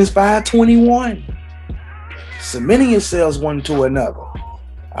 Ephesians 5:21. submitting yourselves one to another.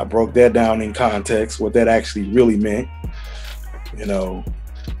 I broke that down in context, what that actually really meant. You know,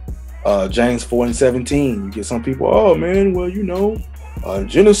 James 4:17. You get some people, oh man, well, you know,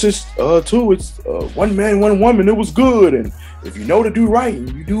 Genesis 2, it's one man, one woman, it was good. And if you know to do right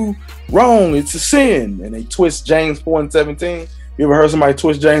and you do wrong, it's a sin. And they twist James 4:17. You ever heard somebody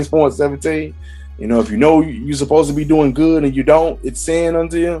twist James 4:17? You know, if you know you're supposed to be doing good and you don't, it's sin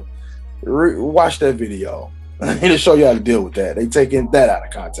unto you. Watch that video. It'll show you how to deal with that. They taking that out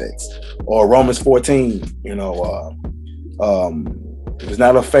of context. Or Romans 14, you know, if it's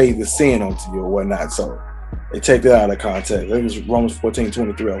not of faith, it's sin unto you or whatnot. So they take that out of context. It was Romans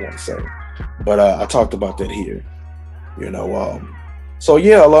 14:23, I want to say. But I talked about that here. You know, so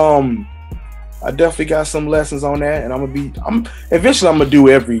yeah, I definitely got some lessons on that, and eventually I'm gonna do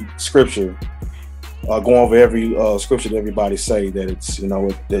every scripture, go over every scripture that everybody say that it's, you know,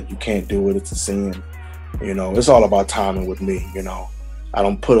 that you can't do it, it's a sin. You know, it's all about timing with me. You know, I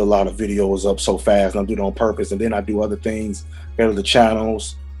don't put a lot of videos up so fast, and I do it on purpose, and then I do other things, go to the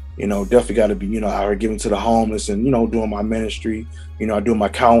channels. You know, definitely got to be, you know, out here giving to the homeless, and, you know, doing my ministry. You know, I do my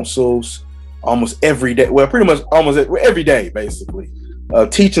counsels almost every day. Well, pretty much almost every day, basically.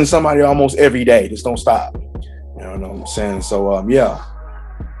 Teaching somebody almost every day. Just don't stop. You know what I'm saying? So yeah,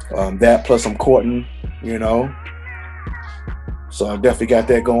 that plus I'm courting. You know, so I definitely got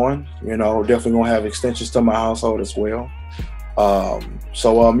that going. You know, definitely gonna have extensions to my household as well. Yeah,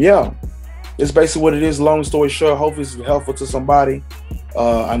 it's basically what it is. Long story short, hopefully it's helpful to somebody.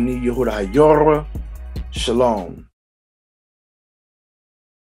 I need Yehuda Hayorah. Shalom.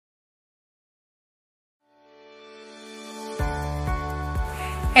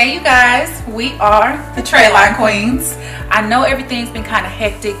 Hey you guys, we are the Trey Line Queens. I know everything's been kind of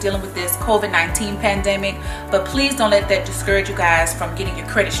hectic dealing with this COVID-19 pandemic, but please don't let that discourage you guys from getting your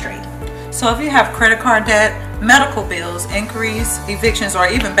credit straight. So if you have credit card debt, medical bills, inquiries, evictions, or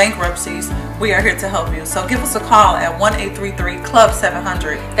even bankruptcies, we are here to help you. So give us a call at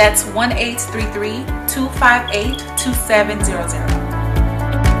 1-833-CLUB-700. That's 1-833-258-2700.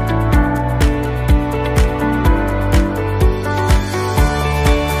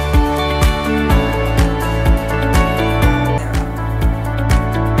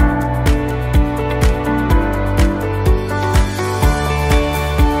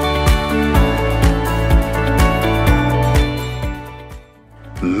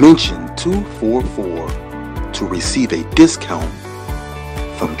 Mention 244 to receive a discount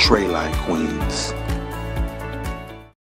from Trey Line Queens.